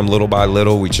platform little by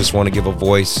little. We just want to give a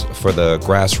voice for the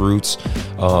grassroots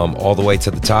all the way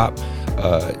to the top.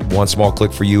 One small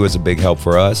click for you is a big help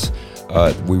for us.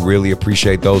 We really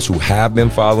appreciate those who have been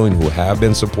following, who have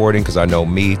been supporting, because I know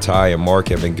me, Ty, and Mark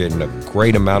have been getting a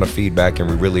great amount of feedback, and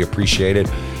we really appreciate it.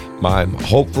 I'm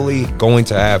hopefully going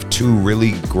to have 2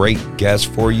 really great guests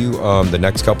for you the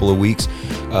next couple of weeks.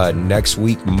 Next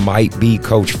week might be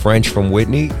Coach French from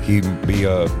Whitney. He'd be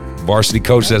a varsity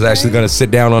coach that's actually going to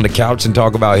sit down on the couch and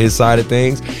talk about his side of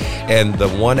things. And the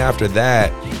one after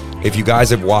that, if you guys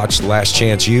have watched Last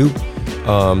Chance U,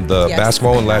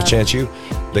 basketball and Last Chance U,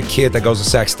 the kid that goes to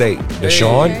Sac State,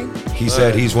 Deshaun, he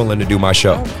said he's willing to do my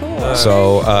show. Oh, cool.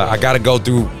 So I got to go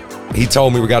through, he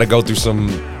told me we got to go through some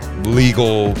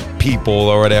legal people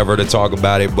or whatever to talk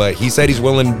about it, but he said he's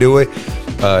willing to do it.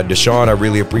 Deshaun, I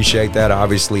really appreciate that.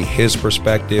 Obviously, his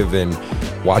perspective and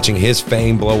watching his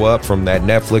fame blow up from that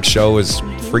Netflix show is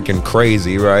freaking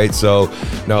crazy, right? So,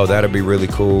 no, that'd be really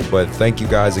cool. But thank you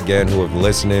guys again who are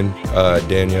listening.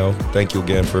 Danielle, thank you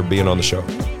again for being on the show.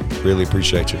 Really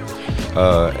appreciate you.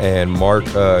 And Mark,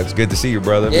 it's good to see you,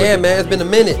 brother. Yeah, man, it's been a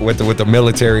minute. With the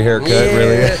military haircut,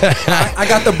 really. I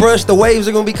got the brush. The waves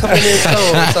are gonna be coming in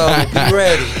soon, so be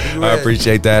ready. I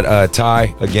appreciate that.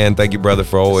 Ty, again, thank you, brother,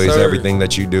 for always everything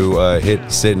that you do.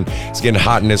 Sitting. It's getting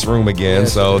hot in this room again,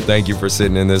 so thank you for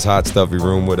sitting in this hot, stuffy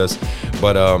room with us.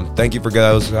 But thank you for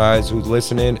those guys who's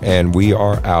listening, and we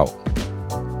are out.